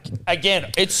like, again,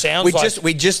 it sounds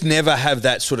We just never have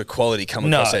that sort of quality come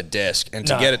across No. our desk. And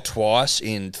to No. get it twice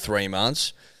in 3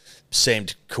 months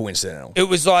seemed coincidental. It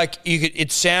was like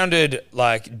it sounded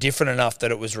like different enough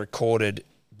that it was recorded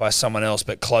by someone else,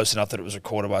 but close enough that it was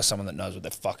recorded by someone that knows what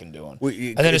they're fucking doing.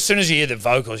 and then as soon as you hear the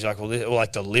vocals, you're like, or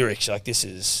like the lyrics, you're like, this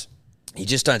is. You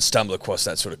just don't stumble across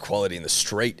that sort of quality in the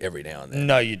street every now and then.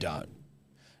 No, you don't.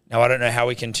 Now, I don't know how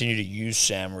we continue to use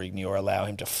Sam Rigney or allow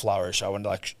him to flourish. I would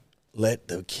like Let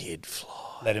the kid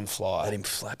fly. let him fly. Let him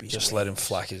flap his Just wings. let him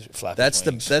flap his That's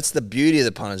wings. the beauty of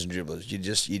the punters and dribblers. You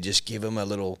just give them a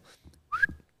little,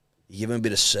 you give them a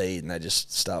bit of seed and they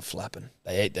just start flapping.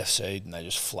 They eat their seed and they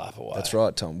just flap away. That's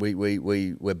right, Tom.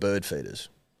 We're bird feeders.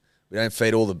 We don't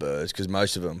feed all the birds because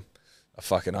most of them are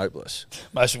fucking hopeless.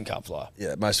 Most of them can't fly.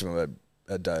 Yeah, most of them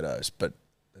are dodos, but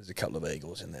there's a couple of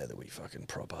eagles in there that we fucking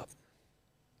prop up.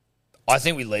 I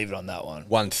think we leave it on that one.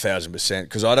 1,000%,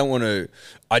 because I don't want to.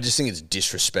 I just think it's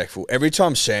disrespectful. Every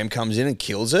time Sam comes in and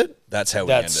kills it, that's how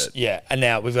we end it. Yeah, and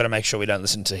now we've got to make sure we don't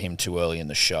listen to him too early in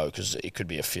the show because it could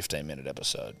be a 15-minute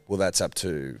episode. Well, that's up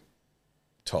to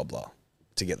Tobler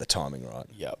to get the timing right.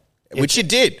 Yep. Which you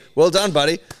did. Well done,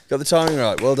 buddy. Got the timing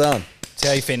right. Well done. That's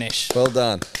how you finish. Well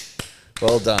done.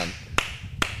 Well done.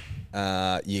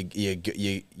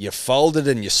 You folded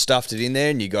and you stuffed it in there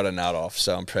and you got a nut off.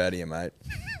 So I'm proud of you, mate.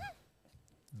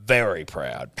 Very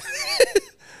proud.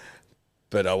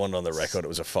 But I want on the record it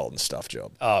was a fold and stuff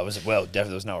job. Oh, it was, well, definitely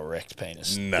there was no erect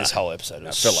penis. No. This whole episode. It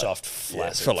was felt soft, yeah,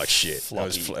 flaccid. it felt like shit. It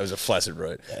floppy. was a flaccid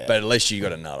root. Yeah. But at least you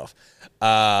got a nut off.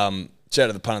 Shout out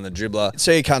to the pun and the dribbler.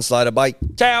 See you cunts later. Bye.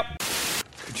 Ciao.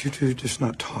 Could you two just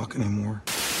not talk anymore?